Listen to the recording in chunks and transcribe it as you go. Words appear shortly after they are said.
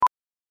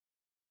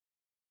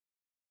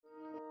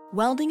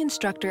Welding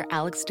instructor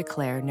Alex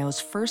DeClaire knows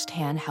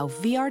firsthand how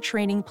VR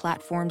training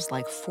platforms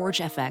like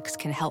ForgeFX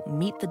can help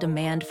meet the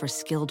demand for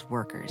skilled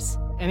workers.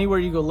 Anywhere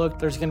you go look,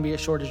 there's going to be a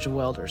shortage of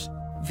welders.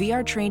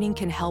 VR training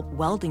can help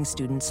welding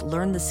students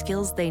learn the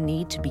skills they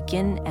need to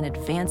begin and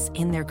advance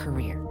in their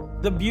career.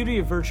 The beauty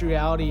of virtual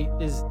reality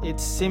is it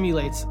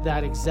simulates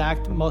that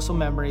exact muscle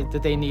memory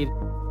that they need.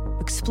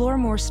 Explore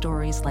more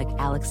stories like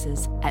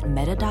Alex's at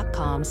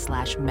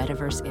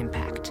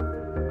meta.com/metaverseimpact.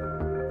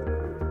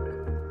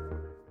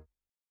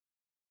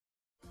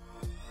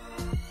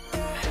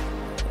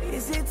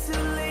 Is it too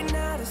late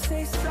now to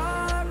say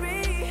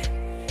sorry?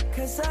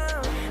 'Cause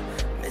I'm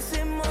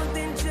missing more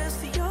than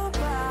just your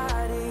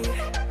body.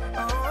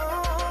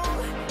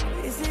 Oh,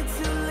 is it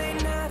too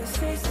late now to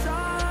say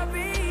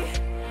sorry?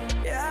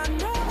 Yeah, I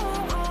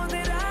know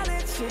that I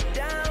let you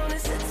down.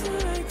 Is it too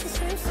late to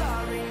say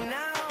sorry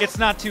now? It's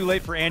not too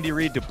late for Andy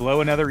Reid to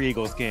blow another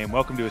Eagles game.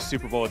 Welcome to a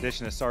Super Bowl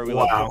edition of Sorry We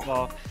Love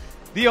Football,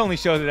 the only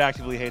show that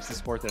actively hates the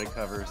sport that it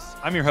covers.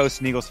 I'm your host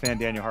and Eagles fan,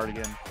 Daniel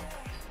Hardigan.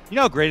 You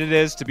know how great it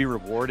is to be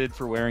rewarded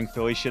for wearing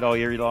Philly shit all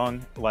year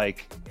long?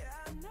 Like,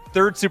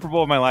 third Super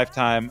Bowl of my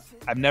lifetime.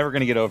 I'm never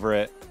going to get over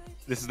it.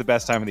 This is the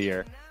best time of the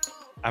year.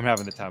 I'm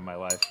having the time of my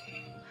life.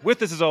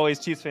 With us, as always,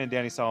 Chiefs fan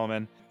Danny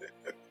Solomon.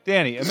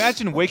 Danny,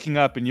 imagine waking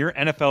up and your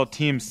NFL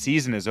team's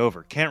season is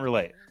over. Can't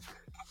relate.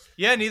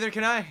 Yeah, neither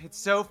can I. It's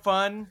so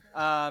fun.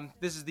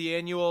 This is the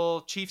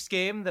annual Chiefs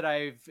game that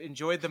I've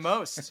enjoyed the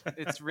most.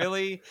 It's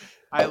really,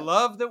 I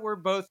love that we're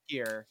both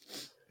here.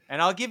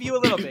 And I'll give you a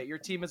little bit. Your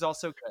team is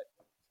also good.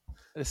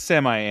 A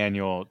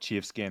semi-annual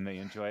Chiefs game that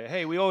you enjoy.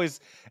 Hey, we always,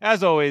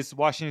 as always,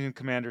 Washington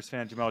Commanders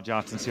fan Jamel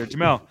Johnson's here.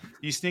 Jamel,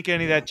 you sneak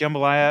any of that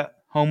jambalaya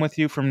home with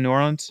you from New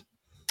Orleans?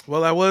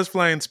 Well, I was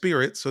flying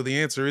Spirit, so the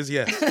answer is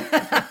yes.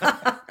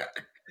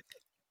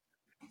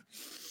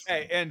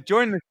 Hey, and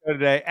joining the show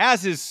today,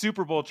 as is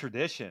Super Bowl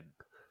tradition,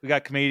 we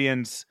got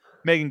comedians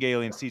Megan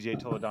Gailey and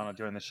CJ Toledano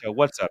joining the show.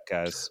 What's up,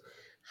 guys?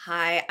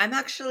 Hi, I'm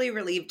actually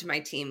relieved my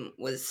team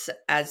was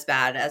as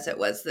bad as it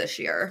was this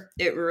year.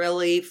 It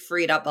really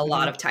freed up a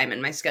lot of time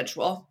in my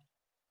schedule.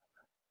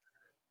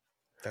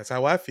 That's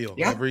how I feel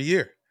every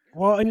year.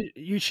 Well, and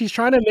she's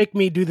trying to make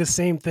me do the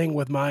same thing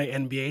with my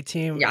NBA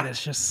team, Yeah. and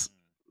it's just,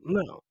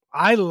 no.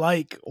 I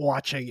like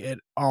watching it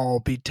all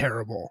be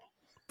terrible,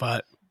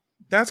 but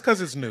That's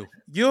because it's new.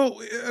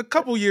 A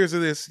couple years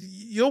of this,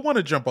 you'll want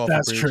to jump off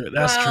that's the bridge. true.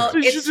 That's Well,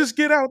 true. You should just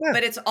get out now.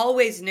 But it's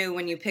always new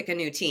when you pick a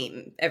new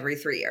team every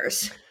 3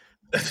 years.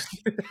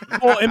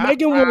 Well, and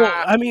Megan will.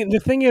 I mean,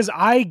 the thing is,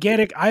 I get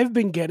it. I've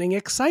been getting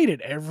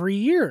excited every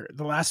year.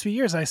 The last few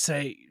years, I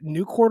say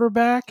new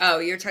quarterback. Oh,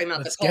 you're talking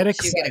about Let's the get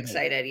Colts. You get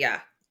excited. excited.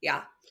 Yeah.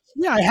 Yeah.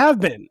 Yeah, I have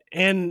been,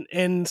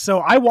 and so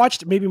I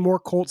watched maybe more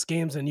Colts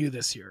games than you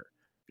this year.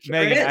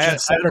 Megan, it I is. have a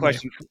Saturday.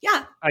 question.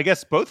 Yeah. I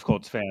guess both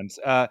Colts fans.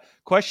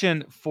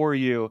 Question for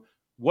you.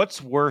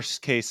 What's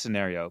worst case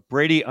scenario?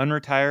 Brady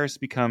unretires,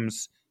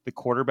 becomes the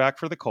quarterback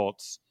for the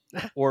Colts,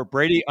 or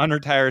Brady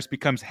unretires,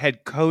 becomes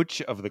head coach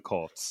of the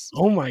Colts?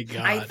 Oh my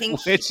god! I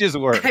think Which is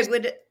worse?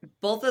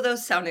 both of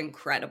those sound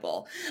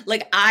incredible.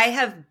 Like I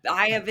have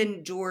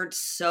endured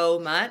so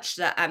much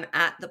that I'm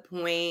at the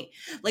point,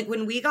 like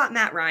when we got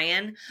Matt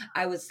Ryan,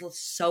 I was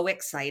so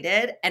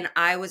excited, and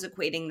I was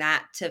equating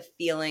that to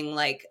feeling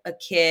like a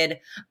kid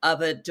of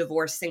a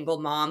divorced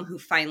single mom who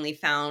finally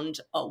found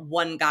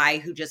one guy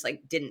who just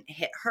like didn't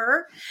hit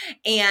her.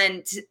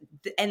 And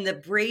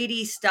the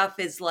Brady stuff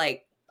is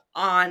like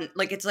on,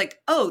 like, it's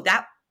like, oh,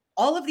 that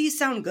all of these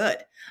sound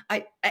good.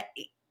 I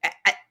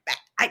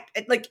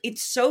like,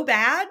 it's so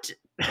bad.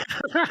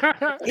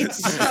 It's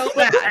so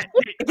bad.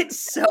 It's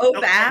so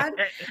bad.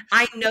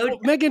 I know. Well,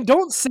 Megan,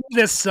 don't say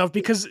this stuff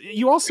because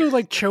you also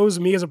like chose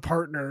me as a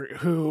partner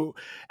who,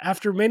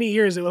 after many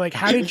years, it was like,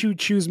 how did you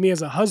choose me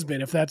as a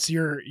husband if that's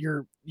your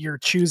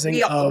choosing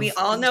We of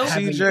all know.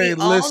 having- CJ,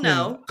 we all listen,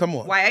 know come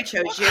on. why I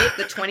chose you.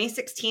 The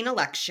 2016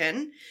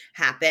 election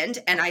happened,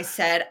 and I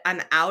said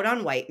I'm out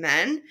on white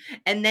men.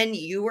 And then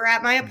you were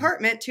at my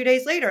apartment 2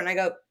 days later, and I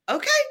go,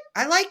 okay,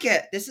 I like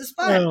it. This is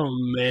fun. Oh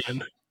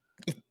man,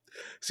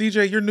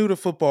 CJ, you're new to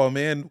football,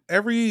 man.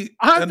 I've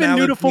been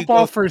new to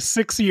football for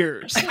 6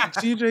 years.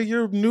 CJ,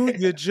 you're new.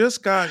 You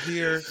just got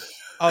here.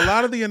 A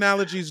lot of the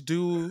analogies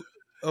do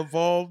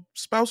involve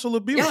spousal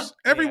abuse. Yeah.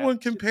 Everyone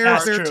compares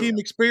That's their true. team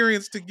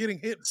experience to getting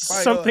hit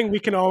by Something we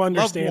can all one.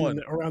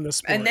 understand around the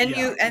sport. And then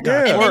yeah. and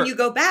Yeah. then you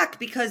go back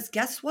because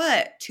guess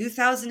what?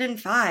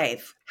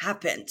 2005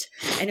 happened,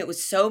 and it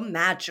was so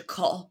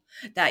magical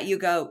that you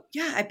go,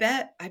 yeah, I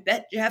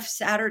bet Jeff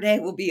Saturday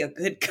will be a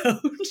good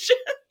coach.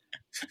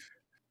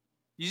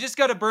 You just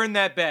got to burn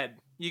that bed.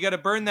 You got to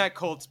burn that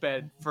Colts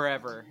bed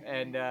forever.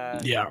 And,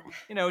 yeah.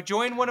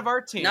 join one of our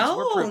teams. We're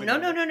No. proving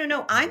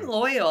it. I'm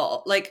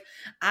loyal. Like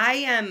I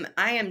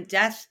am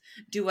death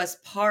do us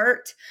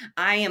part.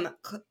 I am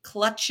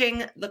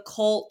clutching the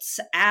Colts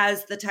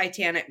as the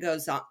Titanic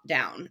goes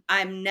down.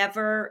 I'm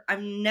never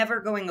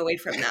going away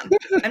from them.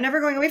 I'm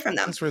never going away from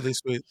them. That's really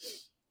sweet.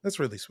 That's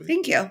really sweet.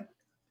 Thank you.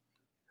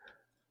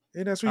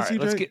 Hey, that's All sweet,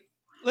 right, CJ.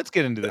 let's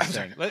get into this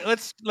thing.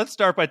 Let's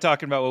start by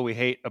talking about what we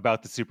hate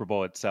about the Super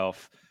Bowl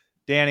itself.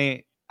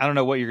 Danny, I don't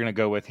know what you're going to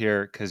go with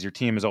here because your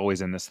team is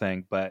always in this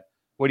thing, but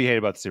what do you hate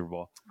about the Super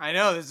Bowl? I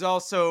know this is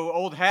also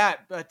old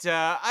hat, but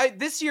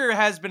this year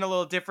has been a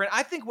little different.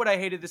 I think what I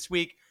hated this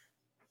week,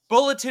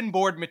 bulletin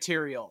board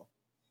material.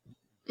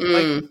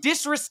 Like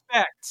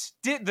disrespect.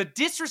 The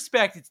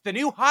disrespect. It's the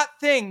new hot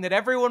thing that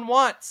everyone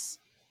wants.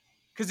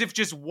 Because if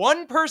just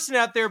one person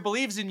out there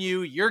believes in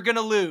you, you're going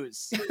to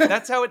lose.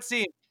 That's how it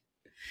seems.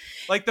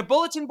 Like the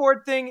bulletin board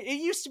thing, it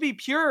used to be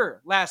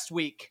pure last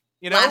week.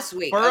 You know? Last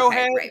week.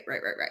 Burrowhead, Okay,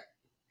 right.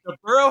 The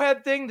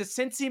Burrowhead thing, the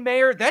Cincy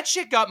mayor, that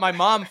shit got my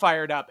mom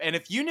fired up. And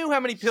if you knew how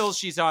many pills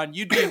she's on,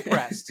 you'd be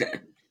impressed.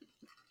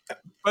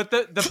 But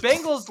the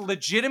Bengals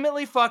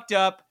legitimately fucked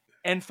up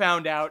and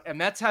found out, and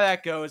that's how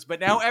that goes. But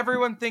now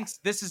everyone thinks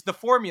this is the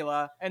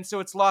formula, and so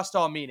it's lost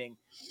all meaning.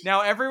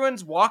 Now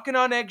everyone's walking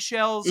on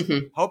eggshells,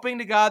 hoping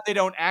to God they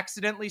don't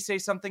accidentally say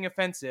something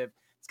offensive.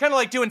 It's kind of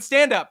like doing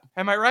stand-up.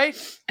 Am I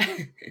right?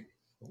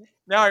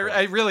 Now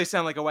I really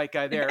sound like a white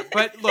guy there.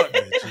 But look,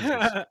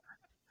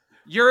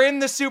 you're in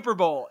the Super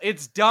Bowl.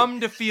 It's dumb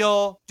to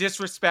feel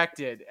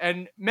disrespected.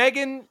 And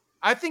Megan,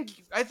 I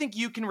think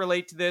you can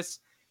relate to this.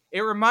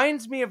 It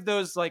reminds me of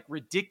those like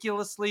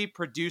ridiculously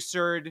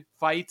producered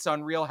fights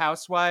on Real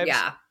Housewives.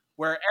 Yeah.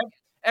 Where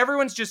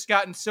everyone's just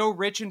gotten so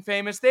rich and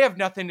famous, they have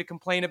nothing to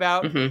complain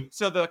about.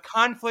 So the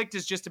conflict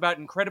is just about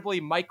incredibly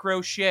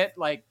micro shit,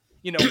 like,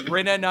 you know,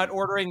 Rinna not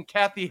ordering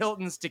Kathy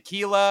Hilton's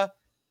tequila.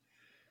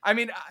 I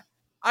mean,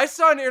 I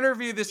saw an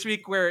interview this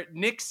week where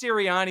Nick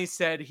Sirianni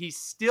said he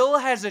still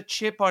has a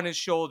chip on his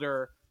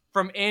shoulder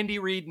from Andy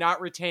Reid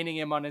not retaining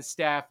him on his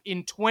staff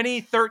in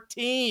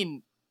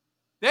 2013.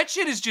 That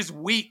shit is just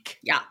weak.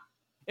 Yeah.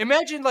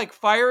 Imagine like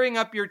firing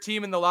up your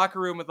team in the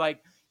locker room with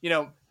like, you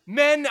know,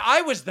 men,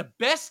 I was the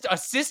best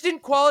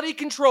assistant quality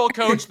control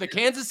coach the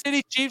Kansas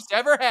City Chiefs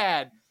ever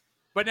had.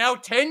 But now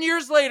 10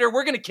 years later,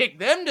 we're going to kick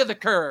them to the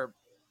curb.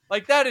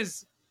 Like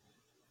that's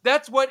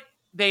what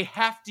they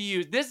have to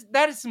use.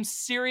 That is some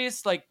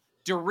serious like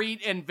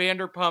Dorit and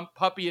Vanderpump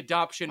puppy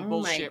adoption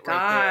bullshit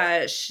right there.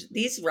 Gosh.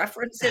 These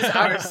references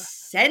are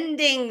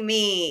sending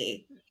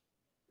me.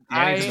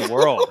 The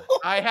world.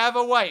 I have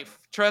a wife.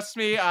 Trust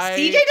me.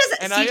 CJ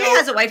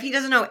has a wife. He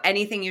doesn't know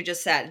anything you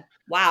just said.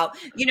 Wow.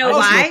 You know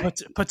why?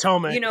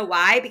 Potomac. You know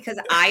why? Because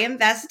I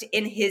invest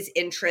in his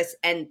interests,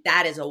 and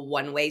that is a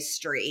one-way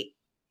street.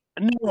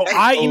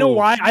 No, you know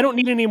why? I don't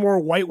need any more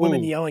white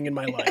women yelling in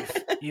my life.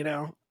 You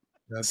know?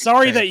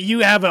 Sorry that you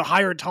have a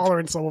higher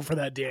tolerance level for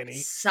that, Danny.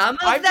 Some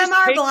of them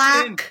are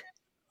black.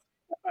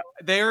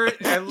 They're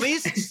at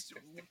least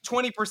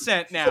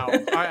 20% now.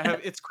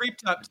 It's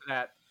creeped up to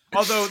that.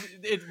 Although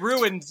it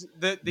ruined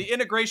the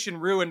integration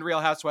ruined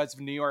Real Housewives of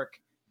New York.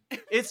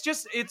 It's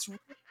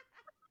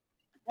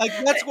like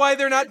that's why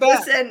they're not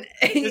back. Listen,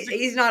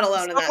 he's not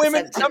alone in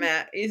that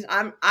sentiment.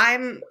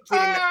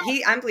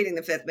 I'm pleading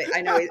the fifth, but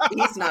I know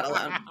he's not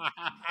alone.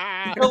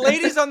 The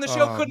ladies on the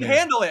show couldn't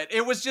handle it.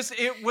 It was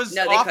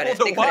awful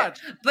to watch.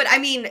 But I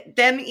mean,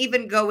 them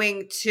even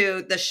going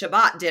to the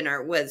Shabbat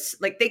dinner was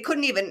like they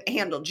couldn't even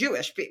handle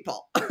Jewish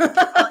people.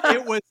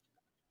 It was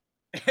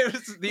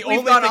the only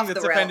thing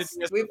that's offended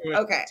me.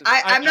 Okay,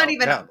 I'm not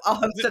even a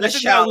host of the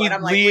show, and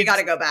I'm like, we got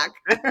to go back.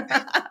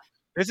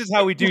 This is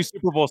how we do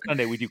Super Bowl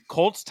Sunday. We do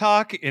Colts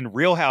talk in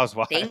Real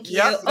Housewives. Thank you.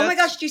 Yep, oh my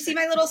gosh, do you see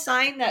my little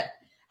sign that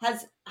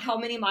has how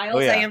many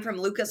miles I am from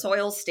Lucas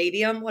Oil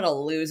Stadium? What a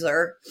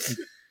loser.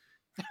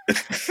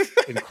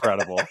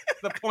 Incredible.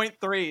 The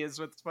 0.3 is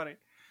what's funny.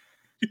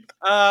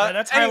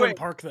 That's Highland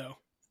Park, though.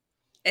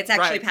 It's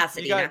actually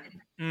Pasadena.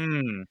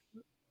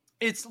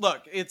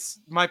 It's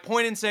my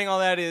point in saying all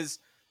that is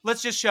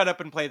let's just shut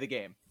up and play the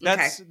game.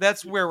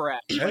 That's where we're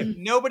at. Like,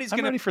 nobody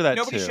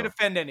should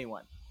offend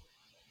anyone.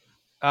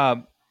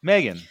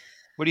 Megan,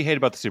 what do you hate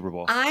about the Super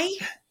Bowl? I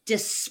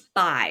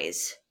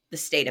despise the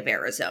state of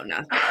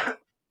Arizona.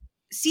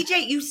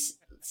 CJ, you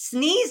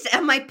sneezed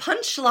at my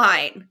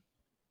punchline.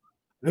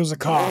 It was a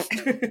cough.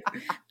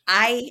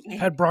 I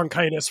had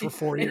bronchitis for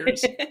 4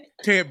 years.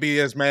 Can't be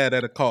as mad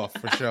at a cough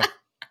for sure.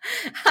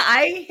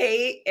 I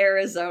hate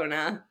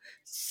Arizona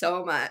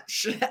so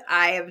much.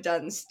 I have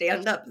done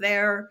stand-up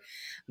there.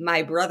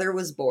 My brother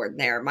was born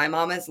there. My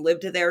mom has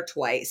lived there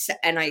twice.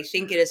 And I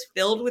think it is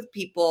filled with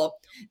people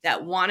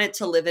that wanted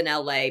to live in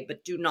LA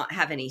but do not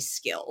have any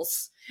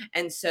skills.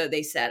 And so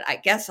they said, I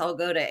guess I'll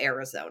go to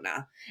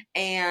Arizona.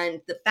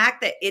 And the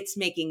fact that it's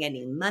making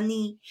any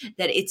money,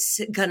 that it's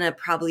going to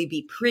probably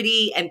be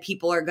pretty and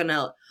people are going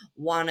to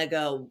want to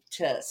go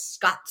to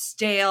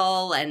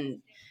Scottsdale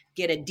and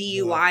get a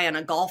DUI on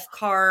a golf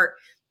cart.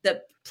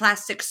 The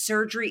plastic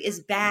surgery is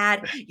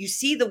bad. You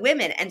see the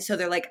women. And so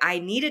they're like, I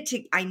needed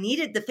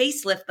the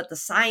facelift, but the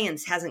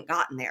science hasn't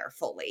gotten there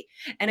fully.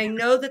 And I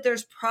know that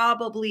there's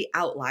probably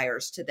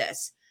outliers to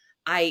this.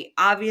 I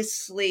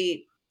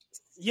obviously...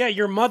 Yeah,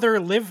 your mother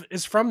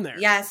is from there.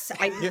 Yes.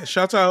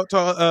 Shout out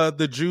to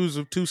the Jews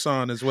of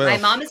Tucson as well. My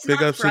mom is Big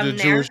not ups from to the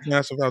there. Jewish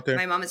massive out there.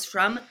 My mom is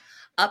from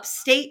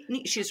upstate.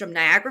 She was from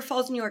Niagara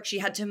Falls, New York. She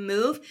had to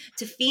move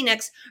to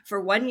Phoenix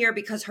for 1 year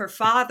because her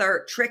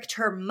father tricked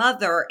her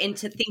mother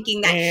into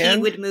thinking that he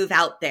would move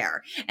out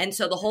there. And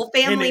so the whole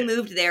family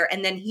moved there,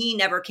 and then he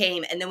never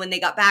came. And then when they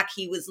got back,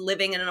 he was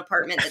living in an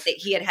apartment that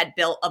he had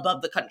built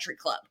above the country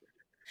club.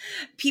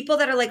 People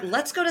that are like,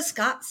 let's go to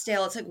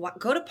Scottsdale. It's like, what?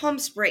 Go to Palm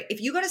Springs. If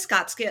you go to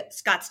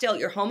Scottsdale,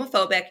 you're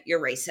homophobic, you're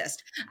racist.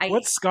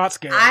 What's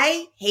Scottsdale?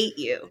 I hate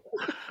you.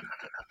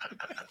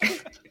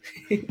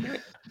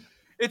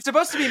 It's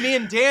supposed to be me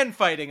and Dan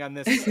fighting on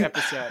this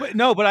episode.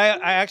 But I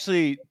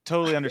actually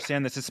totally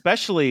understand this.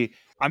 Especially,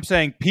 I'm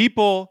saying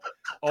people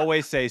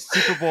always say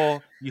Super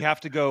Bowl, you have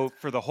to go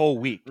for the whole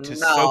week to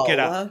soak it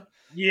up.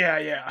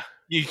 Yeah.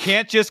 You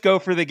can't just go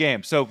for the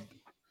game. So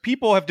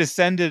people have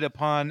descended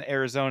upon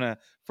Arizona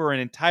for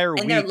an entire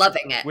week. And they're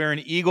loving it. Wearing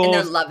Eagles. And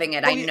they're loving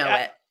it. I know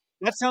it.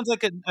 That sounds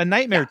like a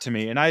nightmare to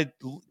me. And I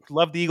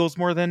love the Eagles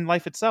more than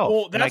life itself.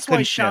 Well, that's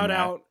why shout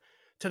out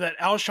to that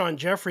Alshon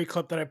Jeffrey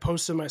clip that I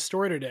posted in my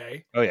story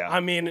today. Oh, yeah. I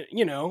mean,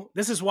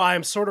 this is why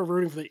I'm sort of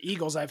rooting for the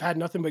Eagles. I've had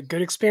nothing but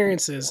good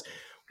experiences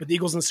with the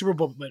Eagles in the Super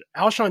Bowl. But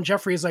Alshon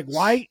Jeffrey is like,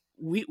 why?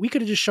 We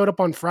could have just showed up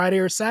on Friday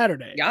or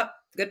Saturday. Yep.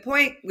 Good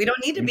point. We don't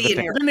need to be in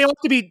here. Then they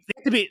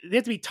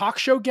have to be talk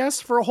show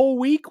guests for a whole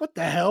week. What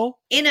the hell?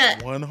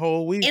 One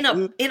whole week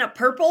in a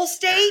purple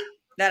state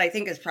that I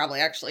think is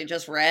probably actually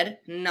just red.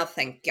 No,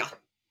 thank you.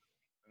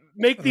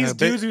 Make these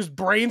dudes whose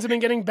brains have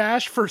been getting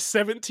bashed for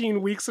 17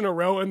 weeks in a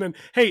row, and then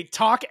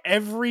talk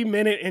every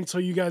minute until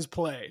you guys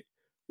play.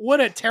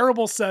 What a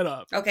terrible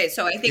setup. Okay,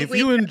 so I think if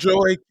you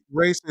enjoy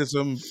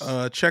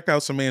racism, check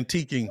out some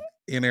antiquing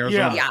in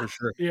Arizona for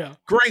sure. Yeah,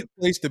 great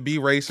place to be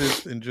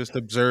racist and just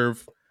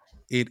observe.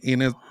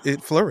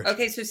 It flourished.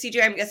 Okay, so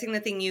CJ, I'm guessing the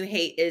thing you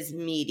hate is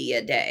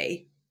media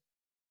day.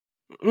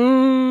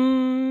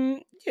 Yeah,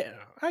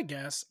 I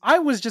guess.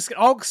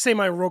 I'll say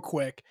mine real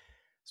quick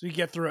so we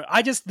get through it.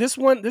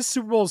 This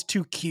Super Bowl is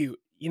too cute.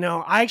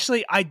 I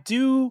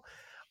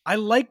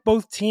like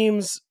both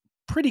teams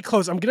pretty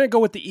close. I'm going to go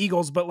with the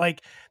Eagles, but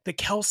like the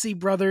Kelsey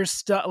brothers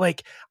stuff,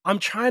 like I'm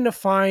trying to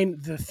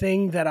find the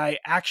thing that I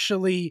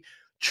actually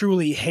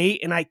truly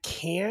hate and I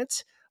can't.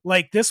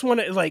 Like this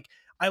one, like,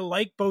 I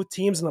like both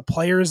teams and the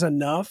players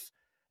enough,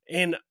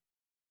 and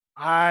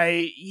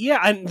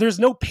there's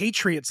no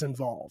Patriots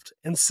involved,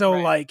 and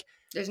so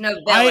there's no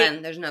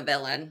villain. There's no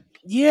villain.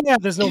 Yeah,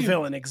 there's no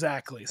villain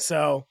exactly.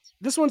 So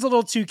this one's a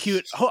little too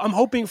cute. I'm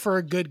hoping for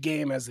a good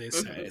game, as they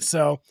say.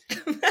 So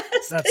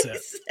that's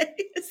it.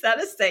 Is that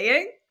a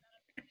saying?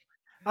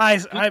 I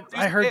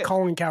heard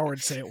Colin Cowherd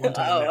say it one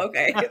time. Oh,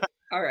 okay.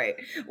 All right.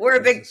 We're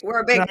a big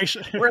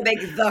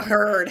the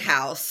herd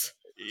house.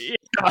 Yeah.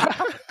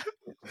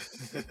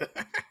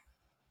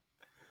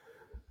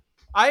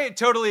 I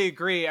totally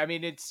agree. I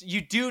mean,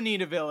 you do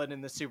need a villain in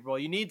the Super Bowl.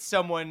 You need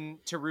someone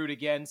to root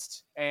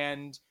against,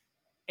 and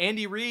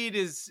Andy Reid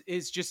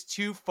is just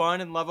too fun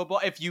and lovable.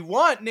 If you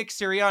want, Nick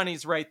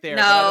Sirianni's right there.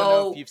 No, but I don't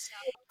know if you've seen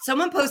it.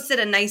 Someone posted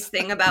a nice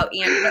thing about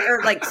Andy,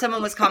 or like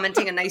someone was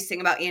commenting a nice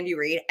thing about Andy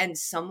Reid, and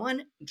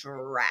someone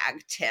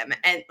dragged him,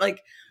 and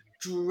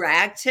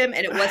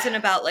it wasn't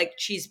about like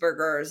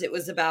cheeseburgers. It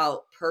was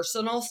about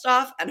personal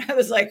stuff. And I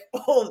was like,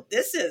 oh,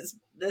 this is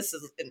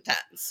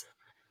intense.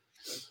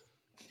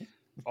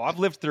 Oh, I've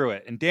lived through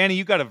it. And Danny,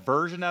 you got a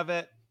version of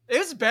it. It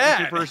was bad.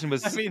 Your version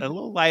was a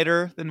little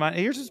lighter than mine.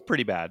 Yours is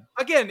pretty bad.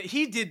 Again,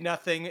 he did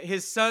nothing.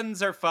 His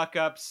sons are fuck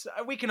ups.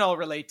 We can all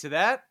relate to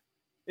that.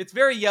 It's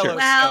very Yellowstone.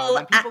 Well,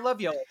 and people love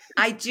Yellowstone.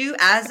 I do,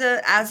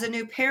 as a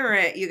new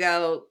parent, you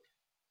go,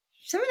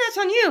 some of that's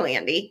on you,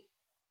 Andy.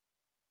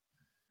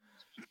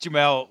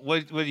 Jamel,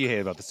 what do you hate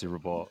about the Super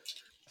Bowl?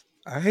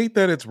 I hate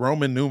that it's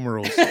Roman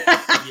numerals.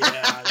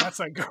 Yeah, that's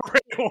a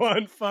great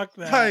one. Fuck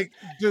that. Like,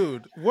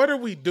 dude, what are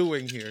we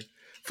doing here?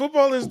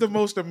 Football is the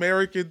most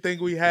American thing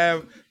we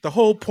have. The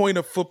whole point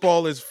of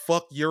football is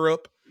fuck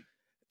Europe.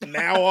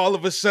 Now all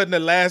of a sudden, the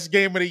last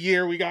game of the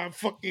year, we got to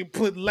fucking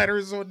put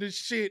letters on this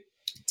shit.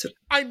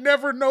 I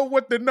never know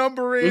what the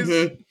number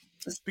is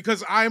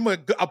because I'm a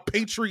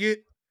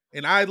patriot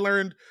and I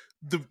learned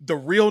the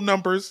real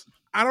numbers.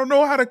 I don't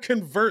know how to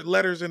convert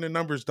letters into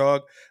numbers,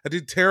 dog. I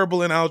did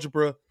terrible in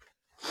algebra.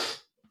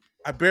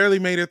 I barely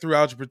made it through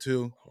algebra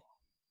 2.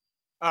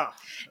 Oh,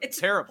 it's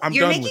terrible.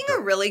 You're making a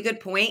really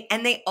good point,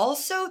 and they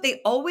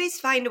always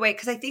find a way,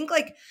 because I think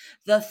like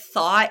the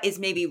thought is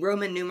maybe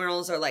Roman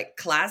numerals are like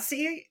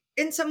classy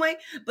in some way,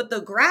 but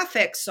the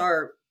graphics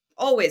are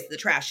always the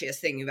trashiest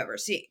thing you've ever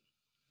seen.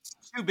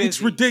 Too busy.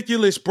 It's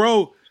ridiculous,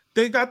 bro.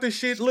 They got this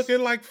shit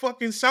looking like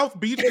fucking South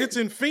Beach. It's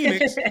in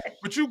Phoenix,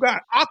 but you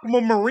got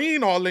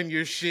aquamarine all in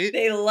your shit.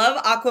 They love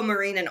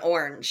aquamarine and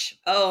orange.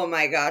 Oh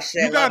my gosh.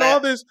 You got all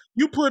this,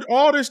 you put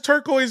all this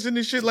turquoise in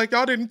this shit like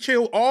y'all didn't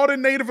kill all the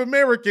Native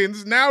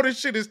Americans. Now this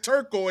shit is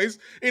turquoise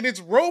and it's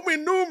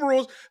Roman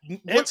numerals.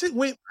 Once it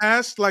went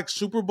past like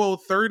Super Bowl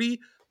 30,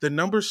 the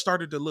numbers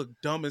started to look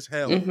dumb as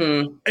hell.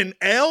 An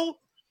L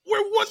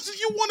What do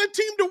you want a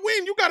team to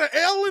win? You got an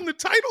L in the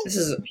title?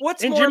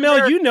 What's And more Jamel,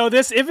 American? you know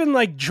this. Even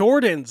like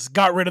Jordans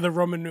got rid of the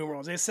Roman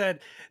numerals. They said,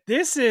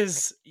 "This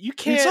is you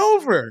can't." It's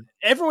over.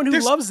 Everyone who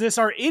loves this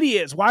are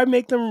idiots. Why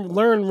make them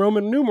learn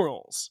Roman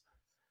numerals?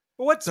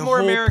 What's The more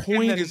whole American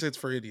point than, is it's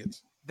for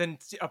idiots. than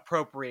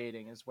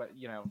appropriating is what,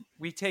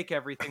 we take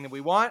everything that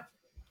we want,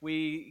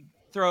 we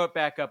throw it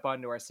back up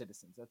onto our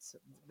citizens.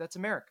 That's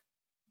America.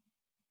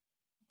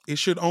 It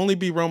should only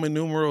be Roman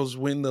numerals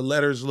when the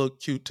letters look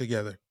cute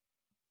together.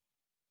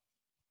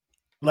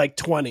 Like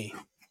 20.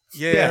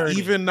 Yeah, 30,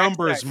 even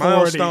numbers, 40.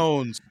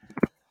 milestones.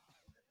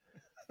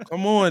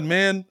 Come on,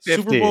 man.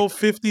 50. Super Bowl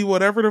 50,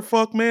 whatever the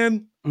fuck,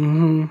 man.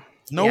 Mm-hmm.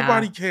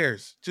 Nobody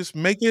cares. Just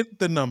make it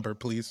the number,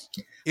 please.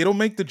 It'll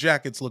make the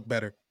jackets look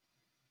better.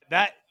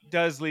 That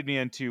does lead me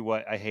into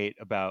what I hate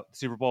about the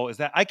Super Bowl is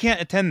that I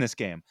can't attend this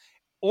game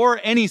or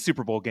any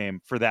Super Bowl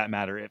game for that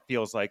matter. It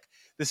feels like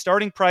the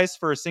starting price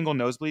for a single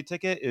nosebleed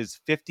ticket is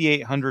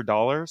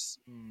 $5,800.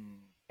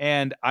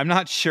 And I'm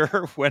not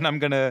sure when I'm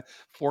going to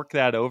fork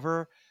that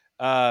over.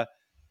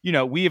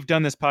 We have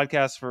done this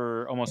podcast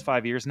for almost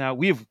 5 years now.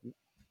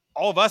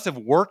 All of us have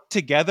worked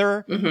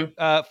together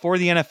for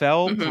the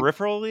NFL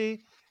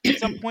peripherally at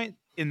some point,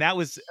 and that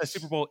was a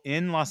Super Bowl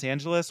in Los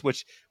Angeles,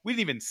 which we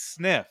didn't even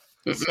sniff.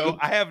 So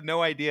I have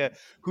no idea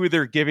who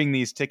they're giving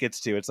these tickets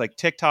to. It's like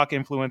TikTok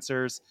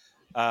influencers,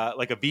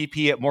 like a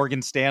VP at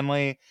Morgan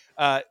Stanley.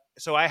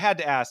 So I had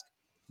to ask,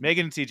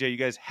 Megan and CJ, you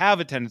guys have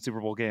attended Super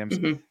Bowl games.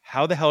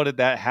 How the hell did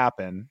that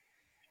happen?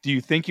 Do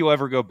you think you'll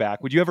ever go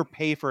back? Would you ever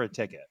pay for a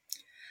ticket?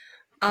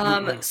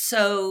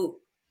 So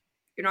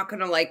you're not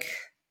going to like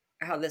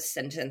how this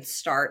sentence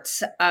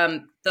starts.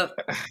 The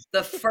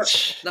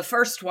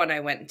first one I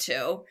went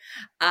to,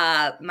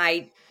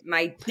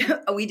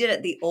 we did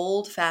it the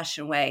old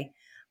fashioned way.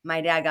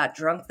 My dad got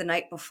drunk the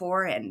night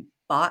before and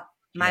bought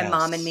my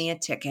mom and me a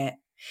ticket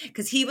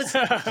because he was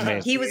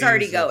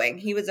already going.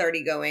 He was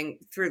already going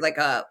through like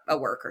a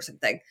work or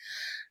something.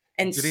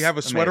 And did he have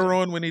a sweater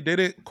on when he did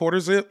it? Quarter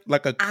zip,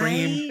 like a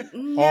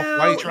cream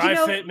off-white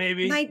dry fit,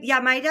 maybe.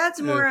 My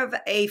dad's more of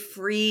a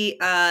free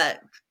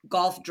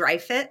golf dry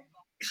fit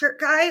shirt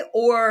guy,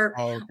 or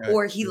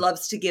he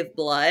loves to give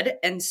blood,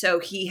 and so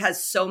he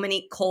has so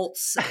many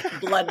Colts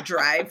blood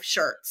drive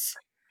shirts.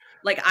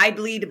 Like I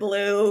bleed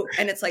blue,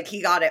 and it's like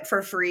he got it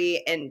for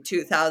free in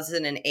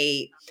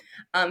 2008.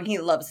 He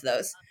loves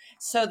those.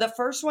 So the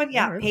first one,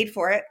 paid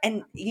for it,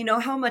 and you know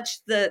how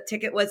much the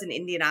ticket was in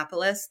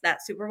Indianapolis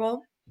that Super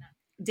Bowl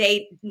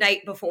night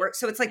before.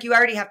 So it's like you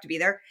already have to be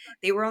there.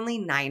 They were only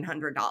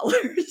 $900.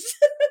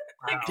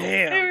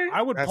 Damn,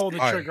 I would pull the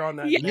trigger on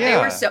that. Yeah, they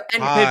were so.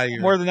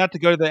 And more than that to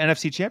go to the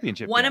NFC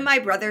Championship. One of my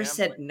brothers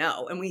said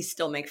no, and we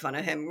still make fun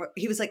of him.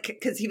 He was like,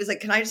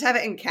 "Can I just have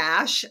it in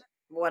cash?"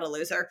 What a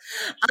loser.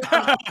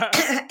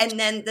 And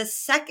then the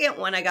second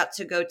one I got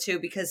to go to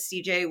because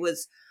CJ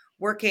was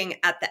working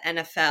at the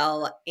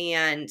NFL.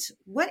 And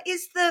what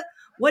is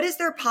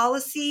their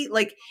policy?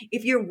 Like,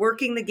 if you're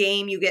working the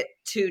game, you get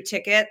 2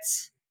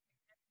 tickets.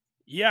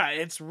 Yeah,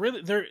 it's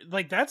really they're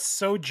like that's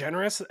so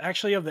generous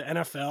actually of the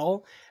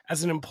NFL.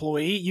 As an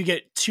employee, you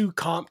get 2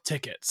 comp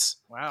tickets.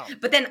 Wow.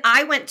 But then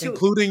I went to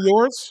including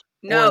yours?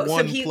 No, or so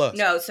one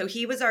plus? so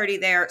he was already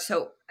there.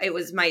 So it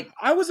was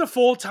I was a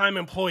full-time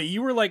employee.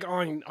 You were like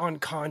on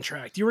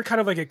contract. You were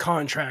kind of like a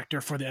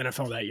contractor for the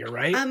NFL that year,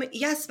 right?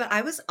 Yes, but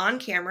I was on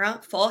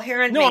camera, full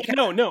hair and makeup.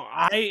 No.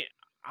 I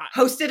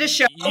hosted a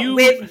show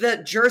with the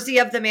jersey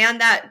of the man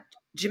that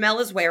Jamel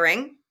is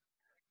wearing.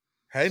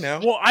 Hey, now.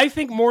 Well, I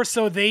think more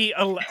so they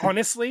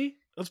honestly,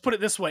 let's put it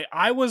this way.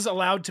 I was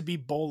allowed to be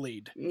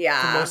bullied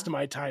for most of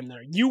my time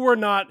there. You were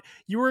not.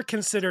 You were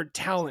considered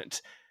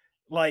talent.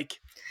 Like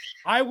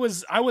I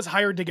was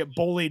hired to get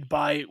bullied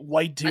by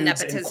white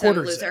dudes and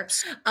quarter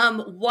zips.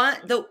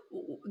 The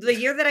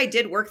year that I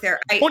did work there,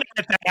 I want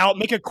to edit that out.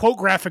 Make a quote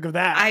graphic of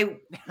that.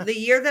 The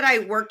year that I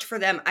worked for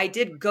them, I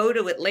did go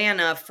to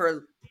Atlanta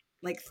for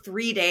like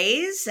 3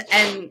 days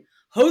and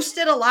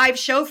hosted a live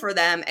show for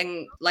them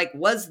and like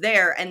was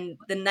there. And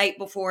the night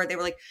before they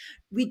were like,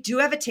 we do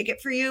have a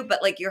ticket for you,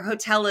 but like your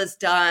hotel is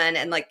done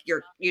and like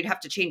you'd have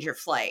to change your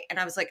flight. And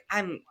I was like,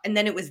 and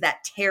then it was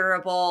that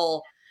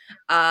terrible,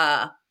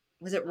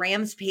 was it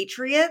Rams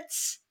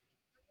Patriots?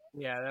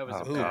 Yeah, that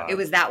was it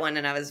was that one.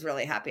 And I was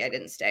really happy I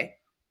didn't stay.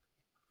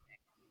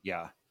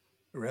 Yeah.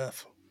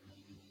 Rough.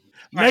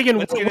 Megan,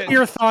 what are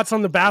your thoughts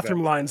on the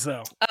bathroom lines,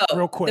 though? Oh,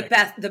 real quick.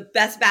 The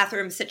best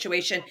bathroom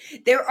situation.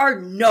 There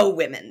are no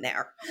women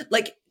there.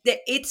 Like,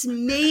 it's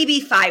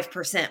maybe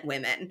 5%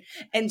 women.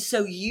 And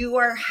so you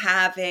are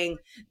having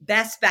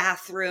best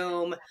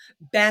bathroom,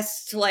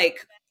 best,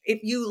 like,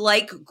 if you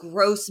like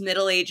gross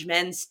middle-aged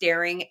men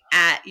staring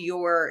at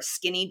your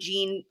skinny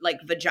jean, like,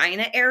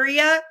 vagina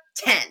area,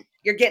 10.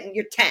 You're 10.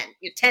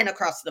 You're 10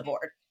 across the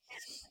board.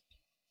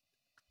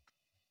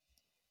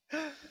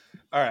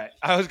 All right.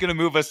 I was going to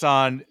move us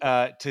on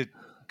to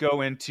go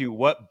into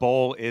what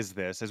bowl is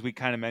this? As we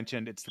kind of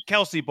mentioned, it's the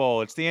Kelsey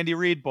Bowl. It's the Andy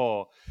Reid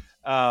Bowl.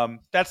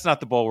 That's not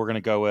the bowl we're going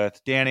to go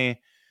with.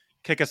 Danny,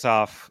 kick us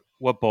off.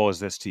 what bowl is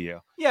this to you?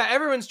 Yeah,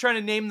 everyone's trying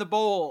to name the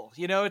bowl.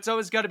 It's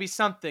always got to be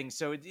something,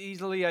 so it's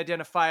easily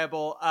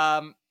identifiable.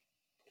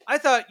 I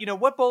thought,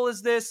 what bowl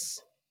is this?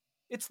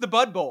 It's the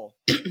Bud Bowl.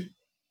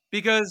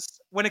 Because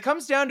when it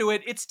comes down to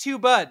it, it's two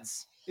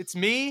buds. It's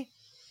me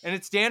and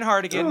it's Dan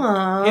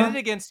Hardigan hitting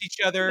against each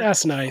other.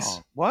 That's nice.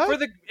 Oh,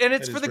 what?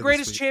 It's for the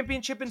greatest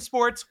championship in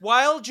sports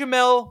while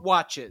Jamel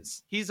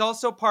watches. He's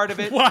also part of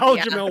it. Wow,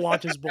 yeah. Jamel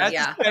watches bowl. As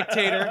a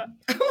spectator.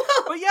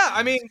 But yeah,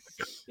 I mean,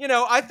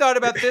 I thought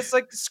about this,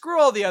 like, screw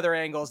all the other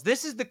angles.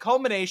 This is the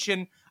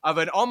culmination of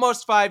an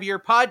almost 5-year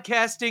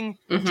podcasting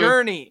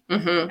journey.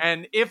 Mm-hmm.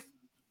 And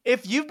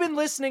if you've been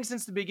listening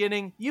since the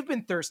beginning, you've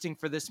been thirsting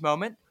for this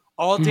moment.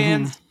 All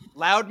Dan's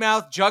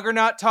loudmouth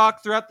juggernaut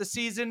talk throughout the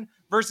season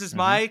versus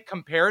my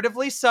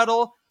comparatively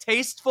subtle,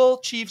 tasteful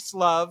Chiefs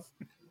love.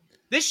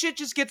 This shit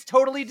just gets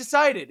totally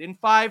decided in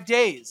 5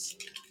 days.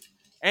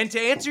 And to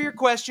answer your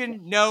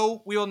question,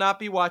 no, we will not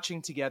be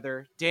watching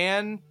together.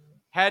 Dan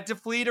had to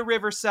flee to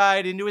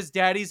Riverside into his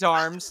daddy's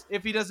arms.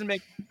 If he doesn't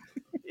make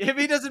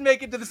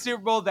it to the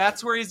Super Bowl,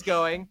 that's where he's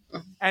going.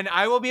 And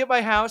I will be at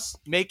my house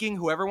making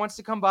whoever wants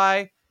to come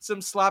by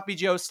some Sloppy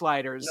Joe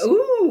sliders.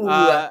 Ooh.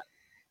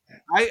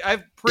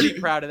 I'm pretty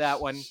proud of that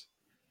one.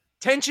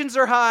 Tensions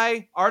are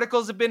high.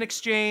 Articles have been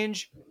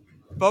exchanged.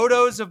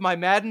 Photos of my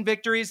Madden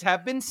victories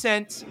have been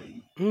sent.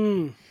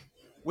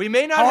 We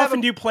may not. How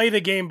often do you play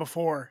the game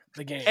before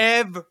the game?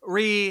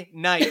 Every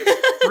night,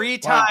 3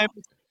 times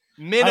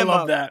minimum. I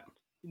love that.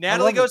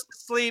 Natalie goes to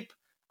sleep.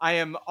 I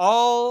am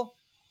all,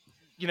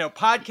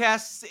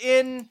 podcasts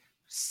in,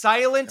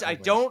 silent. I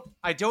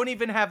don't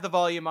even have the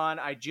volume on.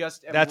 I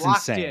just am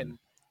locked in.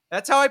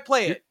 That's how I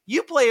play it.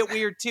 You play it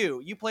weird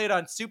too. You play it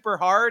on super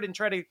hard and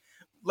try to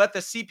let the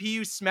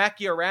CPU smack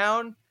you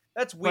around.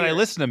 That's weird. When I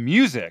listen to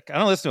music, I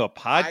don't listen to a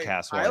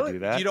podcast while I do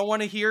that. You don't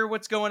want to hear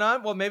what's going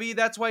on? Well, maybe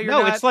that's why you're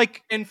not it's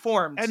like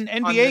informed. An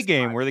NBA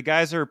game where the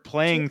guys are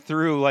playing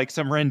through like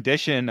some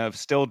rendition of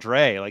Still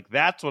Dre. Like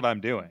that's what I'm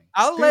doing.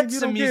 I'll let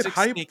some music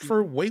hype sneak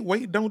for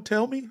wait, don't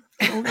tell me.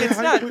 It's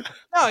not.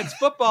 No, it's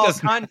football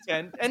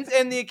content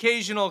and the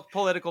occasional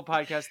political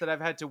podcast that I've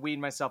had to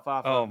wean myself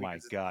off of. Oh my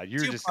God.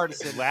 You're just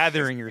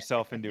lathering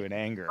yourself into an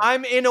anger.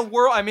 I'm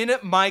in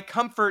my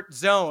comfort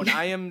zone.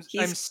 I'm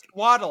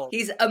swaddled.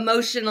 He's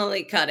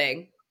emotionally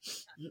cutting.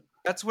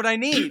 That's what I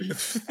need.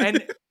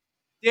 And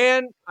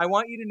Dan, I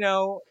want you to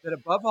know that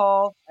above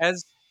all,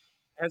 as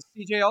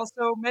CJ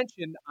also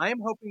mentioned, I am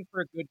hoping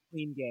for a good,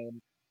 clean game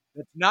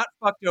that's not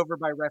fucked over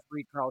by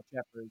referee Carl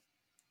Shepard.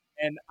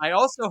 And I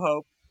also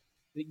hope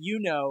that you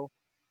know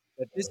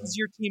that this is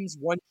your team's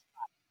one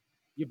shot.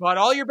 You bought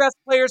all your best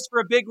players for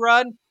a big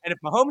run, and if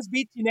Mahomes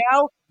beats you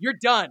now, you're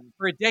done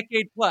for a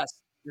decade plus.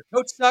 Your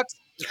coach sucks,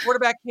 your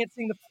quarterback can't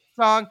sing the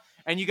song,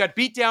 and you got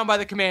beat down by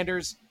the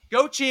Commanders.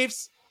 Go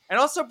Chiefs, and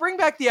also bring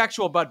back the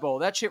actual Bud Bowl.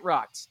 That shit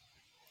rocks.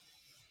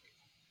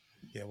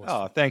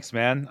 Yeah, thanks,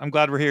 man. I'm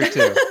glad we're here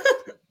too.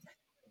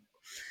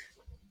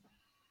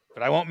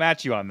 But I won't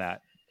match you on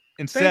that.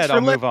 Instead, I'll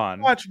move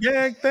on. Watch,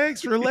 gang.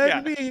 Thanks for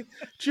letting me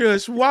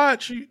just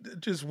watch.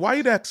 Just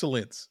white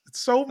excellence. It's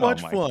so much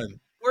fun.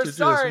 We're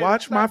sorry. Just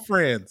watch my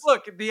friends.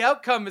 Look, the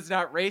outcome is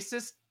not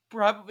racist.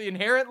 Probably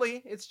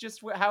inherently, it's just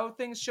how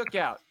things shook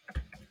out.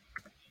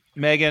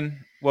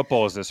 Megan, what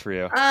bowl is this for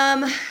you?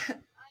 I'm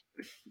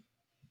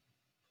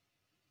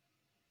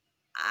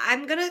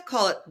gonna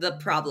call it the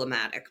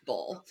problematic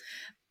bowl.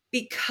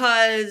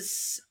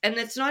 Because, and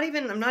I'm not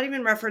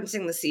even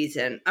referencing the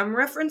season. I'm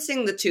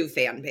referencing the two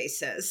fan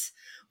bases.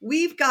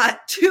 We've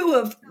got two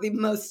of the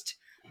most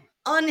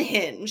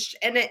unhinged,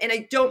 and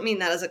I don't mean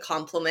that as a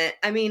compliment.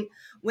 I mean,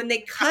 when they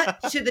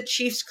cut to the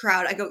Chiefs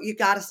crowd, I go, you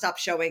got to stop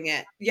showing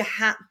it.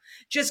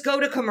 Just go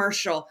to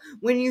commercial.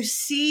 When you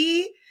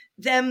see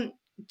them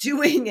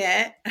doing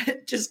it,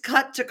 just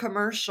cut to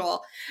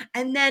commercial.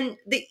 And then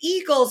the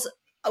Eagles,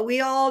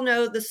 we all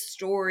know the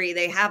story.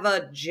 They have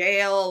a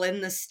jail in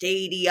the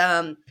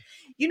stadium.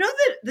 You know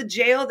the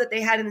jail that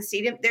they had in the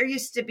stadium? There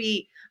used to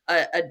be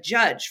a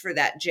judge for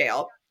that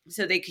jail.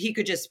 So he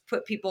could just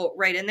put people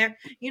right in there.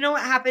 You know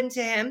what happened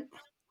to him?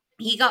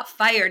 He got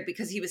fired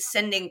because he was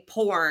sending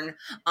porn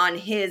on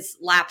his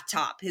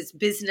laptop, his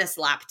business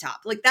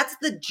laptop. Like that's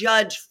the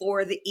judge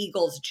for the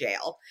Eagles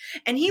jail.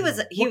 And he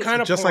was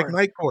kind of just porn? like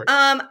Night Court.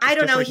 I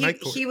don't know.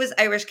 He was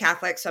Irish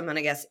Catholic, so I'm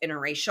gonna guess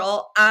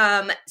interracial.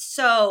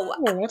 So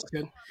that's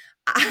good.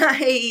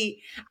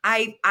 I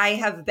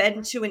have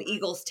been to an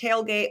Eagles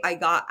tailgate. I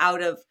got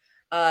out of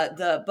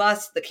the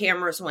bus, the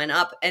cameras went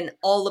up, and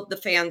all of the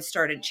fans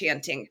started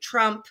chanting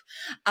Trump.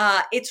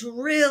 It's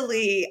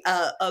really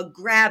a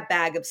grab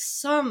bag of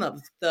some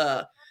of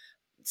the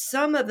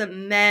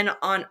men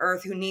on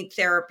earth who need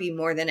therapy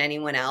more than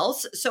anyone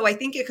else. So I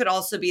think it could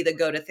also be the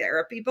go to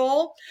therapy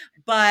bowl,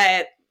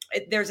 but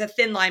there's a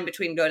thin line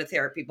between go to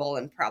therapy bowl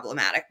and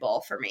problematic bowl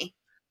for me.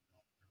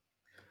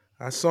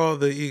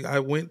 I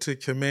went to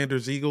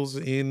Commanders Eagles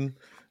in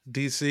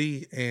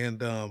DC,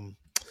 and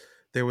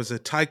there was a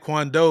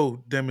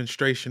Taekwondo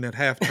demonstration at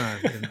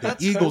halftime, and the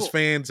Eagles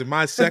fans in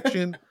my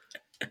section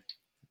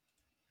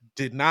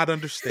did not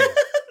understand.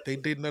 They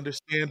didn't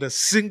understand a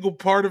single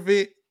part of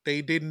it.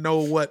 They didn't know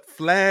what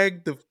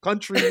flag the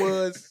country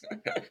was.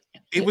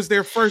 It was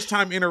their first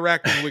time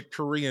interacting with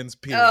Koreans,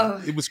 period.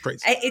 Oh, it was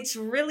crazy. It's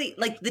really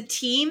like the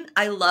team.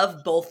 I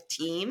love both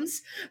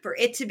teams. For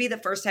it to be the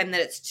first time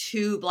that it's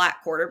two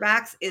black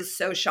quarterbacks is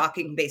so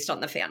shocking based on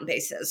the fan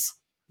bases.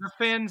 The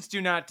fans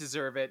do not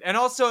deserve it. And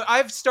also,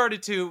 I've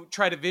started to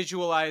try to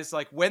visualize,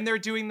 like, when they're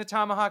doing the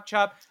tomahawk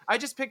chop, I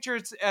just picture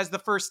it as the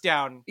first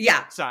down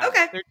sign.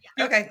 Okay.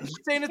 They're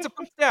saying it's a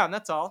first down,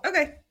 that's all.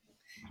 Okay.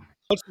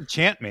 What's the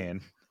chant,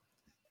 man?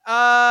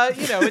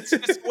 It's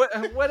just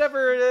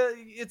whatever,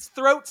 it's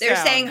throat sound.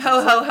 They're saying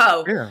ho, ho,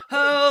 ho. Yeah.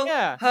 Ho,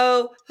 Yeah.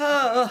 ho,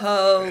 ho,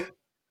 ho.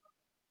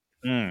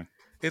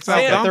 It's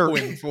Man.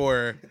 Algonquin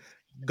for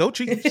Go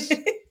Chiefs.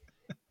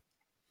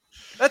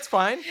 That's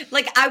fine.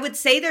 Like, I would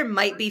say there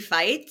might be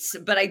fights,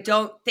 but I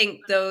don't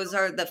think those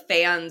are the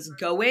fans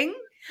going.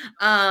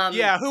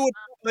 Yeah, who would?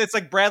 It's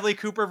like Bradley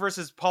Cooper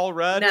versus Paul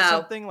Rudd or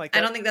something like that.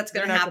 I don't think that's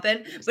going to They're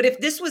happen. But if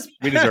this was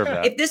We deserve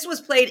that. if this was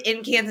played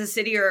in Kansas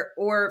City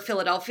or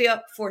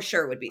Philadelphia, for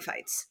sure would be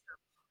fights.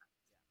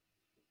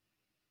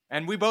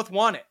 And we both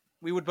want it.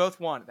 We would both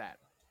want that.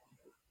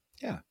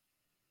 Yeah.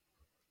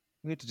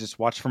 We have to just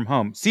watch from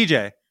home.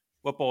 CJ,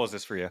 what bowl is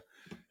this for you?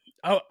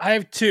 Oh, I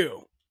have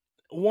two.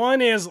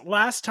 One is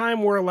last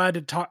time we're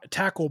allowed to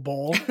tackle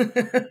bowl.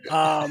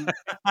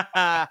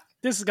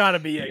 This has got to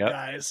be it,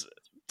 guys.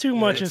 Too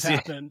much has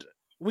happened.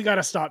 We got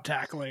to stop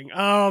tackling.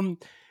 And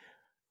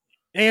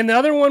the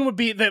other one would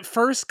be the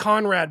first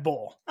Conrad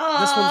Bowl.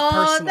 This one's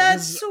personal.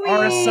 That's this is sweet.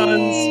 our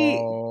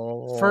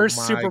son's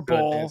first Super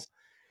Bowl. Goodness.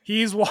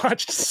 He's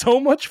watched so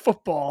much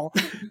football.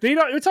 We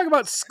talk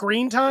about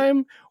screen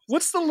time.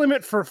 What's the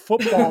limit for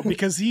football?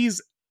 Because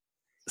he's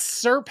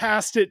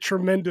surpassed it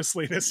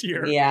tremendously this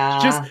year. Yeah.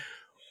 Just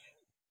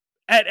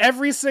at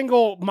every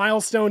single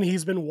milestone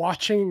he's been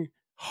watching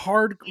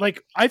hard.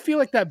 Like, I feel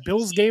like that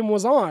Bills game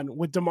was on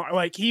with DeMar.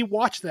 Like, he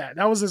watched that.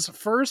 That was his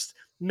first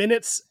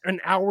minutes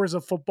and hours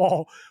of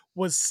football,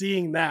 was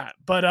seeing that.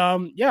 But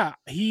yeah,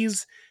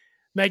 he's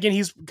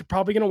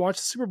probably going to watch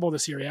the Super Bowl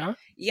this year. Yeah.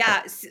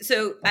 Yeah.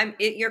 So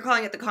you're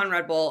calling it the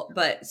Conrad Bowl,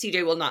 but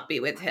CJ will not be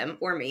with him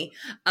or me.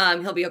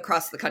 He'll be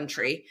across the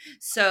country.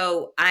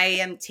 So I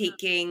am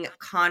taking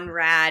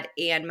Conrad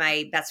and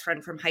my best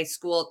friend from high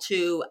school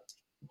to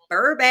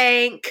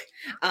Burbank.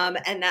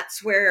 And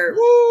that's where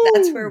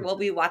we'll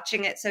be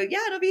watching it. So yeah,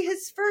 it'll be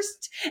his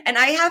first. And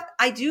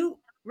I do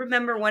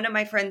remember one of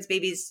my friend's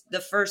babies, the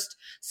first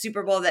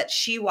Super Bowl that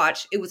she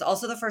watched, it was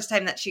also the first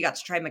time that she got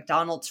to try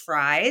McDonald's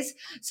fries.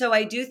 So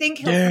I do think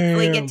he'll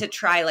really get to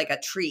try like a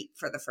treat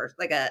for the first,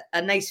 like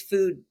a nice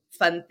food,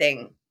 fun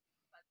thing.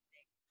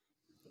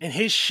 And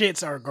his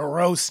shits are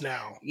gross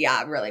now.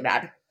 Yeah, really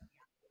bad.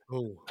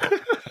 Oh.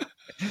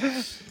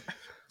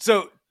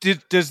 So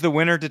does the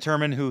winner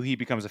determine who he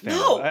becomes a fan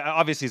No. of?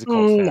 Obviously he's a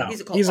Colts fan. No.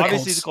 He's a Colts He's a fan.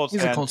 Obviously he's a Colts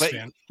He's fan. a Colts but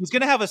fan. he's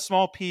going to have a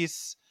small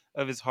piece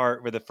of his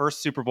heart with the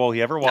first Super Bowl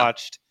he ever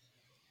watched.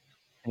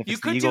 And if You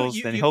it's could the do- Eagles,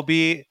 you- then you- he'll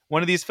be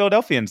one of these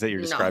Philadelphians that you're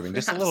No, describing,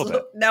 just a little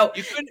bit. No,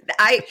 You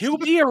could. He'll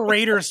be a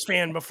Raiders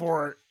fan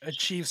before a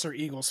Chiefs or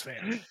Eagles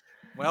fan.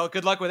 Well,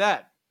 good luck with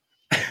that.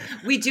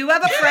 we do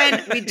have a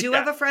friend. We do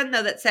have a friend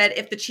though that said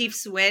if the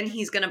Chiefs win,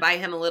 he's going to buy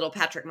him a little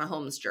Patrick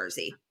Mahomes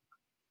jersey.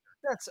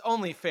 That's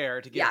only fair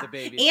to give Yeah, the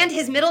baby. and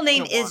his middle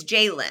name is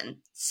Jalen,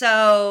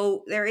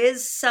 so there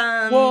is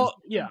some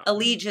Yeah.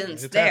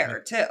 allegiance It's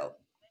there too.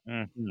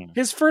 Mhm.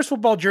 His first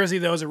football jersey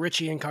though is a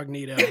Richie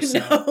Incognito,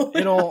 so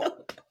No.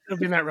 it'll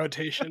be in that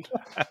rotation.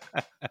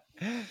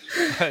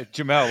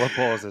 Jamel, what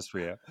bowl is this for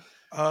you?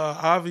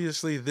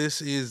 Obviously,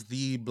 this is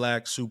the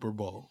Black Super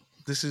Bowl.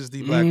 This is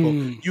the Black Bowl.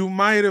 You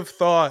might have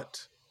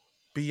thought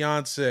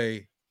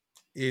Beyonce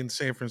in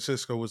San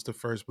Francisco was the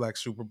first Black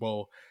Super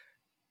Bowl.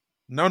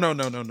 No.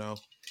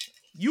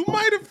 You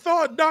might have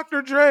thought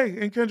Dr. Dre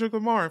and Kendrick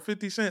Lamar and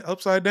 50 Cent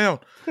Upside Down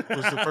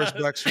was the first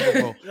Black Super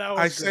Bowl. That was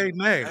I good. say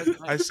nay.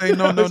 I say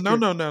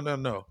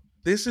no.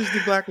 This is the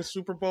blackest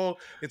Super Bowl.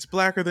 It's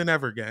blacker than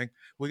ever, gang.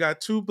 We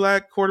got two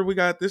black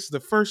this is the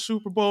first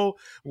Super Bowl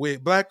with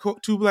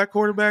two black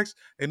quarterbacks,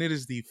 and it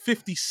is the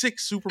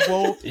 56th Super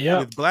Bowl Yep.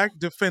 with black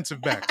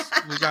defensive backs.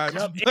 We got,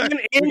 Yep. we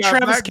And got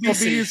Travis black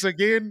Kelce. DBs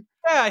again.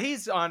 Yeah,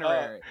 he's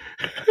honorary.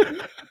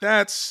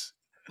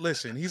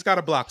 Listen, he's got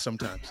to block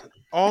sometimes.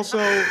 Also,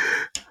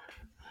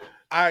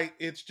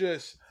 it's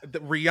just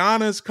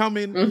Rihanna's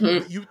coming.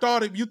 Mhm. You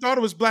thought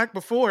it was black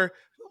before.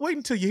 Wait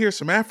until you hear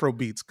some Afro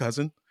beats,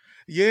 cousin.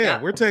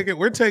 Yeah, we're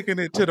taking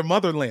it to the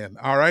motherland.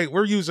 All right,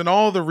 we're using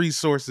all the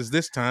resources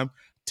this time.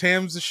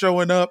 Tams is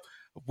showing up.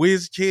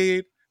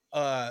 WizKid,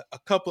 a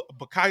couple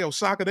Bukayo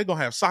Saka. They're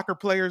gonna have soccer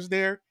players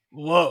there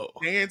Whoa.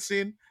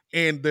 dancing,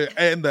 and the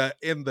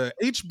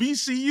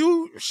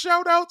HBCU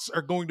shout outs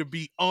are going to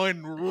be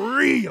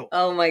unreal.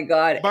 Oh my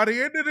god! By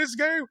the end of this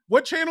game,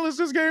 what channel is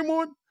this game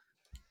on?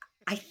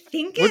 I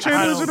think What it's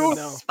channel is it on?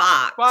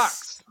 Fox.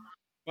 Fox.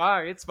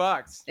 It's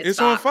Fox. It's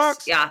on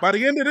Fox. Yeah. By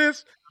the end of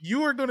this,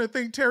 you are going to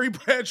think Terry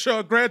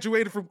Bradshaw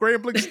graduated from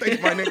Grambling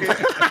State, my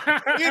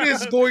nigga. It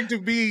is going to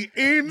be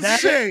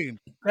insane.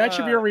 That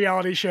should be a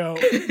reality show.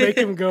 Make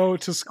him go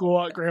to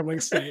school at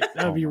Grambling State.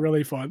 That would be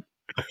really fun.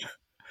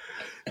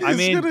 I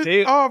mean,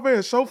 oh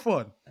man, so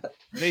fun.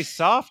 They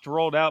soft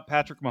rolled out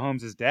Patrick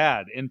Mahomes'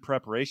 dad in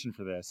preparation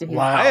for this.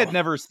 Wow. I had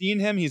never seen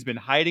him. He's been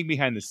hiding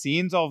behind the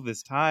scenes all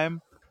this time.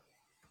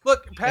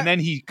 Look, And then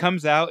he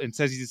comes out and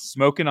says he's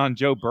smoking on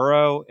Joe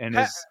Burrow and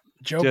his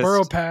Joe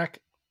Burrow pack.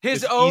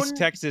 his this own East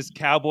Texas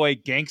cowboy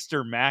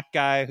gangster Mac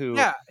guy who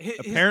his,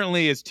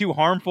 apparently is too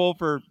harmful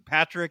for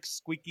Patrick's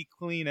squeaky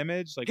clean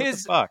image. Like, what the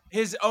fuck?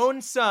 His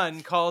own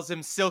son calls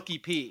him Silky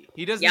P.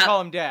 He doesn't Yep.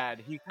 call him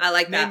Dad. I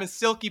like His name that. is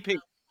Silky P.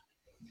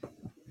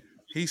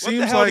 He What the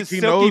seems hell like does he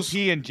Silky knows.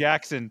 P and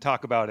Jackson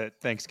talk about at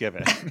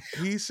Thanksgiving?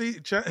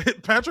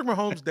 Patrick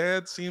Mahomes'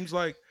 dad seems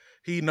like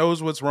he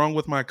knows what's wrong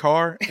with my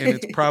car, and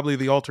it's probably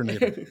the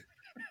alternator.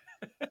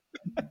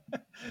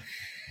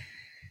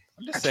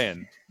 I'm just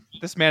saying,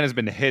 this man has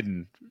been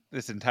hidden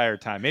this entire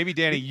time. Maybe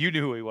Danny, you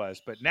knew who he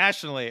was, but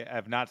nationally, I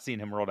have not seen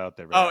him rolled out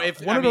there.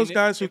 One of those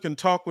guys who can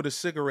talk with a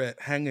cigarette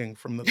hanging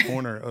from the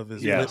corner of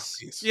his lip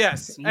piece.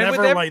 Yes, and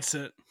Never lights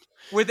it.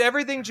 With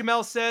everything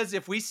Jamel says,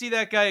 if we see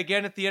that guy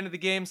again at the end of the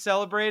game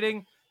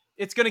celebrating,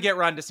 it's going to get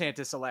Ron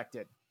DeSantis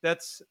elected.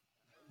 That's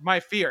my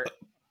fear.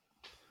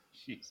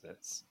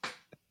 Jesus.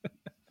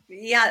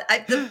 Yeah,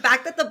 the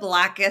fact that the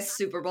blackest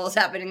Super Bowl is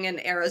happening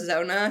in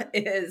Arizona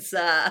is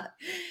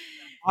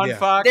On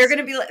Fox. They're going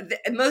to be like,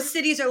 most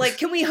cities are like,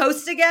 can we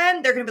host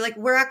again? They're going to be like,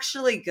 we're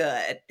actually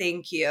good.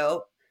 Thank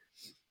you.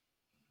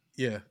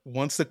 Yeah.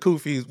 Once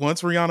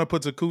Rihanna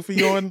puts a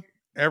kufi on,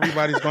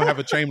 everybody's going to have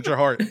a change of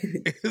heart.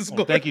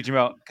 Well, thank you,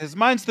 Jamel. Because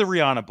mine's the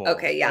Rihanna Bowl.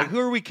 Okay, yeah. Like, who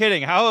are we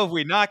kidding? How have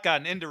we not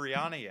gotten into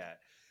Rihanna yet?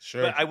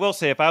 Sure. But I will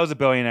say, if I was a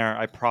billionaire,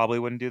 I probably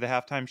wouldn't do the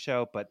halftime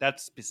show. But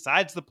that's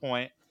besides the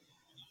point.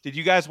 Did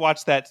you guys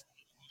watch that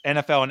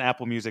NFL and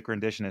Apple Music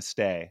rendition of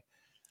 "Stay"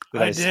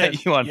 that I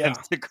sent you on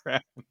Instagram?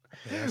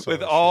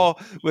 Yeah,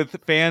 with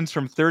fans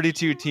from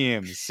 32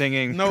 teams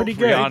singing. No, Pretty they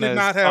good. did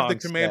not have the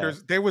song, Commanders.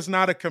 Stay. There was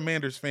not a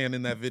Commanders fan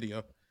in that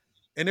video.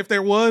 And if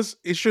there was,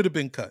 it should have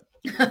been cut.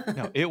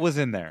 No, it was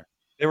in there.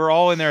 They were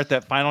all in there at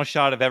that final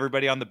shot of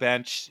everybody on the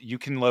bench. You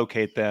can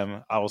locate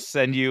them. I will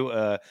send you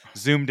a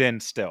zoomed in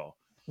still.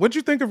 What'd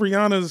you think of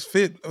Rihanna's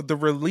the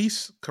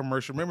release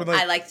commercial? Remember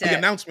I liked the it.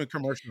 announcement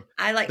commercial?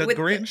 I like The with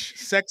Grinch,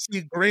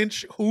 sexy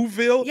Grinch,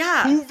 Whoville.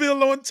 Yeah.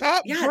 Whoville on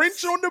top, Yes.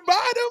 Grinch on the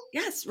bottom.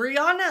 Yes,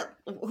 Rihanna.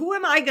 Who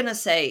am I going to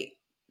say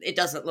it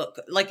doesn't look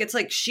like? It's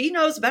like she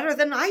knows better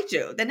than I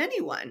do, than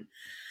anyone.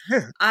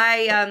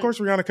 Yeah. Of course,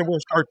 Rihanna can wear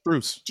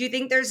chartreuse. Do you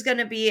think there's going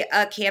to be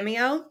a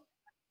cameo?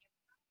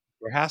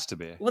 There has to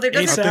be. Well, there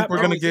doesn't. I think we're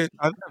going to get.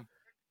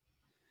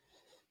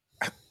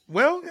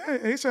 Well,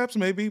 ASAP's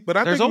maybe, but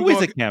I There's think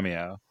always a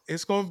cameo.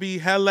 It's going to be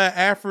hella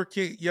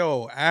African.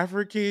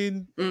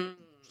 African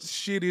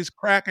shit is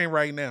cracking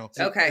right now.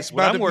 Okay. It's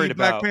What about I'm to be worried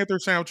Black about- Panther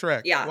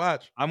soundtrack. Yeah.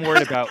 Watch. I'm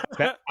worried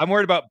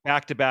about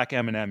back-to-back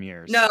Eminem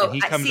years. No, and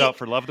he I comes see- out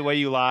for "Love the Way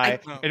You Lie,"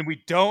 I- and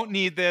we don't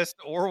need this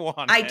or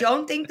want I it.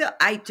 don't think but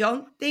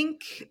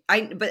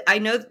I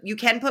know you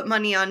can put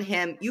money on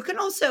him. You can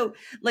also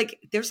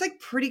there's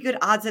pretty good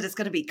odds that it's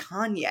going to be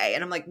Kanye.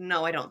 And I'm like,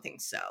 no, I don't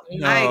think so.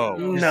 No,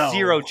 No.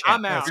 zero chance.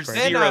 I'm out. There's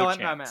crazy. Then zero I'm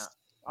chance. out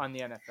on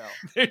the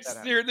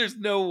NFL. There's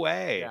no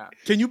way. Yeah.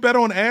 Can you bet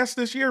on ass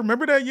this year?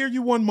 Remember that year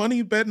you won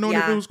money betting on if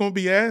Yeah. it was going to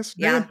be ass?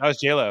 Yeah. Damn. That was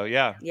J-Lo,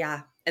 yeah.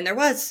 Yeah. And there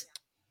was.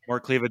 More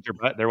cleavage or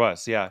butt. There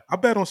was, yeah. I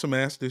bet on some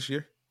ass this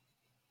year.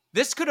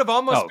 This could have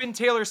almost Oh. been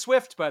Taylor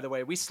Swift, by the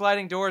way. We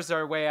sliding doors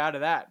our way out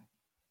of that.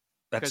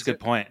 That's a 'Cause good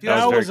it point. feels-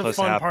 That very was a close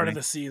to fun part happening. of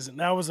the season.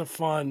 That was a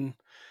fun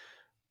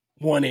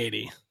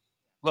 180.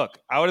 Look,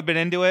 I would have been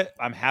into it.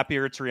 I'm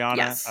happier it's Rihanna.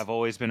 Yes. I've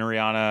always been a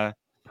Rihanna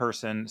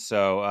person.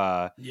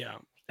 So Yeah.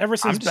 Ever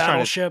since just trying to-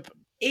 Battleship,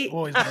 It,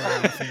 always been a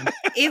Rihanna fan.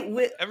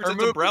 ever Her since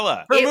move-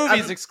 Umbrella. Her It-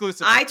 movie's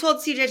exclusive. I told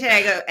CJ today,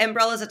 I go,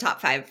 Umbrella's a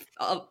top 5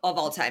 of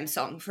all time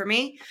song for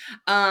me.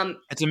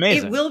 It's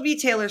amazing. It will be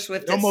Taylor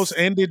Swift. It almost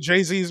ended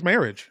Jay-Z's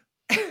marriage.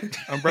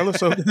 Umbrella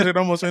so good it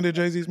almost ended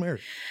Jay-Z's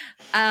marriage.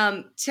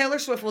 Taylor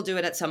Swift will do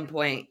it at some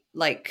point.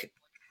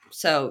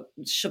 So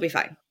she'll be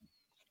fine.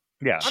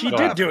 Yeah. She go did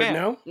ahead. do it, fan.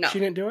 no? No. She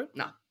didn't do it?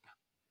 No.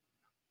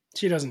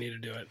 She doesn't need to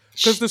do it.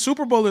 Because the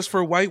Super Bowl is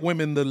for white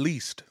women the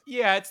least.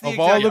 Yeah, it's the Of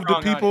all exact of the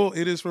wrong people,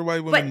 audience. it is for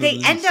white women But the they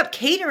least. end up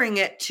catering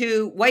it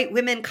to white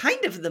women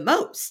kind of the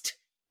most.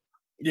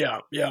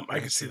 Yeah, I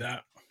can see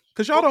that.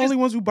 Because y'all the only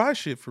ones who buy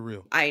shit for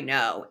real. I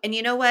know. And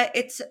you know what?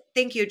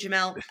 Thank you,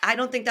 Jamel. I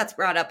don't think that's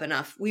brought up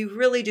enough. We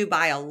really do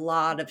buy a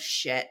lot of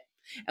shit.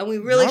 And we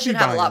really Y'all be should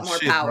have a lot buying more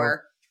shit, bro.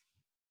 power.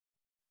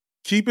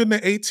 Keeping the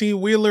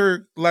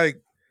 18-wheeler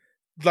like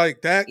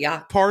that Yeah.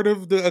 part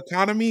of the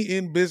economy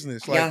in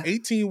business. Like Yeah.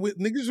 18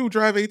 niggas who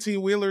drive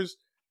 18-wheelers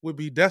would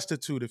be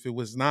destitute if it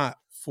was not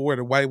for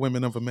the white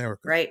women of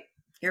America. Right.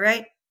 You're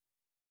right.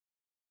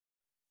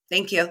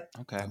 Thank you.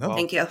 Okay. No. well,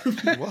 Thank you.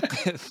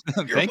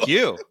 Thank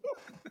you.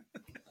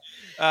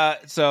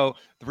 So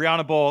the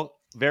Rihanna Bowl,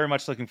 very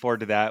much looking forward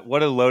to that.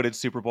 What a loaded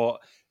Super Bowl.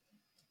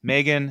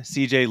 Megan,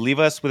 CJ, leave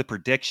us with a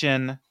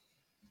prediction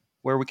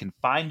where we can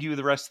find you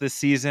the rest of this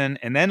season.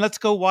 And then let's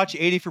go watch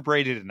 80 for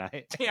Brady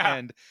tonight Yeah.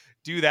 and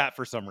do that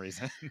for some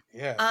reason.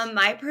 Yeah.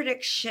 My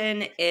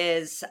prediction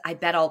is I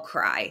bet I'll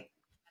cry.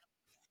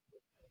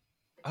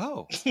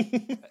 Oh,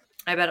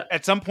 I bet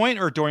at some point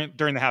or during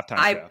the halftime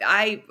show?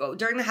 I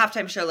during the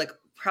halftime show, like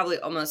probably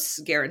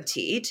almost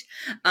guaranteed.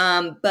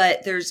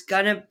 But there's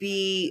gonna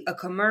be a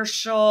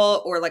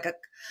commercial or like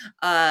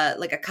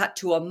a cut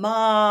to a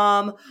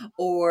mom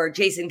or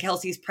Jason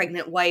Kelsey's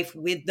pregnant wife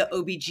with the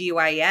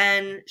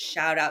OBGYN.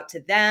 Shout out to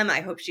them.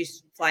 I hope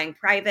she's flying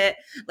private.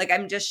 Like,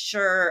 I'm just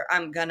sure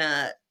I'm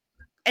gonna,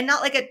 and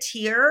not like a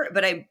tear,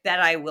 but I bet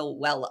I will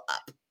well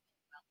up.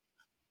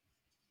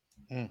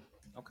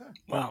 Okay.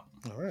 Wow.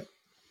 All right.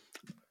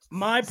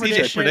 My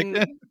CJ,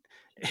 prediction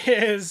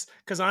is,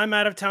 because I'm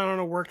out of town on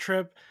a work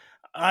trip,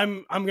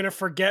 I'm gonna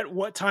forget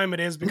what time it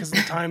is because of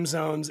the time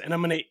zones, and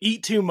I'm gonna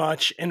eat too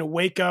much and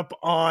wake up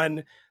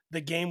on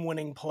the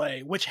game-winning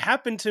play, which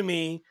happened to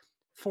me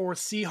for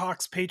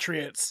Seahawks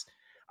Patriots.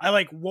 I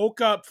like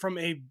woke up from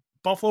a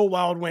Buffalo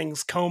Wild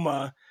Wings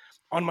coma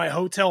on my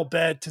hotel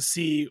bed to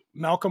see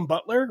Malcolm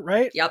Butler,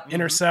 right? Yep.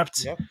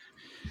 Intercept. Yep.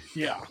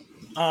 Yeah.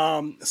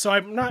 So I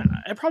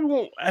probably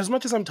won't, as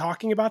much as I'm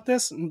talking about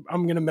this, I'm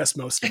going to miss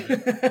most of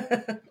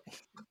it.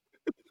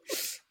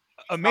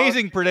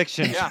 Amazing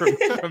predictions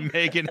from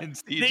Megan and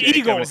CJ.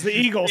 The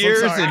Eagles.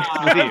 Ears I'm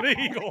sorry. and The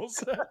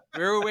Eagles.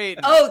 We were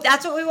waiting. Oh,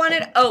 that's what we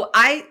wanted. Oh,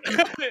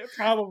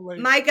 Probably.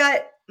 my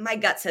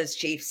gut says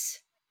Chiefs.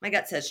 My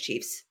gut says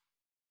Chiefs.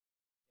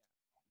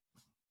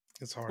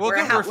 It's hard. Well, We're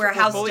good, a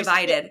house fully-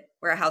 divided.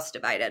 We're a house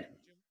divided.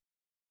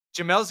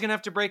 Jamel's gonna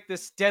have to break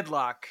this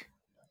deadlock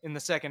in the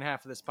second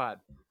half of this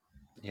pod.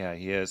 Yeah,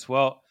 he is.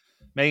 Well,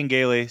 Megan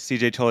Gailey,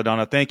 CJ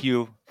Toledano, thank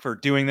you for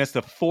doing this.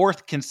 The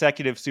 4th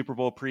consecutive Super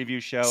Bowl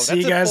preview show. See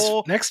That's you guys a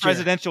full next year.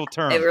 presidential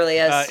term. It really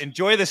is.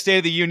 Enjoy the State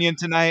of the Union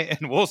tonight,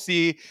 and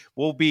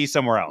we'll be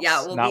somewhere else.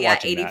 Yeah, we'll not be at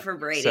watching 80 that. for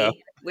Brady So,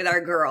 with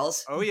our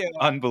girls, Oh yeah.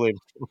 unbelievable.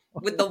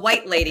 with the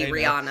white lady I know.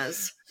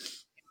 Rihanna's.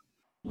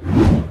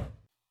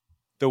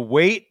 The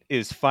wait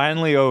is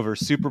finally over.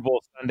 Super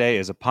Bowl Sunday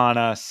is upon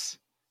us.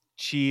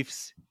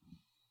 Chiefs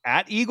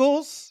at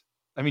Eagles.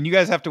 I mean, you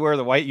guys have to wear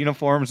the white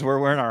uniforms. We're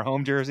wearing our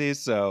home jerseys.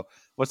 So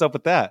what's up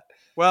with that?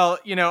 Well,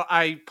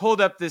 I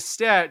pulled up this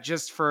stat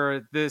just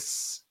for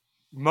this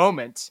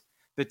moment.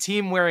 The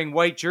team wearing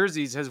white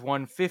jerseys has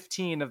won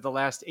 15 of the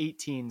last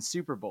 18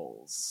 Super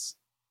Bowls.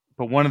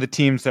 But one of the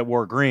teams that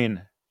wore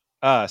green,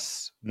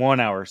 us, won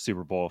our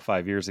Super Bowl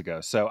 5 years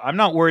ago. So I'm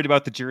not worried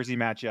about the jersey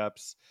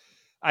matchups.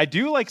 I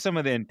do like some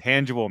of the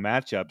intangible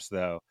matchups,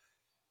 though.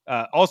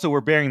 Also,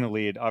 we're bearing the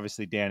lead.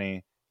 Obviously,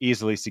 Danny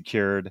easily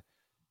secured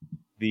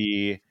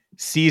the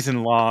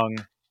season-long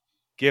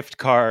gift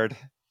card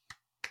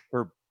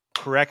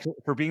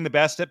for being the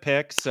best at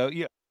picks. So,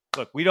 yeah,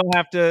 look, we don't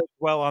have to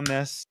dwell on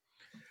this.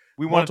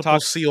 We want to Multiple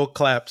talk seal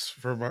claps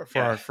for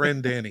our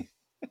friend Danny.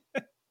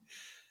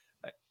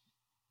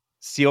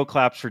 seal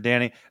claps for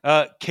Danny.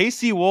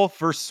 KC Wolf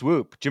versus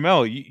Swoop.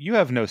 Jamel, you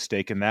have no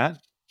stake in that.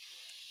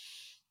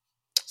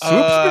 Swoop's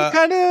been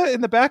kind of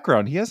in the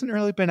background. He hasn't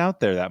really been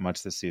out there that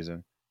much this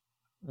season.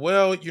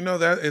 Well,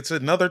 that it's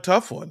another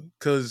tough one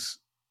because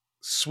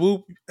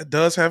Swoop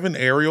does have an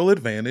aerial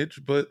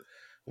advantage, but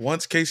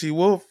once KC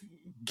Wolf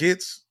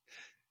gets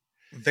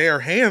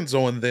their hands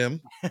on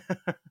them,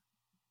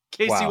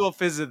 Casey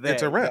Wolf is it there.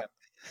 it's a wrap.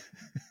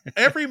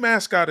 Every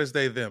mascot is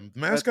they them.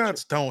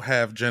 Mascots don't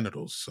have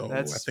genitals, so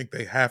I think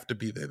they have to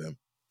be they them.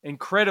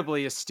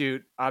 Incredibly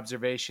astute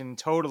observation.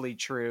 Totally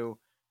true.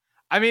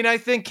 I mean, I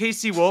think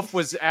Casey Wolf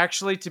was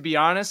actually, to be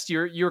honest,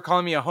 you were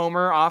calling me a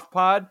homer off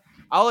pod.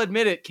 I'll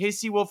admit it.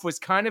 Casey Wolf was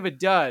kind of a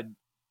dud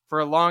for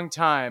a long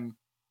time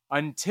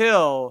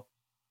until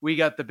we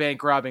got the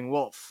bank robbing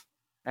Wolf.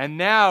 And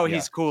now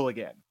he's cool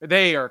again.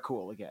 They are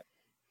cool again.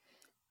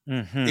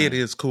 Mm-hmm. It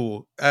is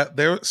cool.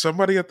 There,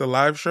 somebody at the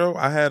live show,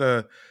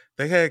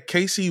 they had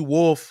Casey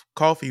Wolf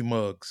coffee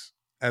mugs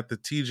at the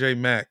TJ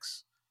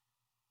Maxx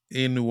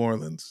in New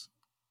Orleans.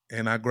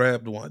 And I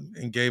grabbed one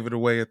and gave it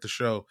away at the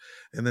show.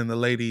 And then the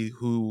lady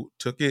who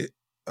took it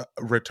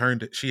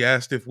returned it. She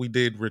asked if we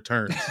did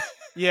returns.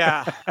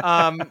 Yeah.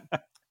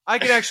 I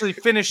could actually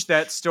finish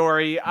that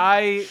story.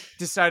 I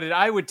decided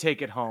I would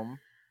take it home.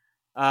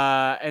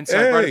 And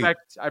so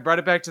I brought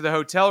it back to the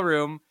hotel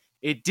room.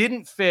 It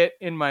didn't fit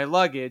in my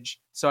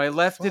luggage, so I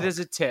left it as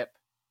a tip.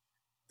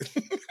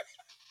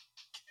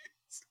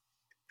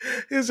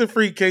 Here's a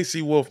free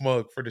Casey Wolf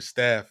mug for the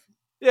staff.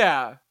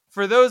 Yeah.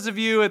 For those of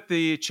you at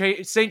the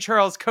St.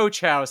 Charles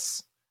Coach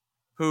House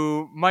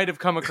who might have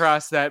come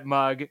across that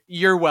mug,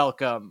 you're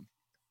welcome.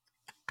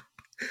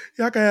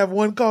 Y'all can have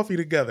one coffee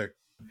together.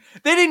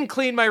 They didn't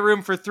clean my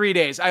room for 3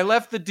 days. I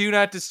left the Do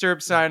Not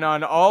Disturb sign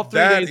on all 3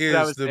 days that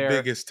I was there. That is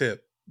the biggest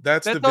tip.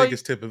 That's the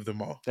biggest tip of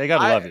them all. They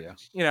gotta love you.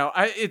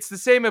 It's the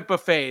same at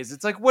buffets.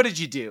 It's like, what did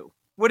you do?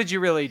 What did you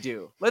really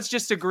do? Let's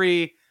just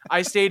agree.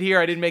 I stayed here.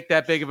 I didn't make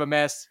that big of a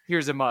mess.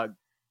 Here's a mug.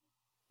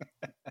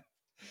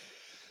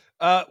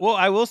 Well,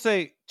 I will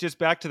say, just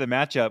back to the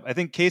matchup, I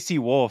think Casey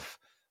Wolf,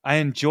 I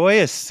enjoy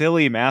a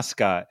silly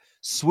mascot.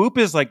 Swoop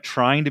is like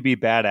trying to be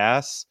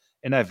badass,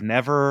 and I've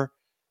never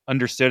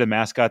understood a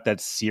mascot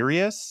that's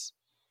serious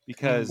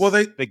because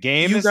the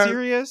game is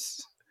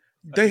serious.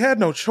 They had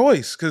no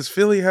choice because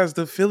Philly has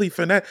the Philly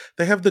Fanatic.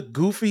 They have the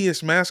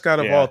goofiest mascot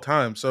of all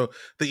time. So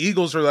the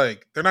Eagles are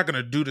like, they're not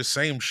going to do the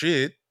same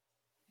shit.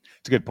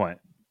 It's a good point.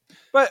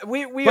 But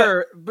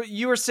but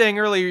you were saying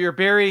earlier you're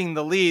burying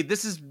the lead.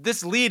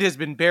 This lead has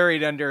been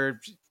buried under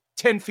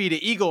 10 feet of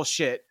Eagle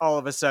shit all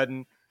of a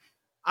sudden.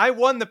 I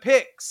won the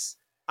picks.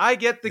 I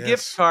get the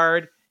gift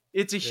card.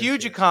 It's a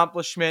huge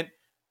accomplishment.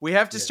 We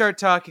have to start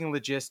talking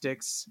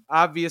logistics.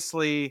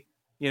 Obviously,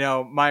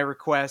 my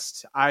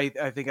request, I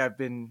think I've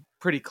been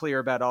pretty clear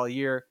about all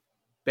year.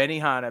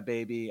 Benihana,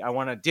 baby. I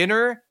want a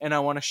dinner and I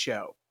want a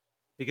show.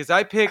 Because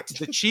I picked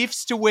the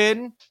Chiefs to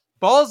win.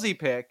 Ballsy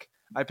pick.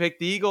 I picked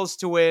the Eagles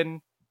to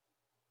win.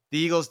 The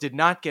Eagles did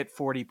not get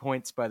 40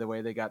 points, by the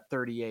way. They got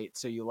 38.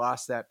 So you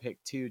lost that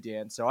pick too,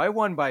 Dan. So I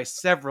won by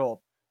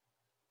several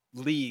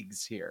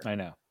leagues here. I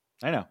know.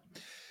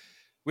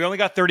 We only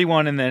got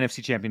 31 in the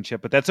NFC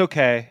Championship, but that's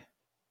okay.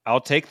 I'll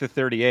take the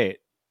 38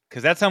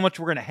 because that's how much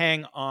we're going to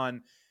hang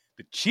on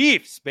the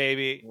Chiefs,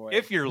 baby. Boy.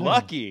 If you're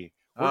lucky,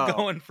 we're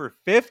going for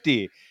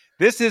 50.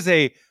 This is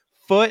a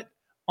foot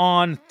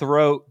on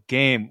throat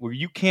game where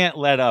you can't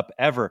let up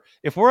ever.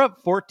 If we're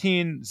up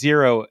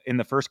 14-0 in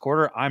the first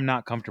quarter, I'm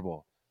not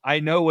comfortable. I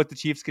know what the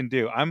Chiefs can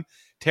do. I'm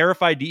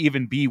terrified to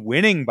even be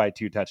winning by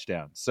 2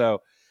 touchdowns.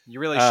 So you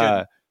really shouldn't.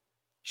 You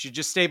should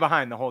just stay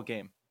behind the whole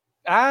game.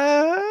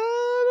 I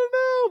don't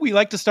know. We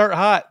like to start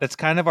hot. That's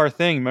kind of our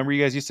thing. Remember,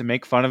 you guys used to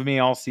make fun of me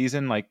all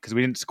season, because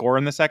we didn't score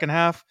in the second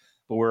half,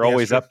 but we're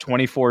always up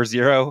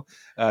 24-0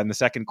 in the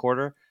second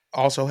quarter.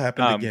 Also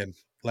happened again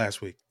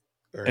last week.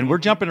 And we're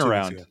jumping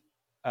around.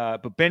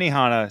 But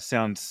Benihana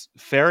sounds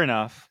fair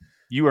enough.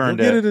 You earned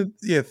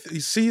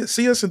it.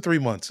 See us in 3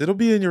 months. It'll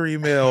be in your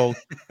email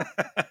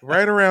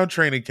right around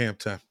training camp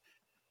time.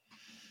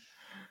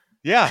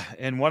 Yeah,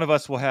 and one of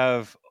us will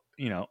have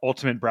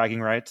ultimate bragging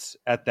rights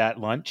at that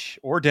lunch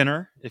or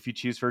dinner if you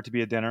choose for it to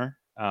be a dinner.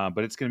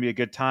 But it's going to be a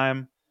good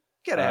time.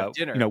 Gotta have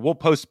dinner. We'll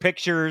post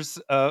pictures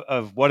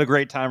of what a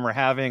great time we're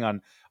having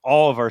on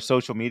all of our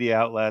social media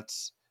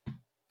outlets,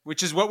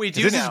 which is what we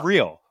do. This is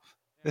real.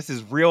 This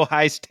is real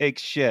high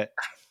stakes shit.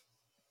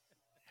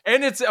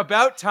 And it's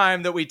about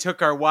time that we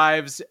took our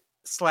wives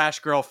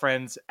 /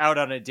 girlfriends out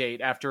on a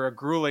date after a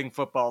grueling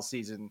football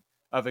season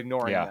of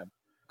ignoring them.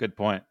 Good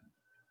point.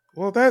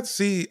 Well,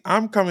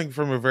 I'm coming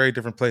from a very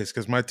different place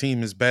because my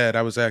team is bad.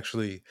 I was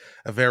actually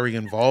a very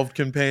involved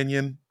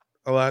companion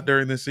a lot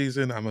during the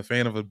season. I'm a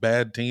fan of a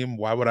bad team.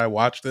 Why would I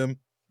watch them?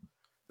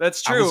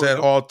 That's true. I was at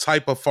all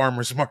type of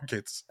farmers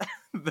markets.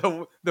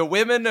 The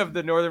women of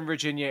the Northern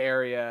Virginia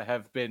area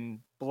have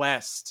been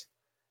blessed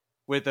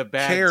with a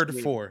bad cared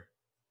team. For.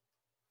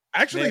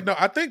 Actually, no,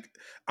 I think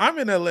I'm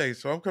in LA,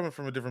 so I'm coming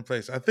from a different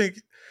place. I think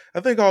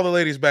all the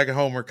ladies back at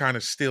home are kind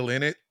of still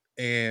in it,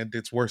 and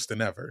it's worse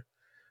than ever.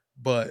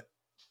 But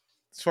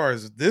as far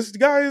as this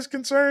guy is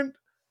concerned,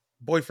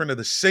 boyfriend of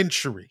the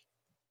century.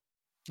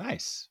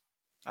 Nice.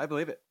 I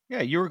believe it.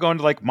 Yeah, you were going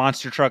to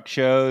monster truck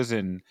shows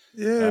and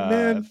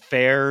man,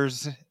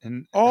 fairs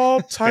and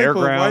all type of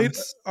white.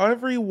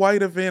 Every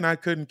white event I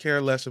couldn't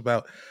care less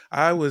about.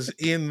 I was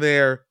in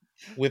there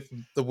with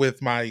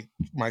my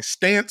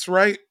stance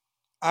right,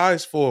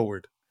 eyes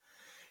forward.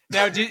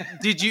 Now,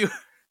 did you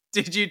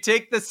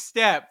take the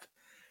step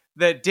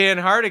that Dan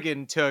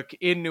Hardigan took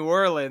in New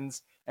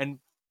Orleans and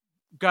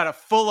got a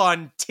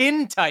full-on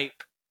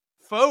tintype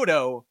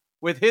photo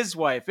with his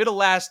wife? It'll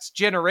last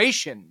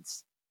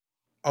generations.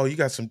 Oh, you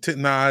got some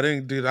Nah, I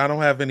didn't, dude. I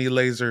don't have any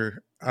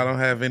laser. I don't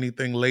have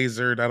anything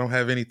lasered. I don't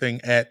have anything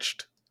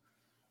etched.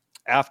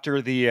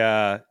 After the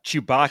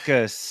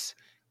Chewbacca's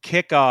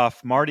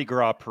kickoff Mardi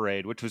Gras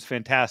parade, which was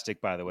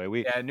fantastic, by the way,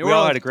 we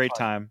all had a great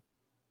time.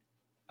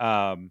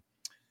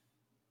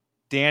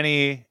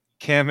 Danny,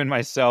 Kim, and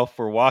myself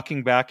were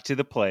walking back to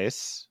the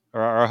place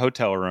or our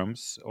hotel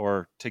rooms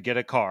or to get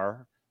a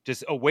car,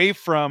 just away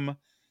from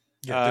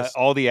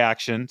all the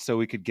action so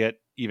we could get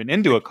even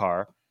into a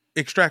car.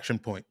 Extraction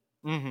point.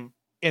 Mm-hmm.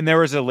 And there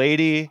was a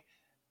lady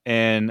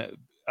in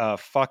a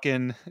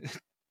fucking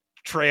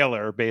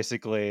trailer,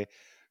 basically,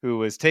 who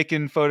was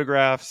taking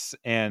photographs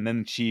and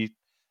then she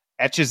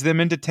etches them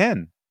into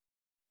 10.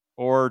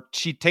 Or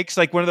she takes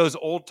one of those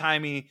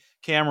old-timey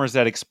cameras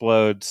that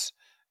explodes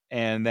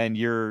and then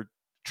you're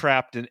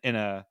trapped in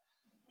a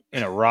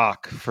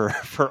rock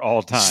for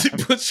all time. She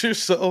puts your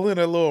soul in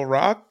a little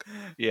rock?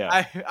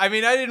 Yeah. I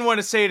mean, I didn't want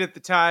to say it at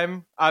the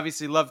time.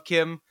 Obviously, love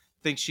Kim.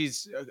 Think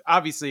she's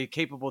obviously a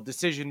capable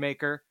decision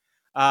maker.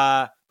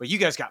 But you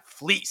guys got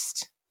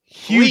fleeced.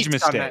 Huge fleeced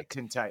mistake. On that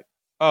tintype.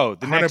 Oh,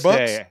 the next $100?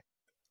 day.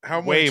 How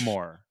much? Way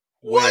more.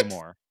 What? Way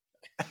more.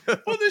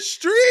 On the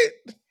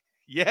street?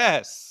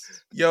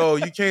 Yes. Yo,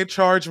 you can't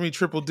charge me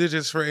triple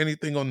digits for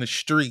anything on the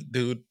street,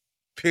 dude.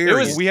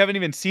 Period. We haven't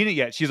even seen it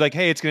yet. She's like,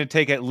 hey, it's going to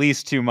take at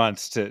least 2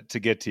 months to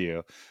get to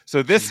you.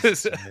 So this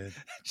is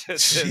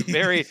just a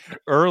very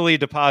early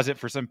deposit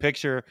for some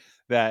picture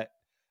that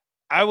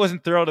I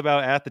wasn't thrilled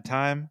about at the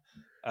time.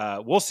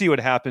 We'll see what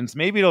happens.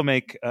 Maybe it'll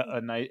make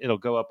a night. It'll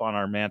go up on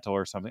our mantle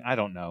or something. I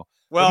don't know.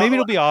 Well, but maybe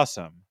it'll be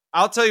awesome.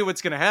 I'll tell you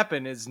what's going to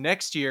happen is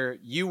next year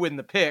you win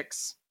the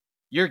picks.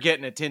 You're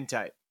getting a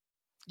tintype.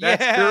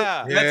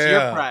 That's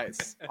your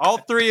prize. All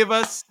three of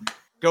us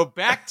go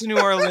back to New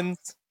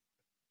Orleans,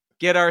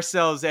 get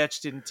ourselves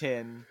etched in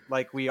tin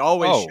like we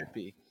always should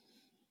be.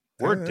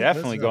 We're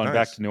definitely going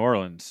back to New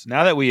Orleans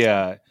now that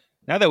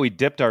we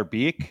dipped our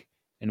beak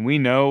and we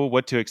know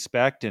what to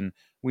expect and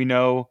we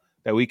know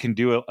that we can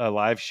do a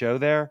live show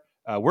there.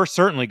 We're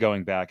certainly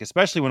going back,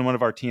 especially when one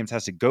of our teams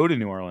has to go to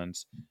New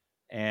Orleans.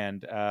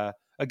 And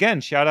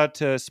again, shout out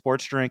to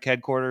Sports Drink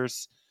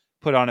headquarters,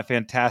 put on a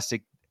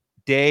fantastic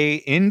day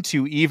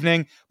into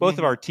evening. Both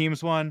of our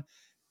teams won.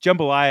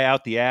 Jambalaya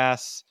out the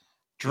ass,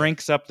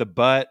 drinks up the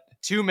butt.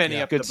 Too many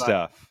up good the butt.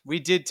 Stuff. We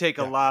did take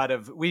a lot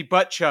of. We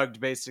butt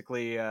chugged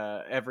basically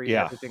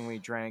everything we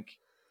drank.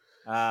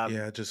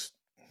 And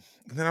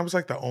then I was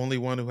like the only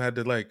one who had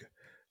to like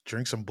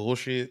drink some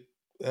bullshit.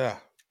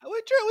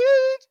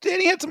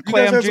 Danny had some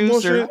clam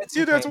juice.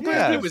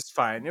 It was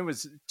fine. It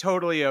was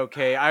totally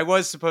okay. I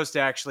was supposed to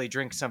actually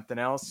drink something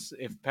else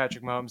if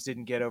Patrick Mahomes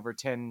didn't get over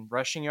 10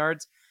 rushing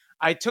yards.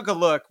 I took a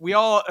look. We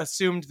all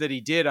assumed that he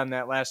did on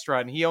that last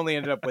run. He only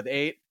ended up with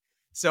 8.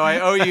 So I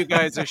owe you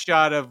guys a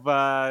shot of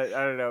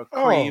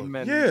cream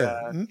and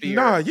beer. You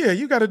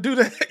got to do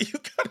that.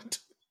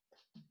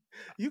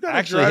 You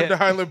got to drive to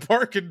Highland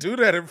Park and do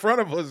that in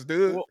front of us,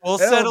 dude. We'll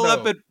settle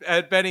up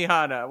at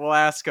Benihana. We'll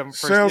ask them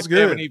for if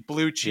they have any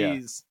blue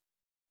cheese.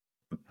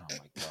 Yeah. Oh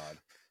my god.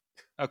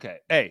 Okay.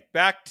 Hey,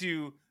 back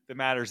to the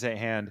matters at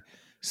hand.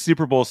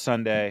 Super Bowl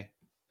Sunday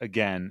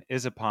again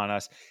is upon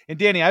us. And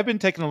Danny, I've been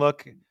taking a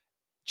look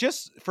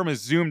just from a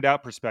zoomed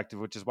out perspective,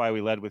 which is why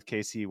we led with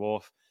KC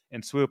Wolf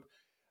and Swoop.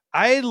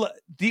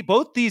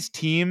 Both these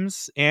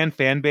teams and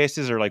fan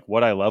bases are like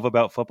what I love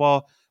about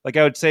football. Like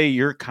I would say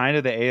you're kind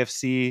of the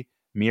AFC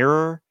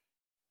mirror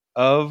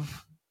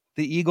of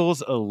the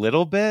Eagles a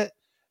little bit.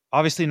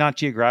 Obviously not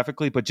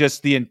geographically, but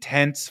just the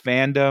intense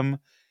fandom,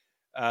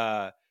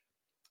 the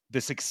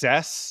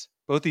success.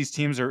 Both these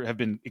teams have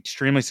been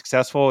extremely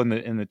successful in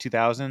the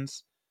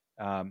 2000s.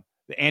 The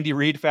Andy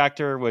Reid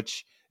factor,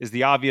 which is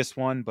the obvious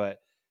one, but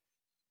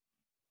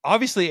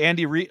obviously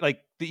Andy Reid,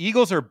 like the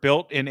Eagles are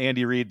built in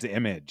Andy Reid's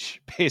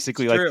image,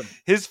 basically. It's like true.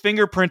 His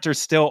fingerprints are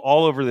still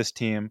all over this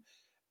team.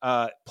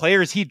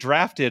 Players he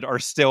drafted are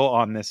still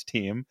on this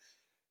team.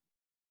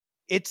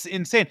 It's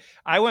insane.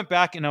 I went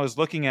back and I was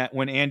looking at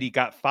when Andy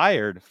got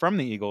fired from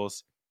the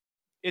Eagles.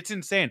 It's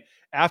insane.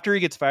 After he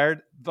gets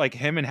fired, like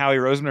him and Howie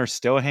Roseman are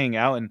still hanging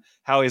out, and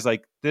Howie's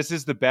like, this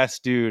is the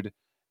best dude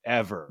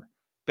ever.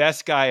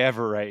 Best guy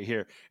ever right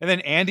here. And then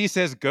Andy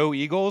says, go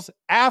Eagles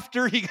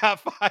after he got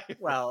fired.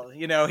 Well,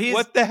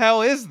 what the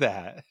hell is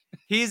that?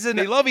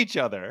 They love each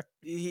other.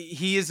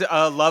 He's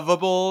a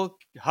lovable,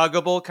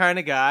 huggable kind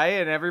of guy,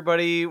 and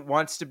everybody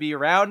wants to be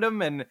around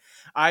him. And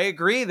I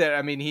agree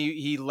that,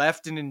 he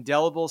left an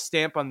indelible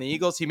stamp on the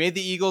Eagles. He made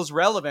the Eagles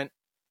relevant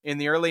in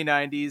the early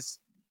 90s.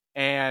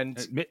 And,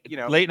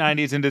 late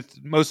 90s into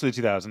most of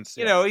the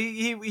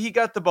 2000s. He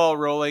got the ball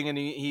rolling, and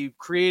he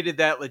created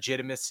that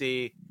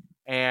legitimacy.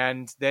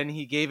 And then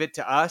he gave it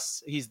to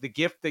us. He's the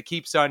gift that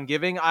keeps on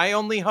giving. I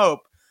only hope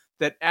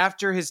that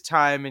after his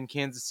time in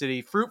Kansas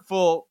City,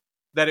 fruitful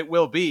that it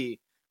will be,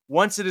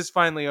 once it is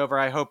finally over,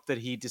 I hope that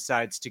he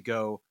decides to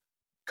go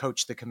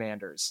coach the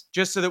Commanders,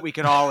 just so that we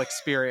can all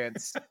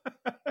experience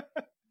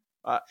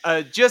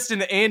just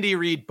an Andy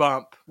Reid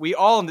bump. We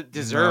all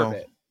deserve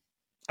it.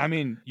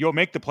 You'll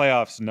make the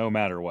playoffs no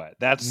matter what.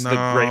 That's the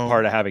great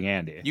part of having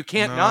Andy. You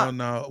can't not.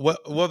 No.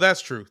 Well,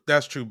 that's true.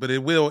 That's true. But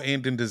it will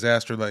end in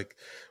disaster. Like,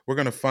 we're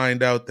going to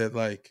find out that,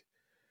 like,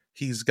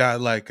 he's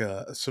got, like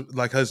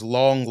his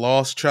long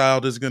lost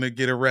child is going to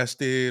get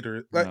arrested.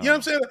 Or, like, you know what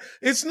I'm saying?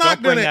 It's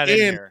not going to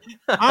end.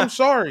 I'm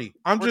sorry.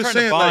 We're just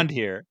saying. Bond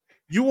here.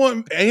 You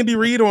want Andy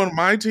Reid on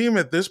my team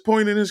at this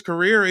point in his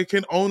career? It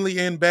can only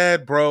end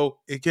bad, bro.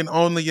 It can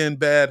only end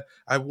bad.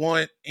 I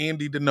want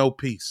Andy to know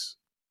peace.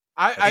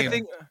 I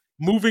think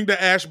moving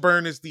to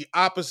Ashburn is the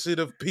opposite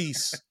of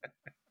peace.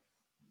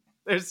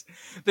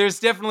 There's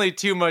definitely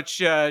too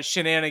much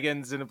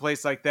shenanigans in a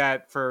place like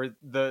that for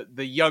the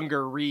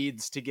younger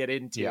Reeds to get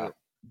into. Yeah.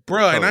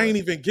 Bro, and I ain't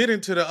even get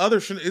into the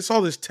other it's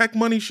all this tech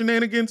money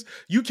shenanigans.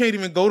 You can't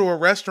even go to a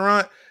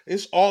restaurant.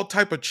 It's all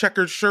type of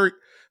checkered shirt,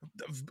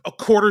 a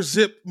quarter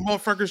zip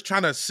motherfuckers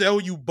trying to sell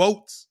you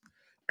boats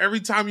every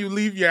time you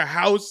leave your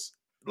house.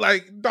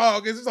 Like,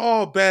 dog, it's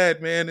all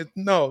bad, man.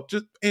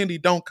 Just Andy,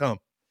 don't come.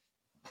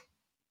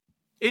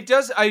 It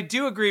does. I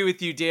do agree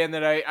with you, Dan,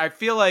 that I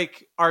feel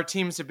like our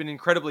teams have been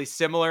incredibly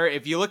similar.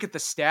 If you look at the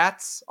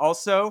stats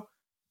also,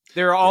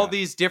 there are all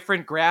these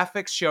different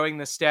graphics showing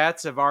the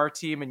stats of our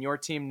team and your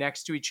team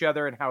next to each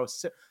other and how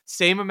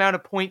same amount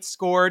of points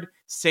scored,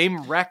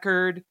 same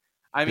record.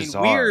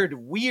 Bizarre.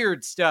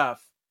 Weird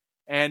stuff.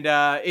 And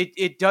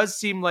it does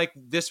seem like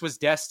this was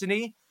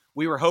destiny.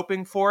 We were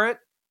hoping for it,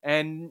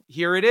 and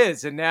here it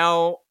is. And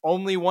now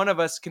only one of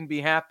us can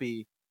be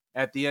happy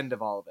at the end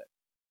of all of it.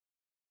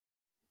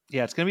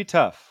 Yeah, it's going to be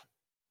tough.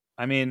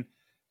 I'm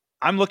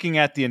looking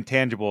at the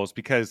intangibles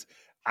because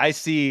I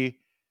see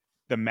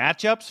the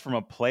matchups from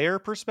a player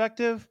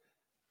perspective.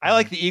 I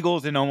like the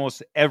Eagles in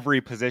almost every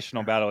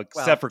positional battle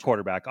except for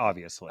quarterback,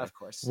 obviously. Of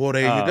course. Well,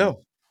 there you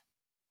go.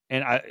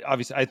 And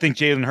I think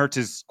Jalen Hurts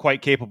is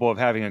quite capable of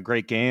having a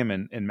great game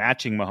and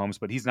matching Mahomes,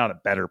 but he's not a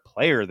better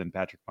player than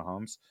Patrick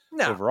Mahomes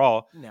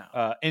overall.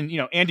 No. And,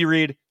 Andy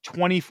Reid,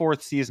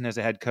 24th season as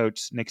a head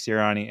coach, Nick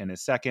Sirianni in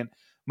his second.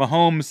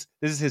 Mahomes,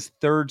 this is his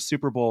third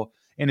Super Bowl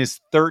in his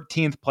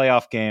 13th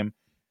playoff game.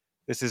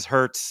 This is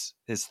Hurts,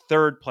 his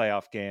third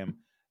playoff game.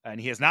 And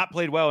he has not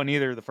played well in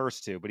either of the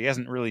first two, but he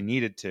hasn't really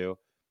needed to.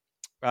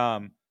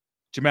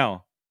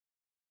 Jamel,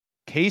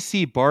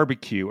 KC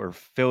barbecue or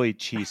Philly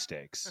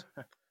cheesesteaks?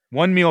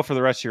 One meal for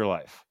the rest of your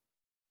life.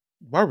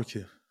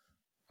 Barbecue.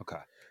 Okay.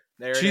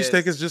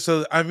 Cheesesteak is just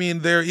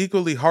they're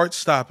equally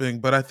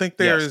heart-stopping, but I think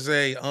there's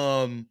a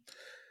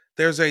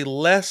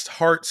less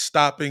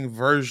heart-stopping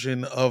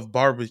version of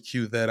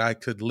barbecue that I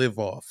could live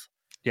off.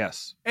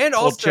 Yes. And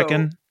Old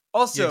chicken.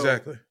 Also,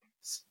 exactly.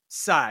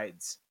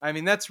 Sides. I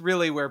mean, that's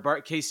really where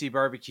KC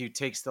barbecue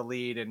takes the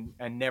lead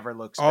and never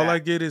looks All back. I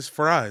get is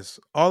fries.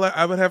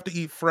 I would have to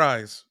eat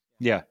fries.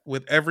 Yeah.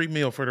 With every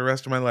meal for the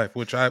rest of my life,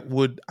 which I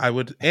would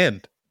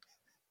end.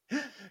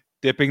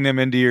 Dipping them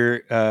into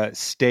your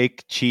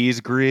steak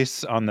cheese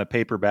grease on the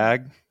paper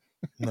bag?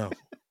 No.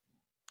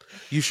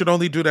 You should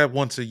only do that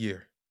once a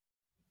year.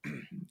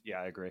 Yeah,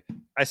 I agree.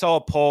 I saw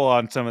a poll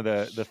on some of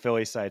the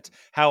Philly sites.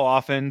 How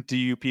often do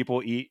you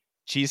people eat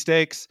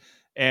cheesesteaks?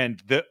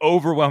 And the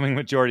overwhelming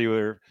majority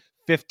were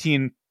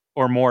 15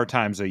 or more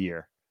times a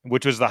year,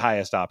 which was the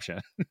highest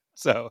option.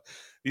 So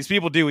these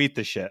people do eat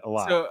the shit a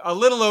lot. So a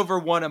little over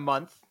one a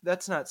month.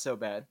 That's not so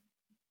bad.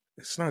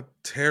 It's not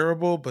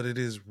terrible, but it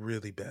is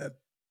really bad.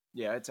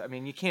 Yeah,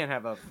 you can't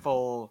have a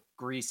full,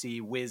 greasy,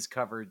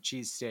 whiz-covered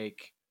cheesesteak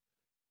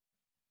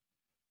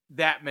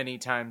that many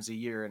times a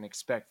year and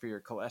expect for your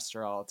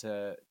cholesterol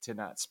to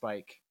not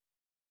spike.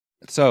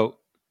 So,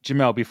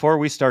 Jamel, before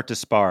we start to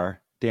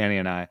spar, Danny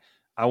and I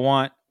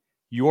want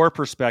your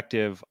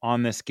perspective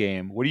on this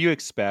game. What do you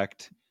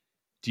expect?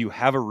 Do you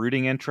have a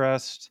rooting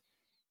interest?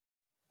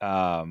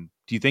 Do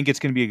you think it's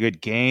going to be a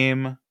good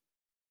game?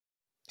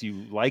 Do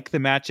you like the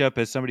matchup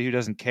as somebody who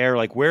doesn't care?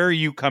 Like, where are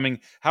you coming?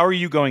 How are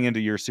you going into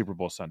your Super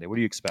Bowl Sunday? What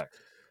do you expect?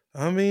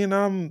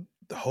 I'm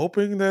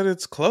hoping that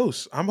it's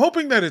close. I'm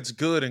hoping that it's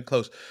good and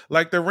close.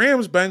 Like the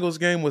Rams-Bengals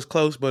game was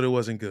close, but it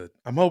wasn't good.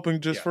 I'm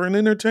hoping just for an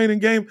entertaining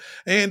game.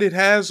 And it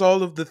has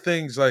all of the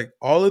things, like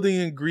all of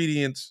the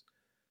ingredients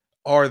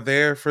are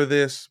there for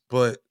this,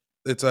 but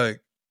it's like,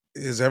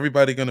 is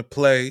everybody going to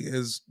play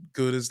as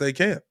good as they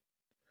can?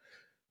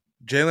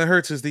 Jalen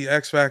Hurts is the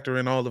X factor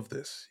in all of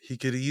this. He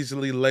could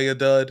easily lay a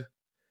dud.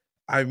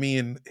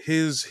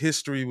 His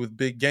history with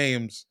big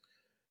games,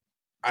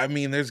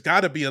 there's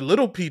got to be a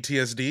little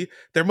PTSD.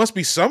 There must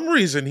be some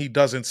reason he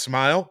doesn't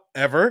smile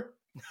ever.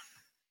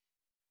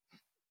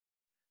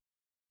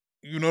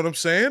 You know what I'm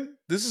saying?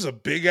 This is a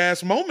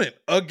big-ass moment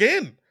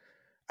again.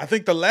 I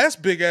think the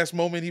last big-ass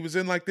moment he was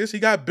in like this, he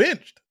got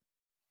benched.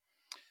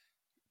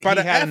 By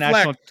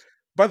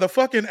the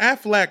fucking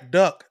Aflac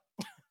duck.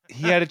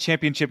 He had a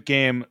championship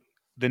game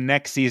the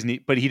next season,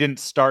 but he didn't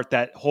start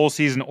that whole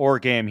season or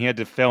game. He had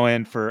to fill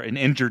in for an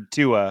injured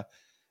Tua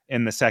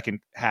in the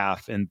second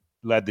half and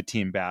led the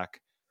team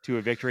back to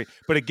a victory.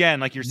 But again,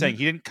 like you're saying,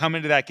 he didn't come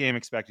into that game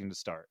expecting to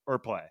start or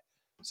play.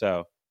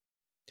 So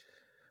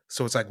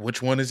it's like,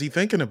 which one is he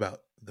thinking about?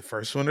 The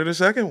first one or the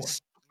second one?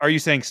 Are you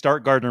saying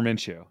start Gardner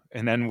Minshew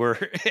and then we're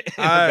in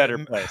a better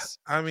place?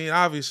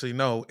 Obviously,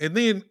 no. And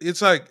then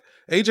it's like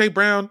AJ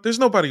Brown, there's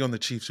nobody on the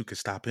Chiefs who can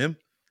stop him.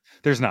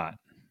 There's not.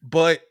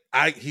 But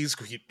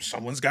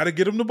someone's got to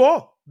get him the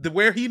ball.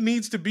 Where he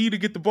needs to be to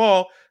get the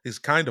ball is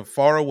kind of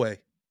far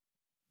away.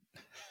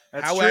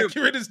 How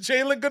accurate is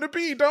Jalen going to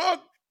be, dog?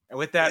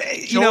 With that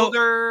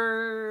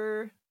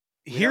shoulder.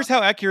 Here's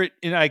how accurate,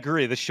 and I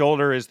agree, the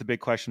shoulder is the big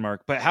question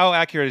mark. But how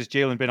accurate has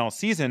Jalen been all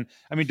season?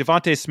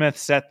 Devontae Smith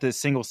set the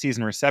single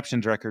season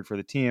receptions record for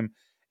the team,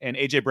 and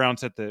AJ Brown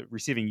set the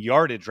receiving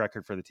yardage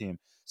record for the team.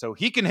 So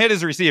he can hit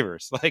his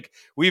receivers. Like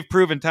we've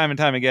proven time and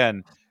time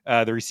again,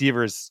 the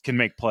receivers can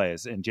make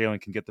plays, and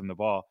Jalen can get them the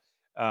ball.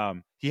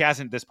 He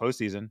hasn't this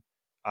postseason.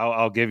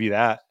 I'll give you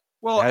that.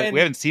 Well, we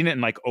haven't seen it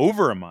in like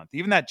over a month.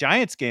 Even that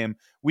Giants game,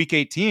 week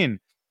 18,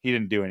 he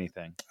didn't do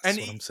anything. That's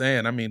what I'm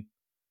saying.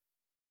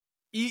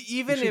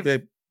 Even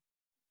if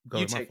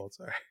my fault,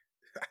 sorry.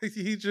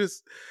 He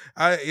just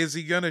is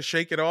he gonna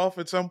shake it off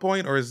at some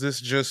point, or is this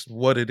just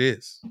what it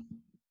is?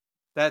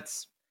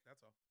 That's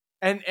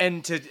all.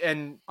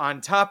 And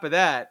on top of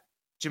that,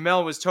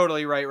 Jamel was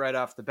totally right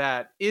off the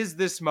bat. Is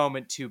this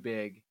moment too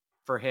big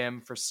for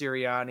him, for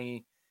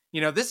Sirianni?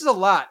 This is a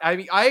lot.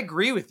 I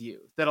agree with you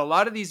that a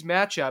lot of these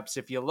matchups,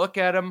 if you look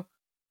at them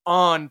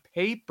on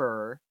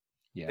paper,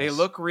 they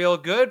look real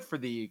good for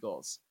the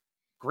Eagles.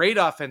 Great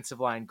offensive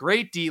line,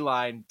 great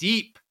D-line,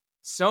 deep,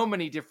 so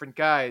many different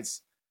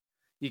guys.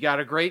 You got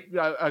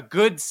a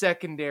good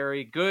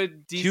secondary,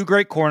 good two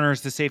great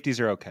corners. The safeties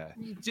are okay,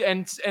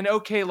 and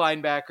okay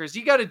linebackers.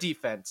 You got a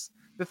defense.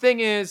 The thing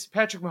is,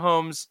 Patrick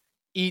Mahomes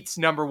eats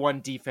number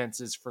one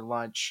defenses for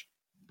lunch.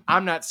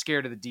 I'm not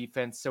scared of the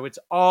defense, so it's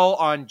all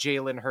on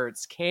Jalen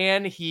Hurts.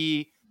 Can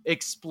he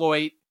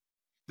exploit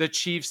the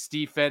Chiefs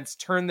defense,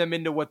 turn them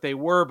into what they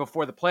were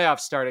before the playoffs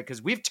started,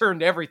 because we've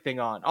turned everything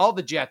on. All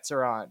the jets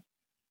are on.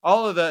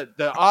 All of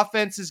the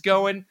offense is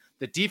going.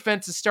 The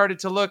defense has started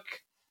to look,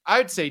 I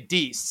would say,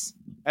 decent.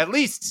 At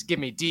least give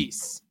me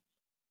decent.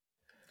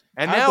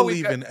 And I now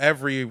believe in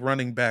every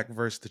running back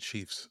versus the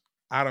Chiefs.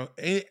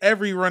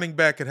 Every running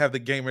back could have the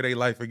game of their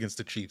life against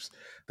the Chiefs.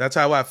 That's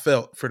how I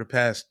felt for the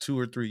past 2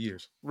 or 3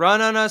 years.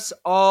 Run on us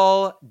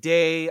all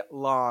day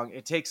long.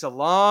 It takes a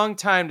long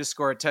time to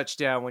score a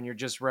touchdown when you're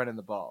just running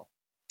the ball.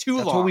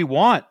 That's long. what we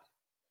want.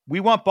 We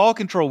want ball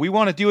control. We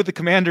want to do what the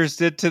Commanders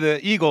did to the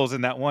Eagles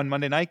in that one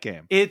Monday night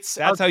game. That's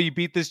how you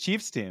beat this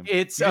Chiefs team.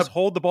 You just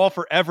hold the ball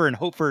forever and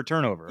hope for a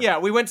turnover. Yeah,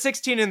 we went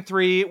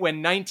 16-3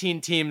 when 19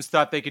 teams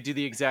thought they could do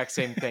the exact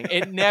same thing.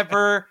 It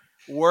never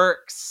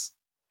works.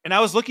 And I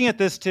was looking at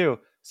this too.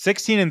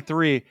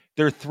 16-3,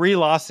 there are 3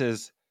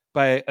 losses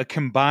by a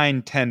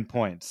combined 10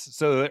 points.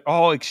 So they're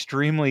all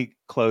extremely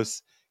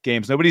close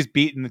games. Nobody's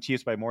beaten the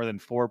Chiefs by more than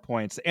 4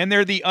 points. And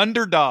they're the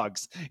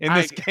underdogs in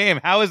this game.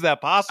 How is that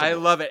possible? I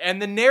love it.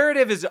 And the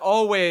narrative is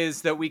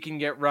always that we can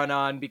get run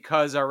on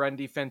because our run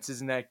defense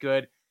isn't that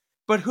good.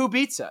 But who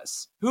beats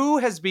us? Who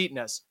has beaten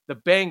us? The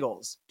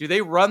Bengals. Do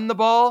they run the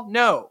ball?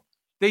 No.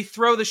 They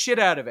throw the shit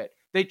out of it.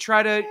 They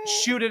try to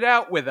shoot it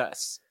out with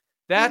us.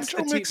 That's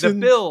the team. The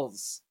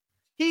Bills.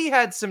 He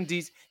had some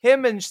decent.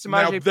 Him and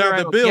Samaje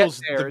Perine.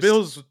 The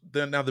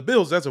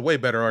Bills. That's a way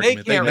better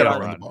argument. They never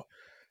run the ball.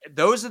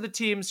 Those are the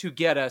teams who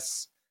get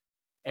us,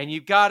 and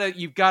you've got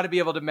to be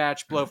able to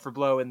match blow for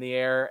blow in the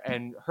air.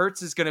 And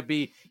Hurts is going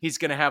to he's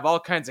going to have all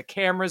kinds of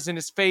cameras in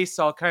his face,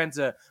 all kinds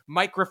of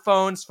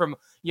microphones from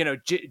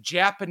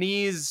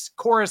Japanese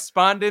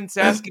correspondents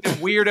asking him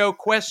weirdo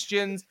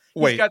questions.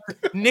 He's got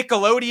the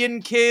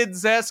Nickelodeon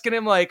kids asking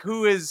him like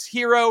who his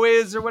hero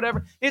is or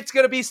whatever. It's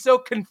going to be so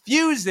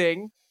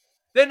confusing.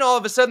 Then all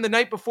of a sudden, the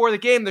night before the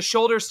game, the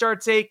shoulder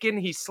starts aching.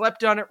 He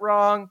slept on it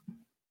wrong.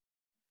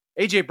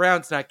 AJ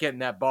Brown's not getting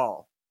that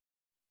ball.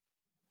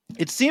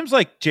 It seems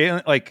like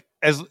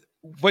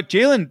what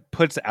Jalen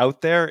puts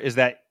out there is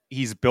that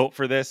he's built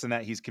for this and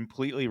that he's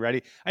completely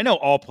ready. I know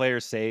all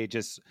players say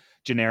just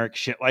generic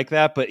shit like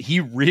that, but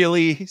he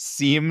really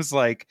seems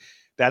like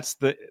that's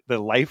the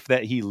life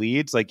that he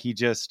leads. Like he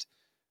just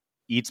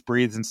eats,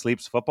 breathes, and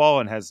sleeps football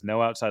and has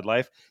no outside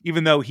life,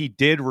 even though he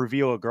did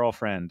reveal a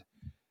girlfriend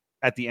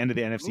at the end of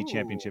the NFC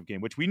Championship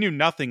game, which we knew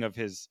nothing of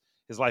his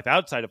life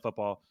outside of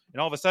football. And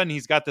all of a sudden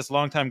he's got this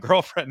longtime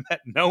girlfriend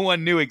that no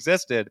one knew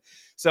existed.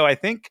 So I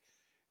think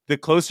the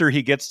closer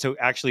he gets to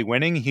actually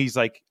winning, he's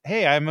like,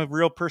 hey, I'm a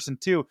real person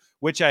too,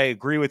 which I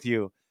agree with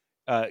you.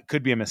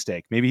 Could be a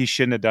mistake. Maybe he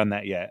shouldn't have done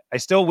that yet. I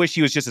still wish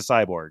he was just a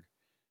cyborg.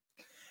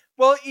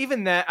 Well,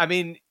 even that, I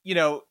mean,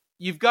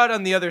 you've got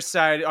on the other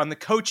side on the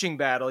coaching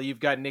battle, you've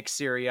got Nick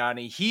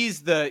Sirianni.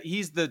 He's the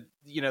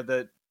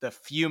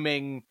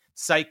fuming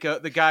psycho,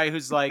 the guy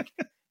who's like,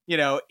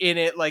 in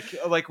it,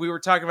 like we were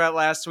talking about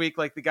last week,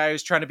 like the guy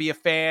who's trying to be a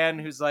fan,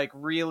 who's like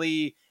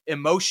really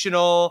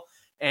emotional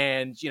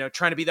and,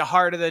 trying to be the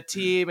heart of the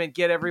team and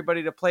get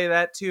everybody to play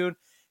that tune.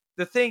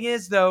 The thing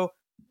is, though,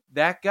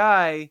 that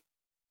guy,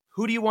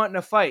 who do you want in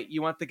a fight?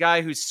 You want the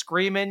guy who's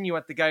screaming? You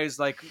want the guy who's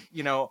like,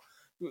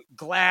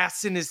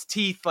 glass in his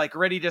teeth, like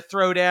ready to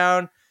throw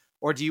down?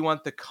 Or do you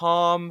want the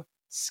calm,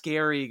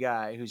 scary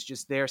guy who's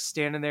just there,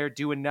 standing there,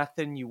 doing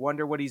nothing? You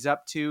wonder what he's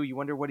up to. You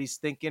wonder what he's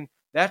thinking.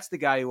 That's the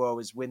guy who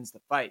always wins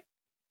the fight.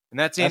 And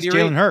that's Andy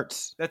Reid. Jalen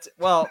Hurts.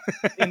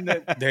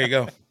 There you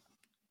go.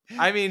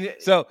 I mean,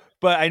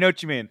 but I know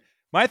what you mean.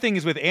 My thing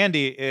is with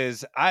Andy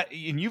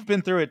and you've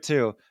been through it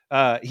too.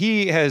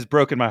 He has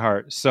broken my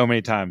heart so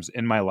many times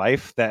in my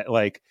life that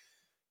like,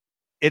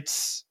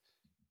 it's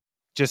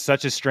just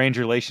such a strange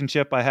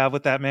relationship I have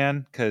with that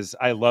man. Cause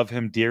I love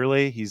him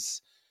dearly.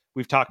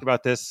 We've talked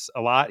about this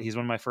a lot. He's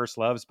one of my first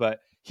loves,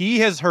 but he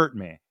has hurt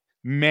me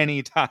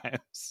many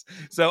times.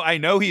 So I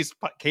know he's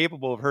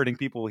capable of hurting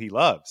people he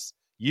loves.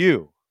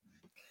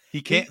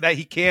 He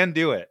can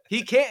do it.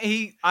 He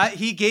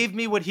gave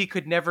me what he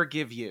could never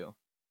give you.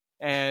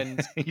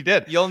 And he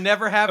did. You'll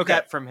never have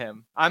that from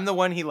him. I'm the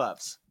one he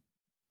loves.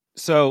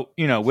 So,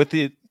 with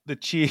the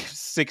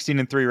Chiefs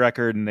 16-3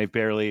 record, and they've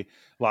barely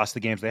lost the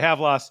games they have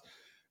lost.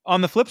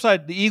 On the flip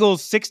side, the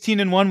Eagles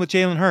 16-1 with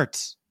Jalen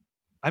Hurts.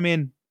 I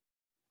mean,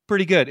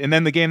 pretty good. And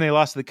then the game they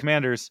lost to the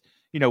Commanders,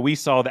 we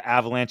saw the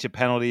avalanche of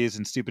penalties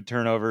and stupid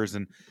turnovers,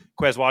 and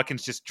Quez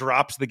Watkins just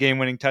drops the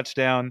game-winning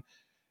touchdown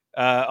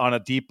on a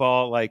deep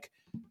ball. Like,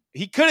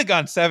 he could have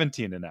gone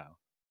 17-0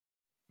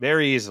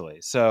 very easily.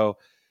 So,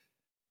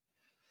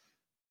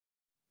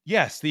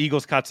 yes, the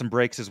Eagles caught some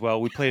breaks as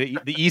well. We played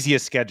the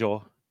easiest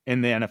schedule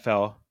in the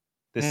NFL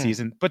this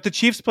season, but the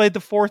Chiefs played the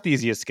 4th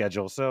easiest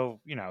schedule. So,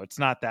 it's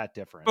not that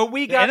different. But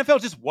the NFL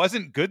just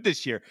wasn't good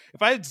this year.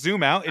 If I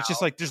zoom out, it's just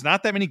like, there's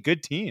not that many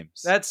good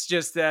teams.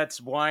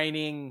 That's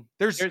whining.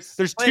 There's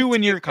 2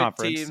 in your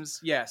conference. Teams.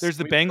 Yes. There's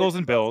the Bengals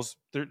and Bills.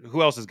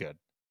 Who else is good?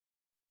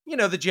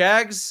 the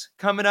Jags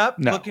coming up,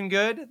 No. looking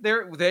good.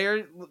 They're.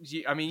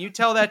 I mean, you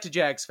tell that to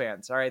Jags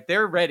fans. All right,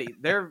 they're ready.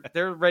 They're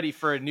ready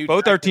for a new.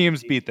 Both our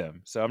teams beat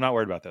them, so I'm not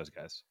worried about those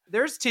guys.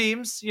 There's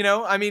teams,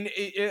 I mean,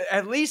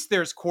 at least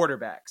there's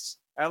quarterbacks.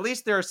 At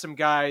least there are some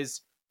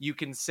guys you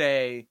can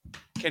say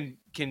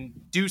can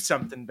do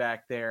something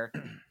back there.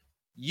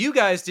 You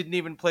guys didn't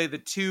even play the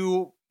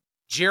two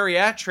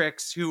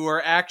geriatrics who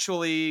are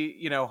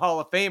actually, Hall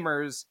of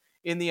Famers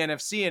in the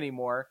NFC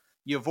anymore.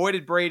 You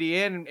avoided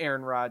Brady and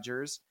Aaron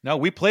Rodgers. No,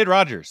 we played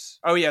Rodgers.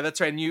 Oh yeah,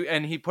 that's right.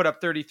 And he put up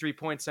 33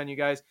 points on you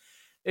guys.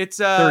 It's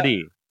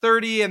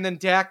 30, and then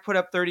Dak put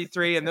up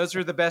 33, and those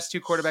are the best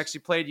two quarterbacks you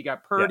played. You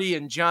got Purdy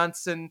and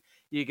Johnson.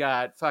 You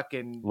got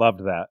fucking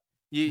loved that.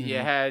 You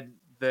had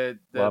the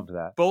Loved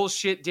that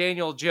bullshit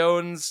Daniel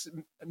Jones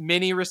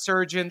mini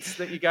resurgence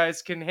that you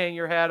guys can hang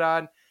your hat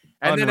on.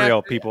 And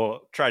Unreal.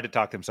 People tried to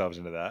talk themselves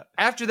into that.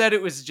 After that,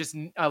 it was just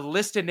a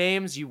list of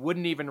names you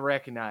wouldn't even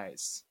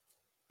recognize.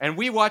 And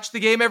we watch the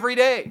game every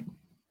day.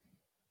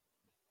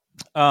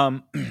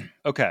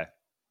 Okay.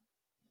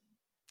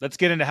 Let's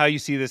get into how you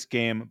see this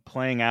game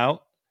playing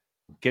out.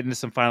 Get into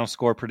some final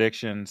score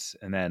predictions,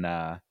 and then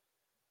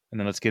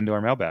let's get into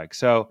our mailbag.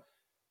 So,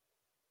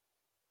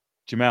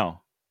 Jamel,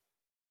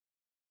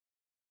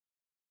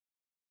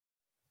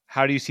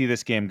 how do you see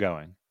this game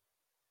going?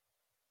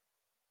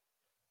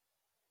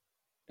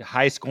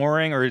 High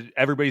scoring, or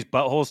everybody's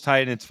buttholes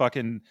tight and it's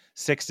fucking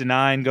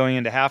 6-9 going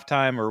into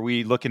halftime? Or are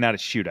we looking at a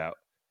shootout?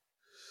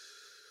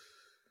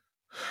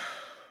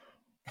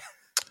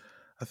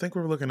 I think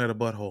we're looking at a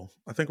butthole.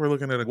 I think we're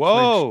looking at a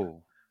Whoa.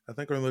 clinch. I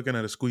think we're looking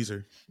at a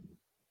squeezer.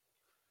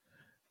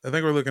 I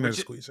think we're looking at a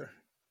squeezer.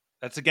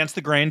 That's against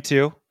the grain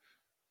too.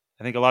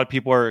 I think a lot of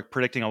people are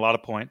predicting a lot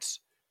of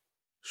points.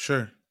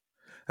 Sure.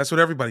 That's what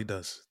everybody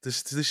does.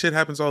 This shit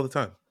happens all the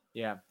time.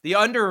 Yeah. The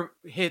under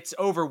hits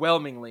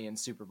overwhelmingly in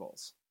Super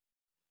Bowls.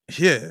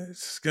 Yeah,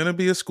 it's going to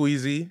be a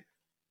squeezy.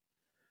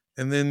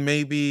 And then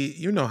maybe,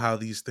 you know how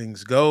these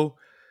things go.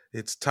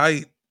 It's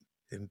tight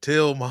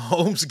until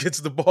Mahomes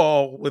gets the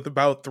ball with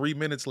about 3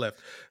 minutes left.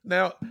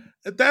 Now,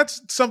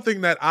 that's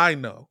something that I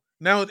know.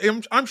 Now,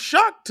 I'm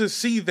shocked to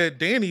see that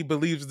Danny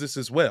believes this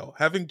as well.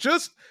 Having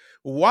just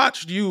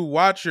watched you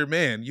watch your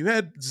man, you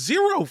had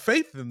zero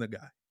faith in the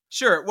guy.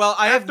 Sure. Well,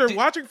 after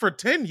watching for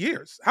 10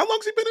 years. How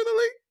long's he been in the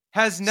league?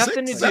 Has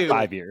nothing to do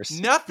 5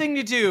 years. Nothing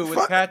to do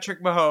with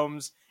Patrick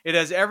Mahomes. It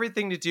has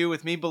everything to do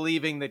with me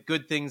believing that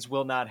good things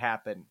will not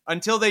happen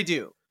until they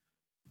do.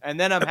 And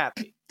then I'm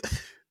happy.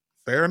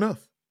 Fair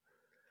enough.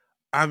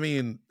 I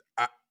mean,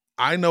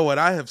 I know what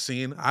I have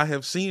seen. I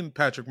have seen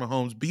Patrick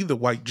Mahomes be the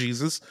white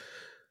Jesus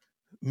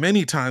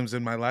many times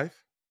in my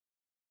life.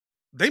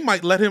 They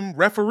might let him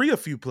referee a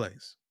few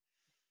plays.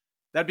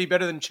 That'd be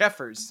better than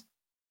Cheffers.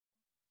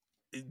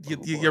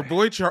 Your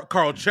boy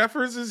Carl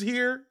Cheffers is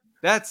here.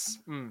 That's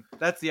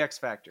the X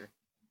factor.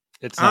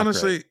 It's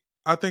honestly, great.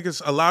 I think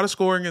it's a lot of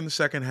scoring in the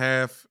second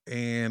half,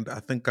 and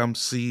I think I'm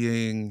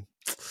seeing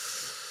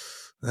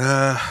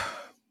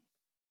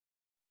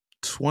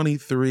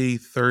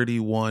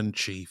 23-31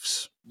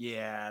 Chiefs.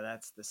 Yeah,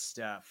 that's the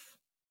stuff.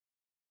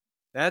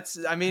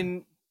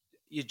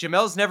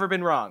 Jamel's never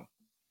been wrong,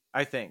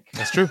 I think.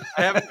 That's true.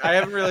 I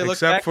haven't really looked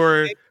except back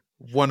for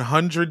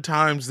 100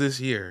 times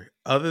this year.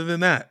 Other than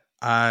that,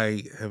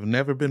 I have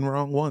never been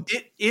wrong once.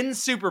 In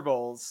Super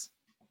Bowls,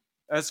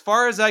 as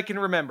far as I can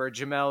remember,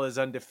 Jamel is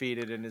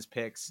undefeated in his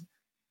picks.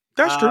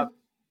 That's true.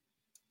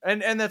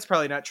 And that's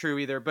probably not true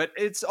either, but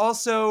it's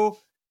also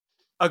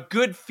a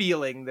good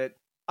feeling that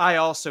I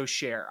also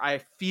share.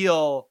 I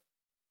feel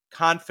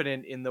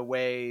confident in the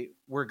way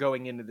we're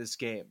going into this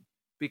game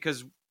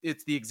because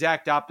it's the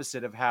exact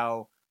opposite of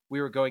how we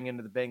were going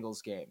into the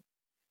Bengals game.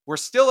 We're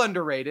still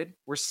underrated.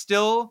 We're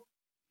still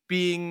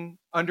being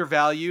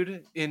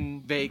undervalued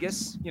in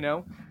Vegas.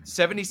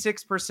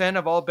 76%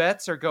 of all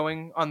bets are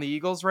going on the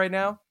Eagles right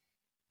now.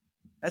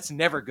 That's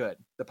never good.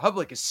 The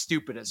public is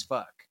stupid as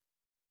fuck.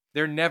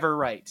 They're never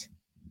right.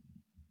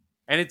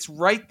 And it's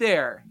right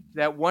there,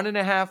 that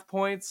 1.5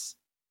 points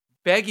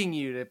begging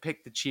you to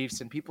pick the Chiefs,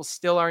 and people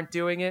still aren't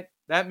doing it.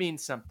 That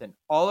means something.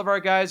 All of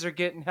our guys are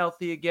getting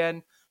healthy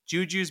again.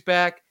 Juju's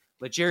back.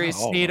 L'Jarius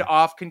Sneed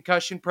off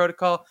concussion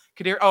protocol.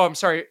 Kadir, I'm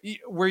sorry.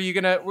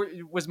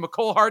 Was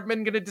McCole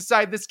Hardman gonna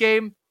decide this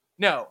game?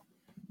 No.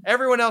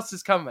 Everyone else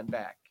is coming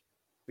back.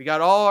 We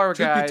got all our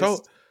guys.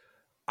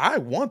 I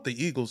want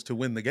the Eagles to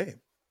win the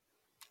game.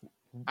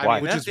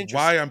 Why? Which is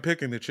why I'm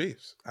picking the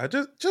Chiefs. I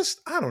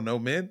just I don't know,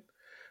 man.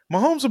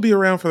 Mahomes will be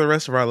around for the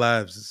rest of our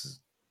lives.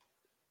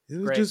 It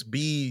would just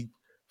be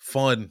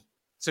fun.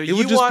 So it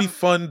would just be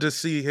fun to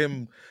see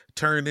him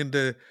try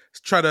to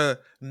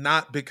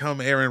not become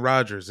Aaron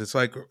Rodgers. It's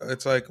like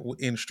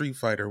in Street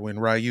Fighter when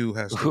Ryu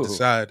has to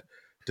decide,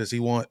 does he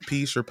want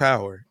peace or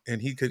power?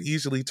 And he could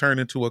easily turn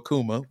into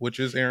Akuma, which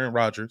is Aaron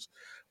Rodgers,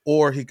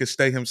 or he could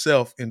stay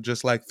himself and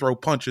just like throw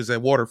punches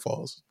at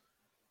waterfalls.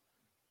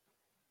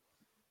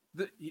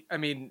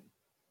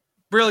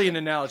 Brilliant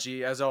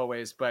analogy as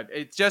always, but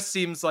it just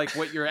seems like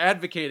what you're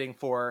advocating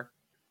for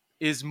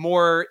is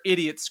more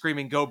idiots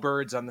screaming "Go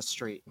Birds" on the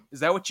street. Is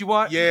that what you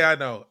want? Yeah, I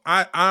know.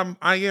 I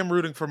am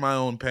rooting for my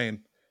own pain.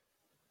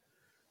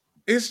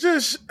 It's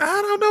just,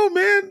 I don't know,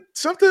 man.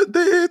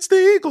 It's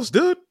the Eagles,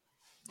 dude.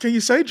 Can you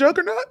say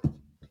juggernaut?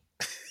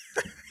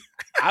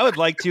 I would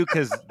like to,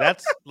 because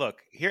look,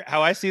 here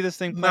how I see this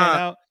thing playing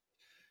out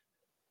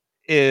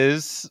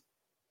is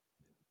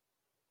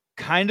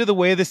kind of the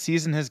way the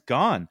season has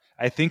gone.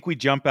 I think we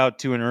jump out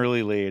to an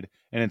early lead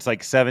and it's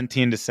like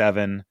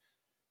 17-7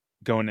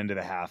 going into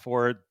the half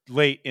or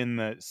late in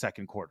the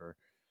second quarter.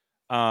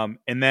 And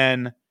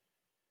then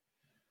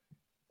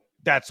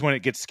that's when it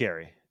gets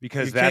scary,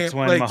 because that's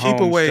when Mahomes keep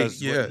away.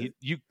 Does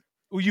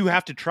you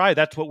have to try.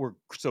 That's what we're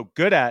so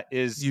good at,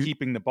 is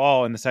keeping the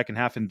ball in the second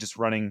half and just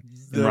running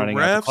out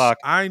the clock.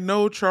 I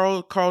know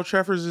Carl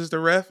Treffers is the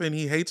ref and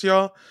he hates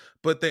y'all,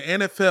 but the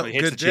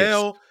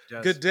NFL,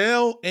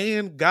 Goodell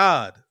and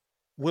God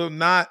will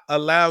not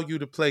allow you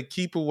to play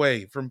keep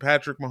away from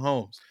Patrick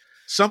Mahomes.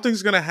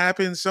 Something's going to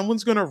happen.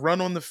 Someone's going to run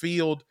on the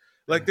field.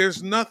 Like,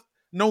 there's nothing,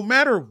 no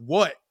matter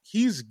what,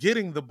 he's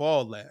getting the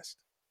ball last.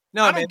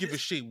 No, I don't give a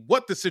shit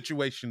what the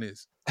situation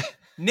is.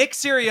 Nick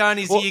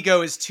Sirianni's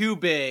ego is too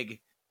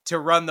big to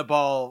run the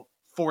ball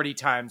 40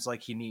 times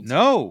like he needs.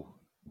 No,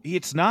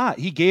 it's not.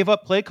 He gave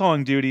up play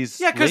calling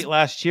duties late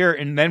last year,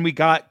 and then we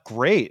got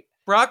great.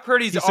 Brock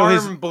Purdy's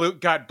arm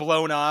got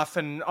blown off,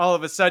 and all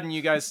of a sudden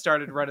you guys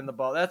started running the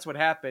ball. That's what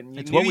happened.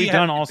 It's what we've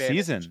done all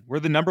season. We're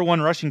the number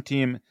one rushing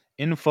team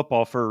in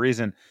football for a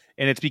reason,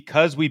 and it's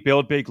because we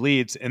build big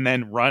leads and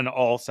then run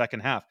all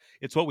second half.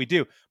 It's what we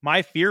do.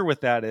 My fear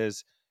with that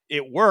is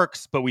it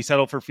works, but we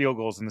settle for field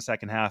goals in the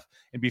second half,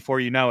 and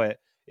before you know it,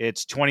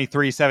 it's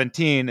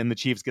 23-17, and the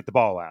Chiefs get the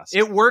ball last.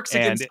 It works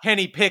against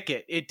Kenny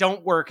Pickett. It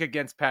don't work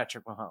against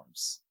Patrick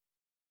Mahomes.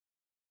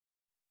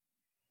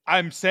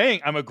 I'm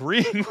saying, I'm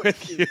agreeing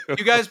with you.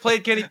 You guys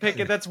played Kenny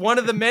Pickett. That's one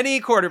of the many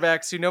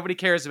quarterbacks who nobody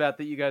cares about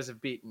that you guys have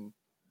beaten.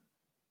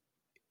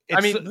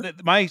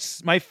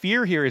 My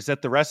fear here is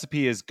that the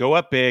recipe is go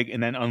up big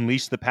and then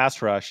unleash the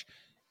pass rush,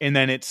 and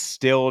then it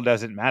still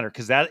doesn't matter,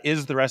 because that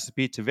is the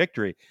recipe to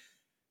victory.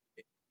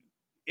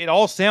 It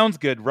all sounds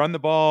good. Run the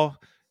ball,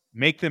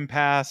 make them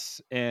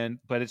pass,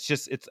 but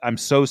I'm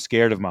so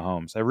scared of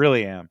Mahomes. I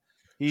really am.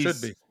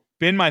 He's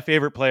been my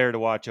favorite player to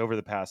watch over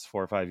the past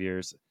 4 or 5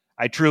 years.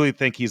 I truly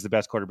think he's the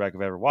best quarterback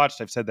I've ever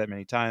watched. I've said that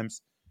many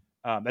times.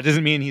 That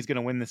doesn't mean he's going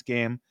to win this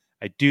game.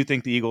 I do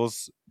think the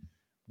Eagles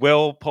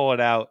will pull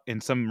it out in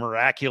some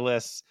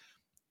miraculous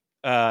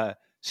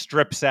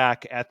strip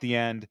sack at the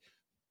end.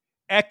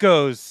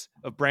 Echoes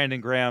of Brandon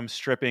Graham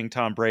stripping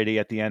Tom Brady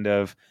at the end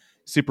of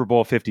Super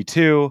Bowl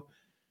 52.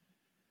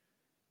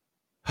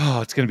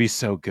 Oh, it's going to be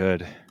so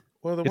good.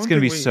 Well, it's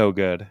going to be so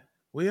good.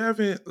 We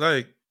haven't,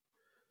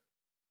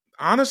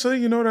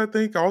 honestly, you know what I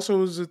think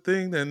also is a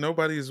thing that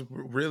nobody's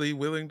really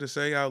willing to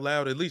say out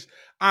loud. At least,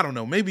 I don't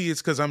know. Maybe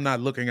it's because I'm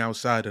not looking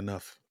outside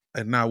enough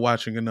and not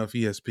watching enough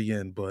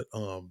ESPN. But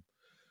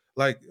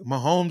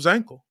Mahomes'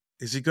 ankle,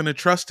 is he going to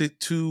trust it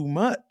too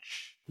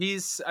much?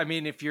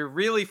 If you're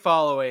really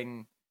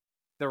following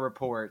the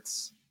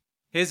reports,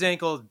 his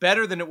ankle is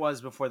better than it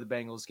was before the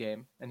Bengals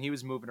game, and he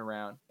was moving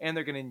around, and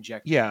they're going to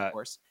inject him, of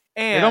course.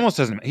 And it almost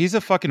doesn't. He's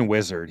a fucking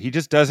wizard. He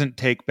just doesn't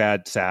take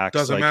bad sacks.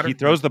 Doesn't matter. He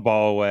throws the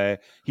ball away.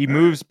 He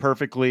moves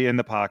perfectly in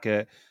the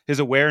pocket. His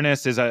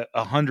awareness is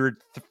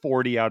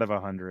 140 out of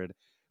 100.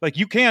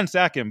 You can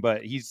sack him,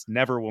 but he's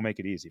never will make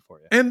it easy for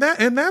you. And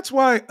that's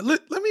why.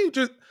 Let me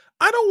just.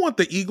 I don't want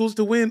the Eagles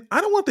to win. I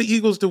don't want the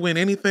Eagles to win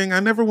anything. I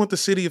never want the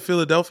city of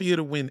Philadelphia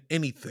to win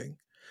anything.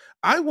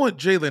 I want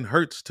Jalen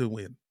Hurts to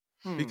win.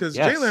 Because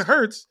Jalen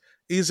Hurts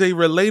is a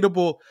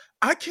relatable.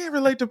 I can't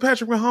relate to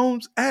Patrick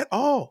Mahomes at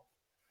all.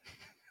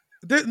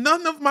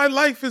 None of my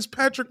life is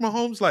Patrick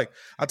Mahomes like.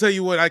 I'll tell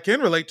you what I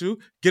can relate to: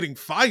 getting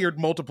fired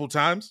multiple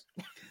times,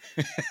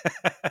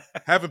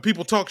 having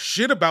people talk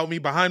shit about me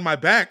behind my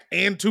back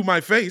and to my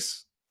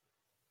face.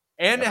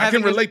 And I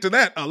can relate to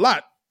that a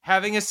lot.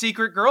 Having a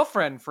secret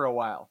girlfriend for a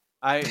while.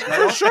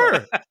 For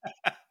sure.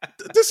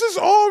 This is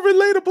all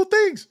relatable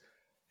things.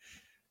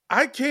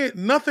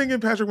 Nothing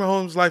in Patrick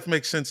Mahomes' life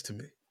makes sense to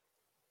me.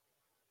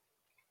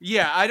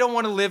 Yeah, I don't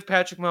want to live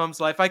Patrick Mahomes'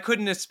 life. I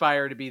couldn't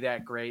aspire to be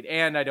that great,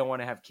 and I don't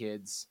want to have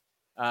kids.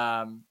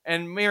 And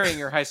marrying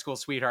your high school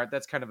sweetheart,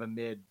 that's kind of a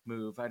mid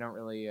move. I don't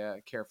really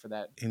care for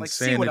that. Insanity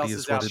see what else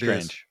is out there.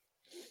 Strange.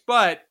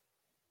 But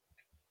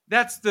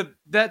that's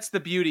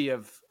the beauty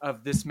of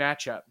this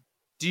matchup.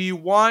 Do you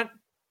want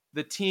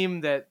the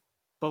team that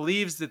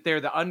believes that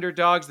they're the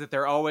underdogs, that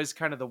they're always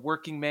kind of the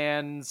working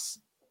man's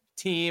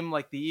team,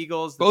 like the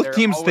Eagles? Both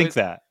teams think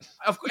that.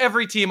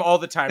 Every team all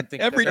the time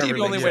thinks that's the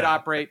only way to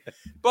operate.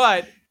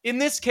 But in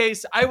this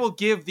case, I will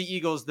give the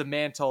Eagles the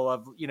mantle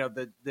of,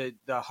 the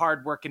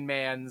hard-working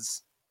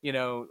man's,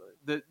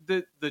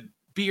 the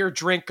beer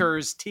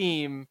drinkers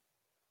team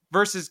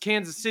versus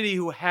Kansas City,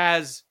 who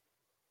has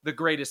the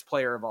greatest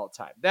player of all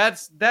time.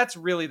 That's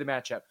really the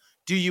matchup.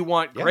 Do you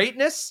want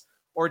greatness,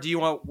 or do you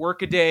want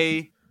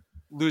workaday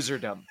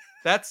loserdom?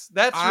 That's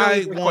really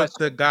I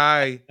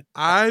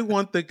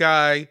want the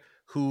guy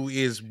who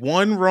is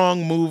one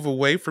wrong move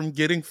away from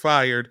getting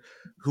fired,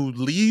 who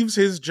leaves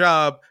his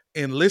job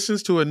and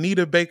listens to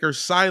Anita Baker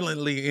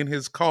silently in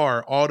his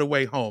car all the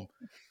way home.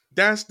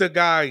 That's the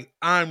guy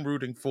I'm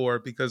rooting for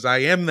because I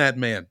am that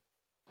man.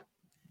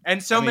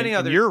 And many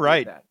others. You're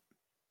right. That.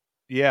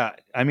 Yeah.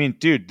 I mean,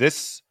 dude,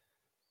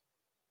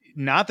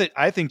 not that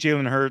I think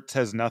Jalen Hurts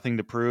has nothing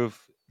to prove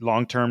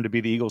long-term to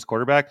be the Eagles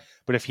quarterback,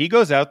 but if he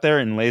goes out there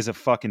and lays a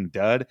fucking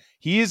dud,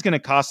 he is going to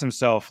cost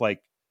himself like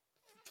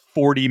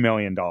 $40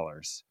 million.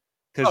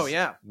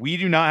 Because we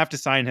do not have to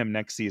sign him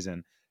next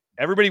season.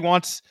 Everybody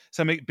wants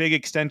some big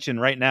extension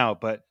right now,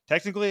 but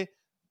technically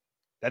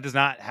that does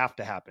not have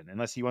to happen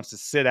unless he wants to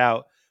sit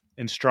out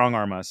and strong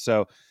arm us.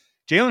 So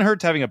Jalen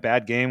Hurts having a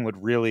bad game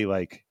would really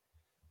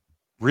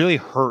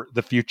hurt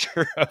the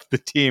future of the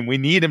team. We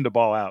need him to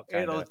ball out.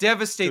 It'll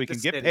devastate so we the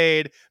can city. Get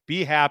paid,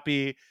 be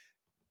happy,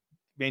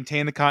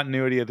 maintain the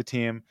continuity of the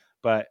team.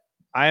 But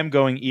I am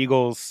going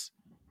Eagles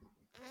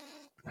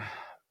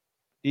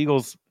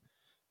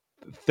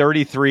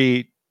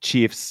 33,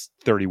 Chiefs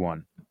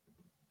 31.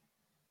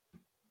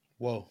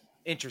 Whoa.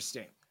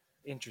 Interesting.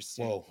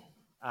 Whoa.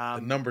 The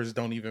numbers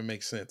don't even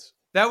make sense.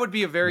 That would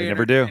be a very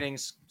entertaining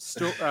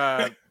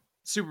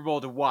Super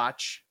Bowl to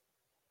watch.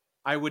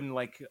 I wouldn't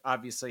like,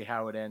 obviously,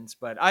 how it ends,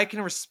 but I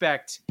can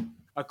respect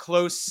a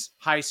close,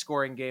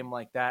 high-scoring game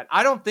like that.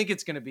 I don't think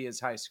it's going to be as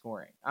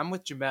high-scoring. I'm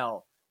with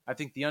Jamel. I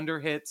think the under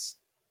hits.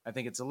 I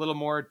think it's a little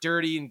more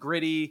dirty and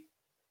gritty,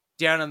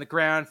 down on the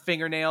ground,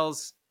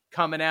 fingernails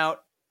coming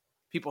out,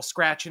 people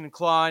scratching and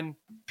clawing,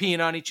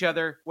 peeing on each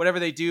other, whatever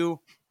they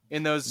do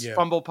in those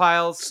fumble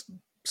piles.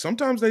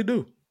 Sometimes they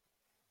do.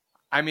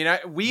 I mean,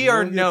 we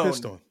are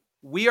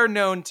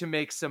known to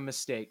make some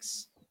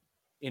mistakes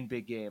in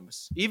big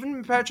games.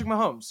 Even Patrick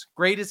Mahomes,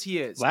 great as he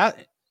is.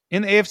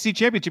 In the AFC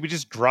Championship, he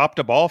just dropped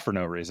a ball for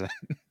no reason.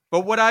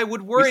 But what I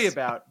would worry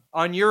about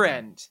on your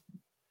end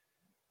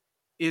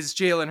is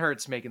Jalen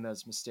Hurts making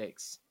those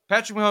mistakes.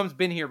 Patrick Mahomes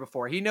been here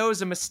before. He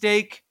knows a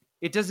mistake,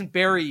 it doesn't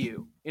bury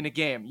you in a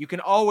game. You can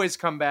always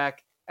come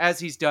back, as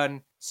he's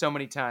done so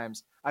many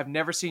times. I've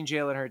never seen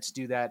Jalen Hurts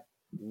do that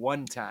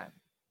one time.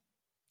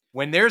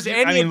 When there's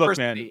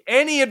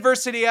any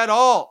adversity at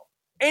all,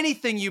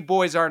 anything you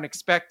boys aren't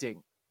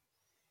expecting,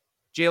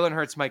 Jalen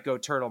Hurts might go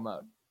turtle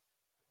mode.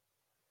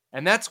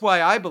 And that's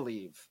why I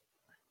believe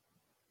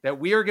that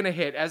we are going to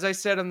hit, as I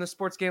said on the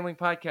Sports Gambling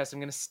Podcast, I'm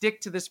going to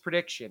stick to this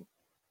prediction.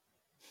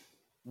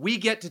 We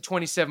get to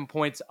 27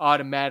 points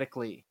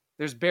automatically.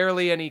 There's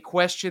barely any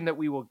question that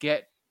we will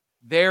get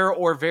there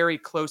or very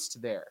close to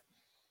there.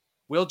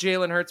 Will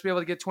Jalen Hurts be able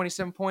to get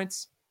 27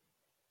 points?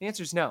 The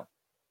answer is no.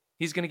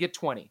 He's going to get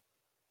 20.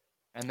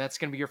 And that's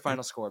going to be your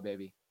final score,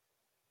 baby.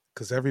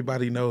 Because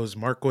everybody knows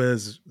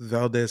Marquez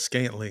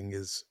Valdes-Scantling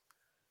is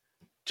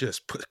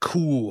just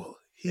cool.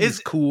 He's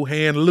cool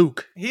hand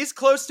Luke. He's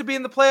close to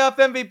being the playoff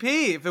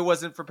MVP if it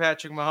wasn't for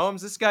Patrick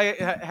Mahomes. This guy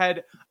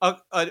had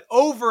an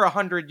over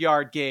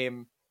 100-yard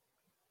game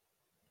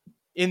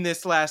in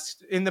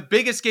the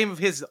biggest game of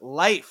his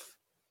life.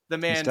 The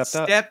man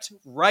stepped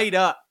right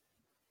up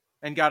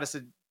and got us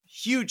a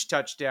huge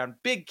touchdown,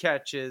 big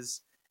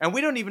catches, and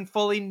we don't even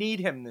fully need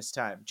him this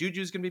time.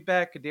 Juju's going to be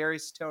back.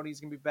 Kadarius Toney's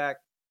going to be back.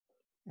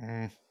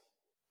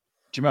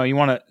 Jamel, you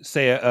want to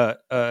say a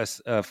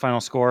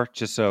final score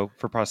just so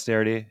for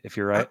posterity, if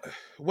you're right?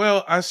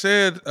 Well, I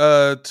said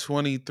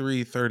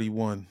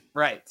 23-31.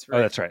 Right. Oh,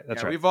 that's right.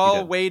 That's right. We've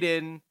all weighed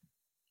in.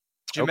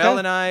 Jamel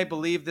and I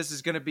believe this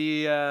is going to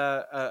be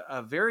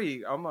a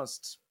very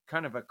almost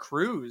kind of a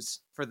cruise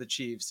for the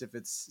Chiefs if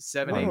it's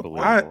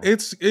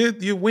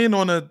 7-8. You win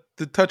on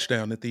the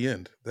touchdown at the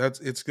end.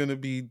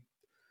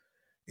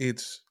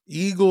 It's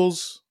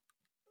Eagles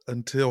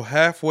until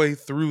halfway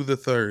through the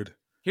third.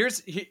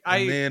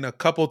 And then a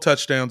couple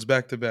touchdowns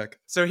back to back.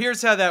 So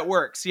here's how that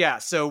works. Yeah.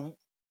 So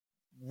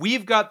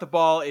we've got the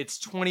ball.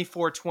 It's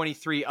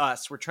 24-23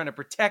 us. We're trying to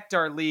protect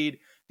our lead.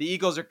 The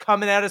Eagles are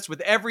coming at us with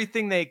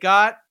everything they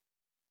got.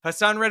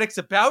 Hassan Reddick's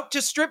about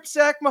to strip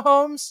sack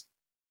Mahomes.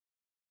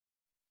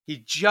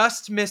 He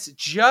just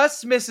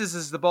misses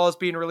as the ball is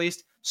being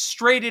released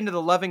straight into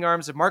the loving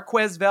arms of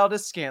Marquez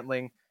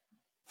Valdes-Scantling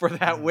for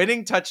that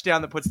winning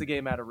touchdown that puts the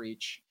game out of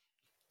reach.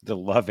 The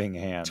loving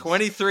hands.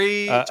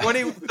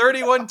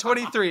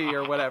 31-23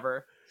 or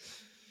whatever.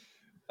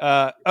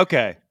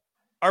 Okay.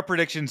 Our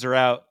predictions are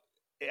out.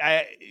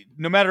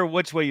 No matter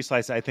which way you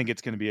slice it, I think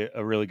it's going to be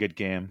a really good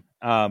game.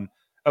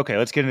 Okay,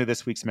 let's get into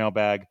this week's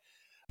mailbag.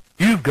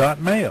 You've got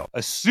mail.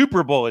 A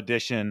Super Bowl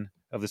edition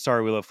of the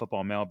Sorry We Love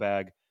Football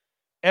mailbag.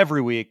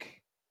 Every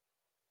week,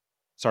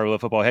 Sorry We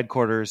Love Football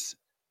headquarters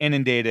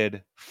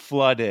inundated,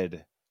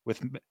 flooded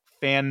with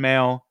fan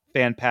mail,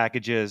 fan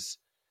packages,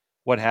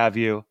 what have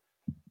you.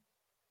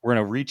 We're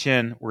going to reach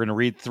in. We're going to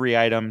read 3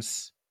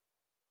 items.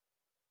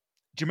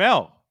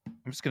 Jamel,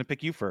 I'm just going to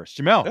pick you first.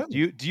 Jamel,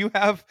 do you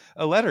have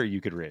a letter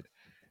you could read?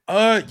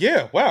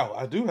 Yeah. Wow.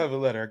 I do have a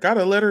letter. I got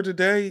a letter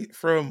today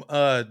from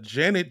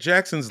Janet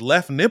Jackson's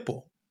left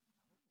nipple.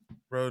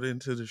 Wrote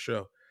into the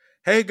show.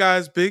 Hey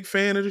guys, big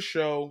fan of the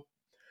show.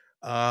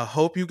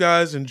 Hope you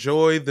guys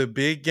enjoy the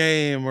big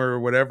game or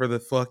whatever the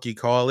fuck you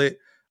call it.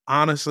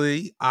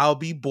 Honestly, I'll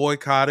be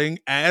boycotting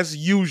as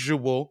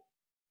usual.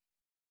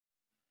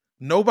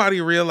 Nobody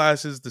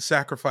realizes the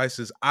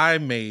sacrifices I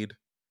made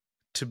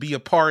to be a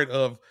part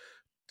of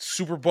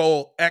Super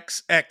Bowl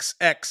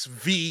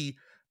XXXVIII.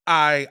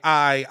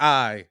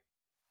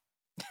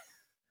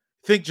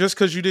 Think just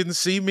because you didn't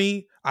see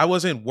me, I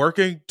wasn't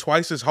working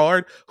twice as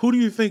hard? Who do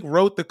you think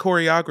wrote the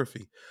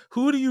choreography?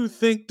 Who do you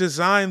think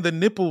designed the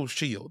nipple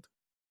shield?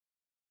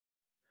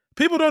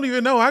 People don't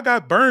even know I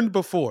got burned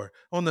before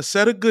on the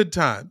set of Good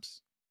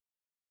Times.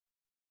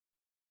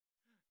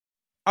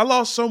 I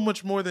lost so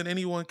much more than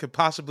anyone could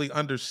possibly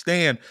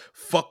understand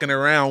fucking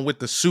around with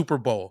the Super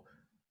Bowl.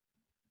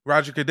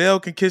 Roger Goodell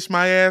can kiss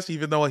my ass,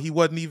 even though he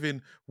wasn't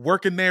even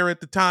working there at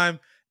the time,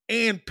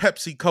 and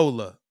Pepsi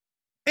Cola,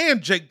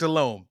 and Jake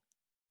Delhomme.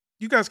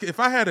 You guys, if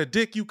I had a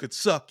dick, you could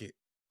suck it.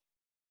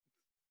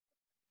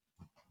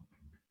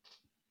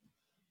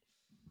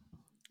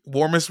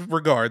 Warmest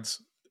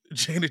regards,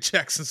 Janet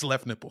Jackson's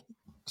left nipple.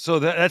 So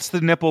that's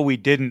the nipple we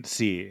didn't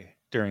see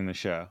during the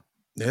show.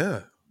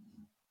 Yeah.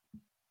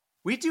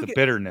 We do the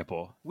bitter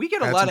nipple. We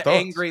get a lot of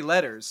angry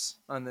letters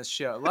on this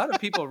show. A lot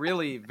of people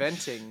really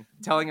venting,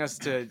 telling us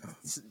that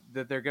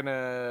they're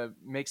gonna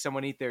make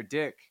someone eat their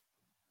dick.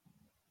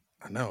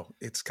 I know.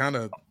 It's kind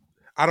of,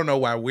 I don't know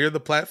why we're the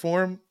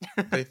platform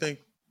they think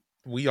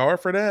we are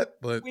for that,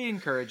 but we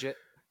encourage it.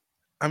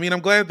 I mean,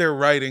 I'm glad they're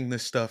writing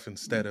this stuff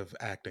instead of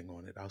acting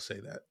on it. I'll say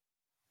that.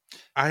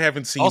 I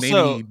haven't seen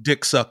any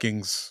dick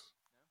suckings.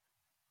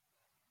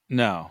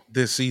 No,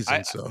 this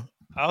season.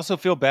 I also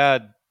feel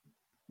bad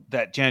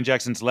that Janet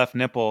Jackson's left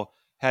nipple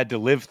had to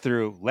live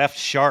through Left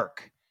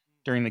Shark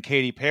during the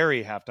Katy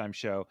Perry halftime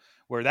show,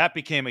 where that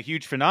became a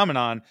huge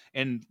phenomenon,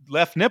 and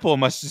left nipple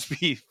must just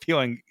be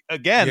feeling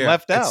again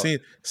left out.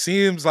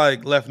 Seems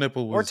like left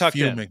nipple was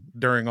fuming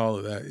during all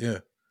of that. Yeah.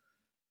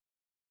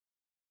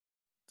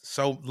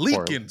 So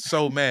leaking,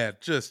 so mad,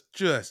 just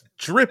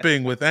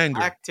dripping with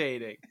anger.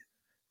 Lactating.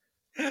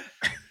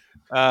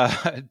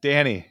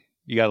 Danny,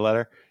 you got a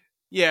letter?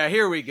 Yeah,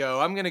 here we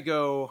go. I'm going to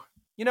go,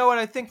 you know what?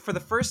 I think for the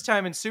first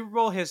time in Super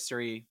Bowl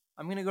history,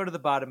 I'm going to go to the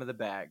bottom of the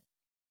bag.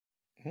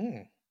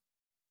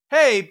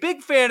 Hey,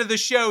 big fan of the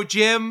show,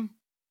 Jim.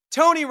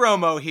 Tony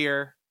Romo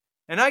here.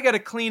 And I got to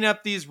clean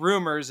up these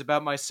rumors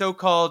about my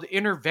so-called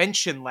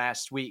intervention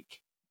last week.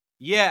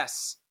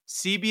 Yes,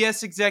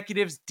 CBS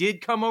executives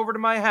did come over to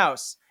my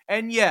house.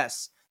 And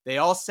yes, they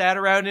all sat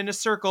around in a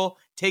circle,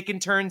 taking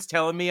turns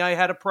telling me I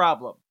had a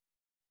problem.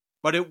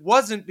 But it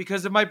wasn't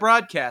because of my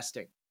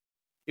broadcasting.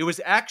 It was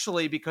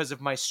actually because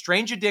of my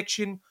strange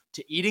addiction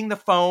to eating the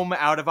foam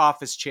out of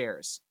office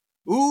chairs.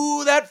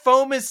 Ooh, that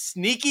foam is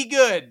sneaky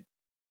good.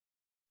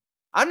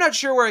 I'm not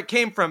sure where it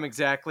came from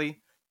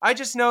exactly. I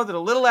just know that a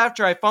little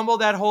after I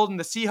fumbled that hold in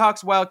the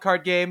Seahawks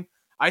wildcard game,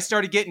 I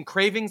started getting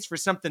cravings for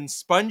something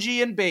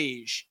spongy and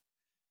beige.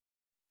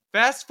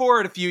 Fast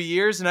forward a few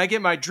years and I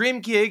get my dream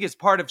gig as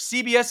part of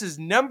CBS's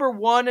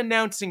 #1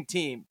 announcing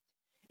team.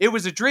 It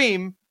was a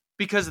dream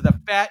because of the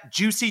fat,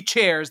 juicy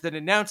chairs that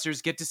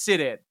announcers get to sit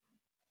in.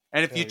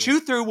 And if you chew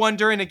through one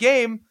during a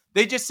game,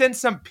 they just send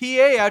some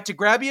PA out to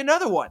grab you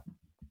another one.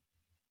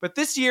 But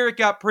this year it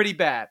got pretty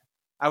bad.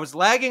 I was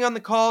lagging on the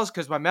calls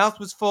because my mouth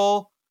was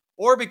full,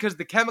 or because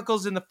the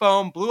chemicals in the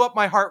foam blew up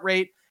my heart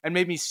rate and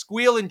made me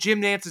squeal in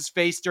Jim Nance's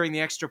face during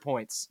the extra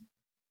points.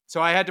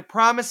 So I had to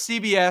promise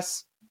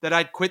CBS that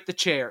I'd quit the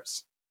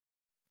chairs.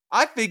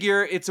 I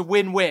figure it's a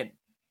win-win,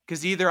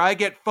 because either I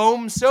get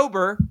foam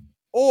sober,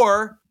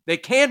 or they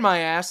can my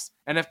ass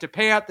and have to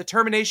pay out the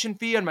termination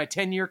fee on my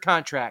 10-year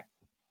contract.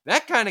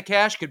 That kind of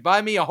cash could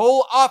buy me a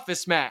whole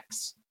Office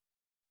Max.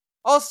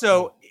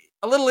 Also,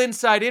 a little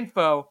inside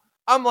info,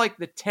 I'm like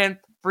the 10th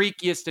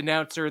freakiest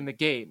announcer in the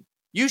game.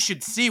 You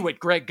should see what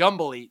Greg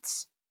Gumbel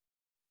eats.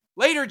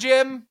 Later,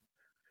 Jim.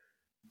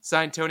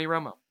 Signed, Tony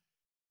Romo.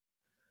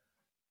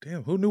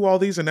 Damn, who knew all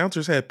these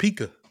announcers had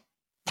Pika?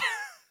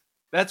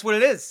 That's what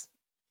it is.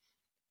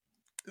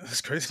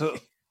 That's crazy. So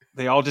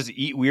they all just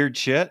eat weird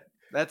shit?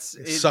 That's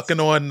sucking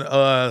on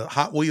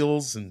Hot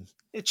Wheels and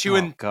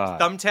chewing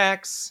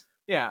thumbtacks.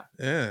 Yeah.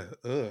 Yeah.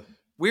 Ugh.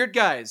 Weird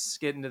guys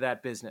get into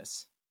that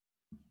business.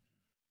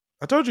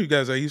 I told you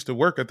guys I used to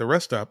work at the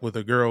rest stop with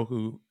a girl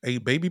who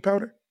ate baby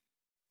powder.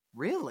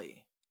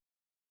 Really?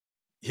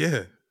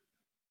 Yeah.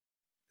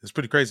 It's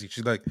pretty crazy.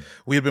 She's like,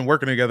 we had been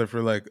working together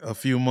for like a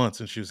few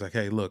months, and she was like,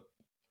 "Hey, look,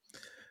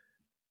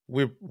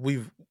 we're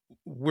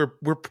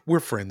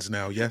friends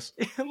now, yes."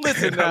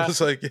 Listen, I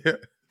was like, "Yeah."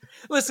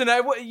 Listen,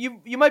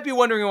 you might be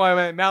wondering why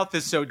my mouth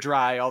is so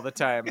dry all the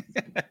time.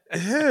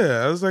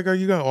 Yeah, I was like, "Are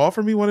you gonna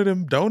offer me one of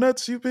them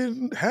donuts you've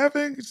been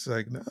having?" She's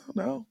like,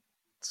 "No,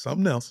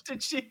 something else."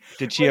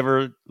 Did she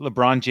ever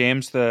LeBron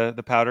James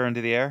the powder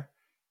into the air?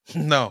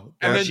 No,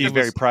 and she's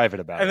very private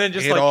about it. And then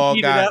just it like all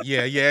heat got it up.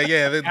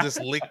 yeah. Then just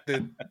licked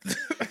it.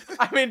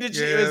 I mean, was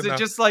it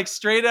just like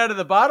straight out of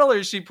the bottle, or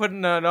is she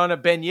putting it on a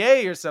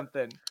beignet or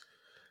something?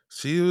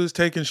 She was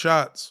taking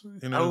shots.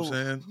 You know what I'm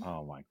saying?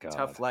 Oh my god,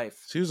 tough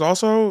life. She was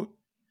also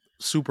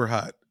super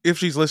hot. If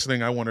she's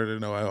listening, I want her to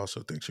know I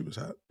also think she was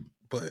hot.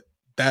 But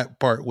that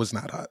part was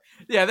not hot.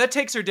 Yeah, that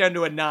takes her down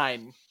to a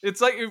 9.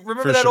 It's like,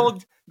 remember For that sure.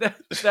 old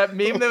that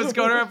meme that was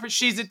going around for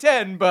she's a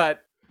 10,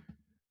 but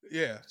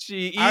Yeah.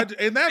 she eats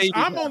And that's baby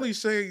I'm powder.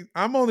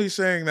 only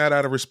saying that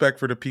out of respect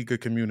for the Pika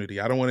community.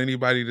 I don't want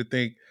anybody to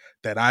think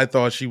that I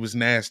thought she was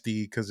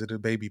nasty because of the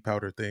baby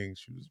powder thing.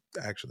 She was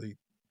actually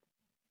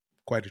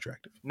quite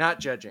attractive. Not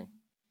judging.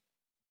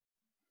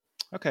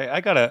 Okay,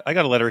 I got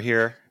a letter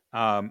here.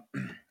 Let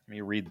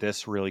me read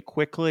this really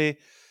quickly.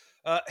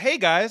 Hey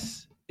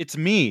guys, it's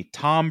me,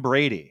 Tom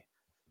Brady.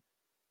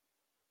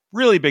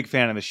 Really big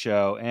fan of the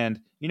show, and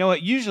you know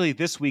what? Usually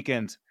this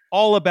weekend's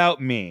all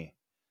about me.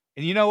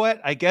 And you know what?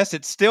 I guess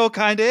it still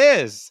kind of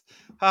is.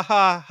 Ha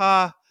ha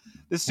ha.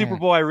 This Super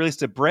Bowl, I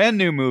released a brand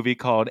new movie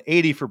called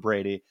 80 for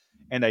Brady,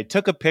 and I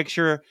took a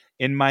picture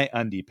in my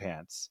undie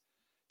pants.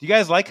 Do you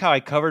guys like how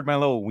I covered my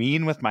little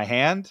ween with my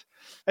hand?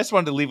 I just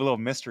wanted to leave a little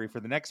mystery for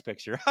the next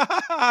picture.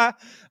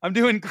 I'm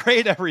doing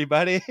great,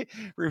 everybody.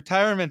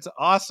 Retirement's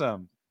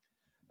awesome.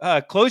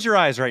 Close your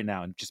eyes right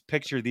now and just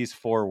picture these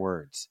 4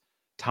 words.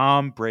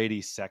 Tom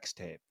Brady sex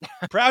tape.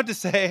 Proud to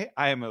say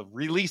I am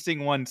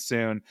releasing one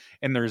soon,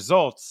 and the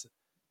results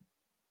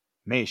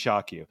may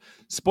shock you.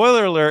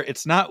 Spoiler alert,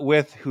 it's not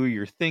with who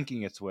you're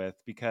thinking it's with,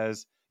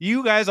 because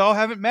you guys all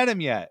haven't met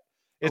him yet.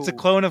 It's a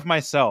clone of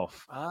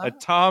myself, a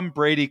Tom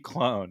Brady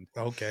clone.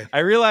 Okay. I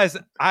realized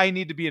I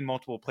need to be in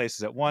multiple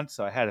places at once,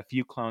 so I had a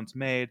few clones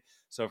made.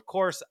 So, of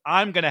course,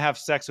 I'm going to have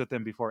sex with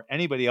him before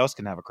anybody else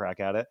can have a crack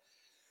at it.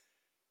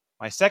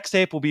 My sex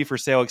tape will be for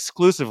sale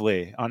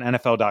exclusively on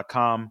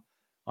NFL.com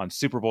on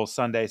Super Bowl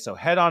Sunday. So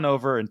head on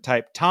over and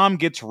type Tom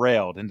Gets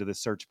Railed into the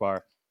search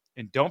bar.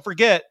 And don't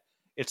forget,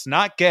 it's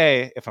not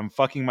gay if I'm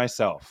fucking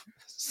myself.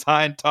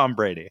 Signed, Tom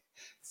Brady.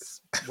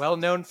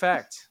 Well-known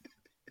fact.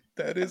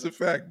 That is a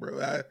fact,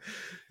 bro.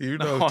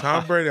 No,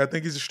 Tom Brady, I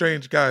think he's a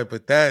strange guy,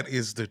 but that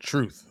is the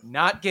truth.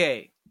 Not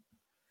gay.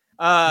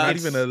 Not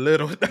even a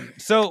little.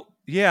 So,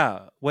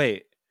 yeah,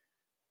 wait.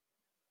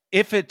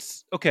 If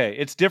it's okay,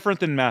 it's different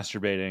than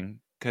masturbating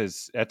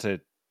because it's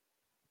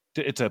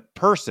a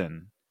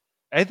person.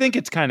 I think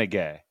it's kind of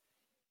gay.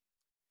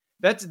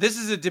 This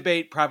is a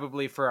debate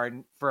probably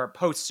for our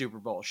post Super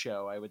Bowl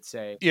show, I would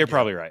say. You're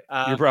probably right.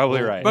 You're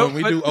probably right. When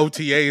we do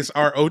OTAs,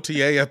 our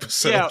OTA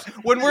episode. Yeah,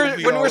 when we're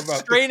about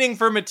straining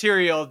for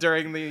material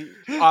during the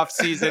off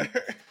season,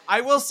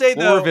 I will say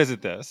we'll though,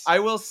 revisit this. I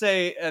will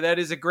say that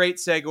is a great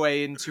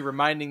segue into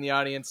reminding the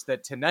audience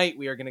that tonight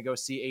we are going to go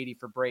see 80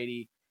 for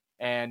Brady,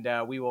 and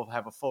we will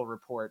have a full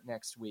report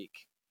next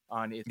week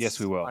on its Yes,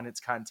 we will. on its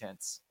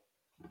contents.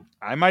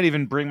 I might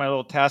even bring my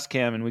little task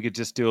cam and we could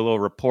just do a little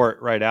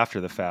report right after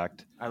the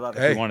fact. I love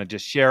If it. we want to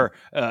just share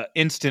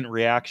instant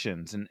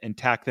reactions and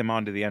tack them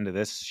onto the end of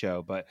this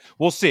show, but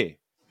we'll see.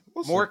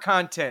 More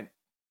content.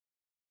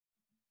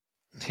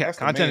 Yeah, That's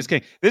the content main- is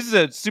king. This is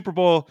a Super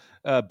Bowl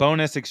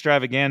bonus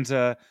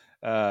extravaganza,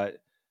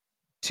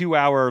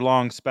 2-hour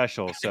long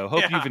special. So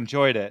hope Yeah. you've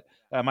enjoyed it.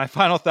 My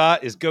final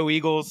thought is go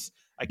Eagles.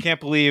 I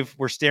can't believe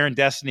we're staring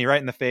destiny right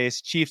in the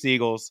face. Chiefs,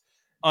 Eagles,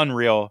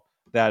 unreal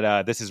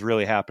that this is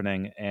really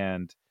happening.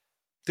 And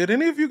Did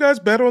any of you guys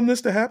bet on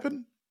this to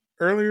happen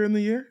earlier in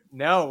the year?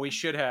 No, we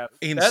should have.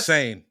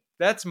 Insane.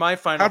 That's my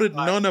final How did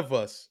thought. none of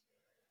us?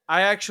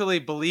 I actually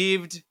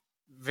believed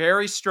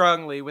very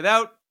strongly,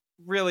 without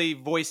really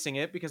voicing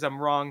it because I'm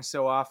wrong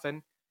so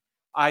often.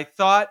 I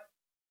thought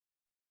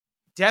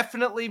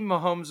definitely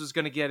Mahomes was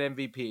going to get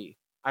MVP.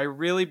 I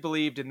really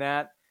believed in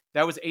that.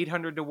 That was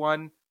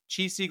 800-1.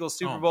 Chiefs Eagles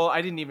Super Bowl.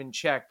 I didn't even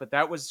check, but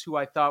that was who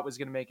I thought was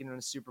going to make it in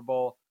the Super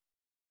Bowl.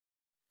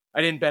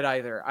 I didn't bet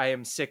either. I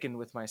am sickened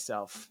with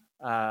myself.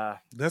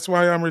 That's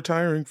why I'm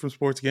retiring from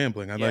sports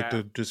gambling. I'd like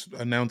Yeah. to just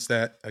announce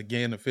that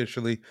again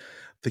officially.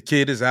 The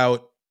kid is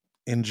out.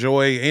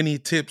 Enjoy any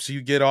tips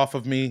you get off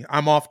of me.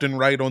 I'm often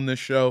right on this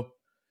show.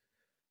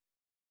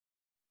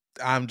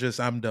 I'm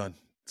done.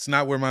 It's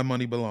not where my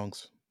money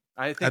belongs.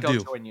 I think I I'll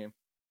do. join you.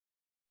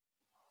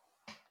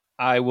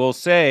 I will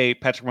say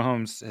Patrick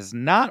Mahomes has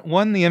not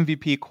won the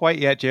MVP quite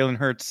yet. Jalen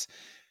Hurts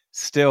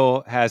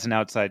still has an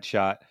outside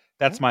shot.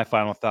 That's my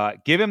final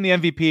thought. Give him the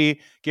MVP.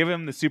 Give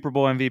him the Super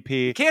Bowl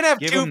MVP. You can't have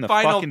Give two him the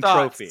final fucking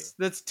thoughts. trophy.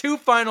 That's two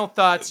final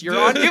thoughts. You're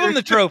on. Give him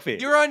the trophy.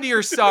 You're onto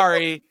your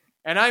sorry,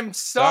 and I'm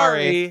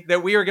sorry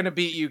that we are going to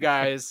beat you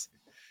guys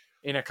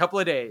in a couple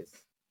of days.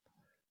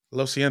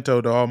 Lo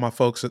siento to all my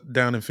folks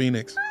down in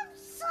Phoenix.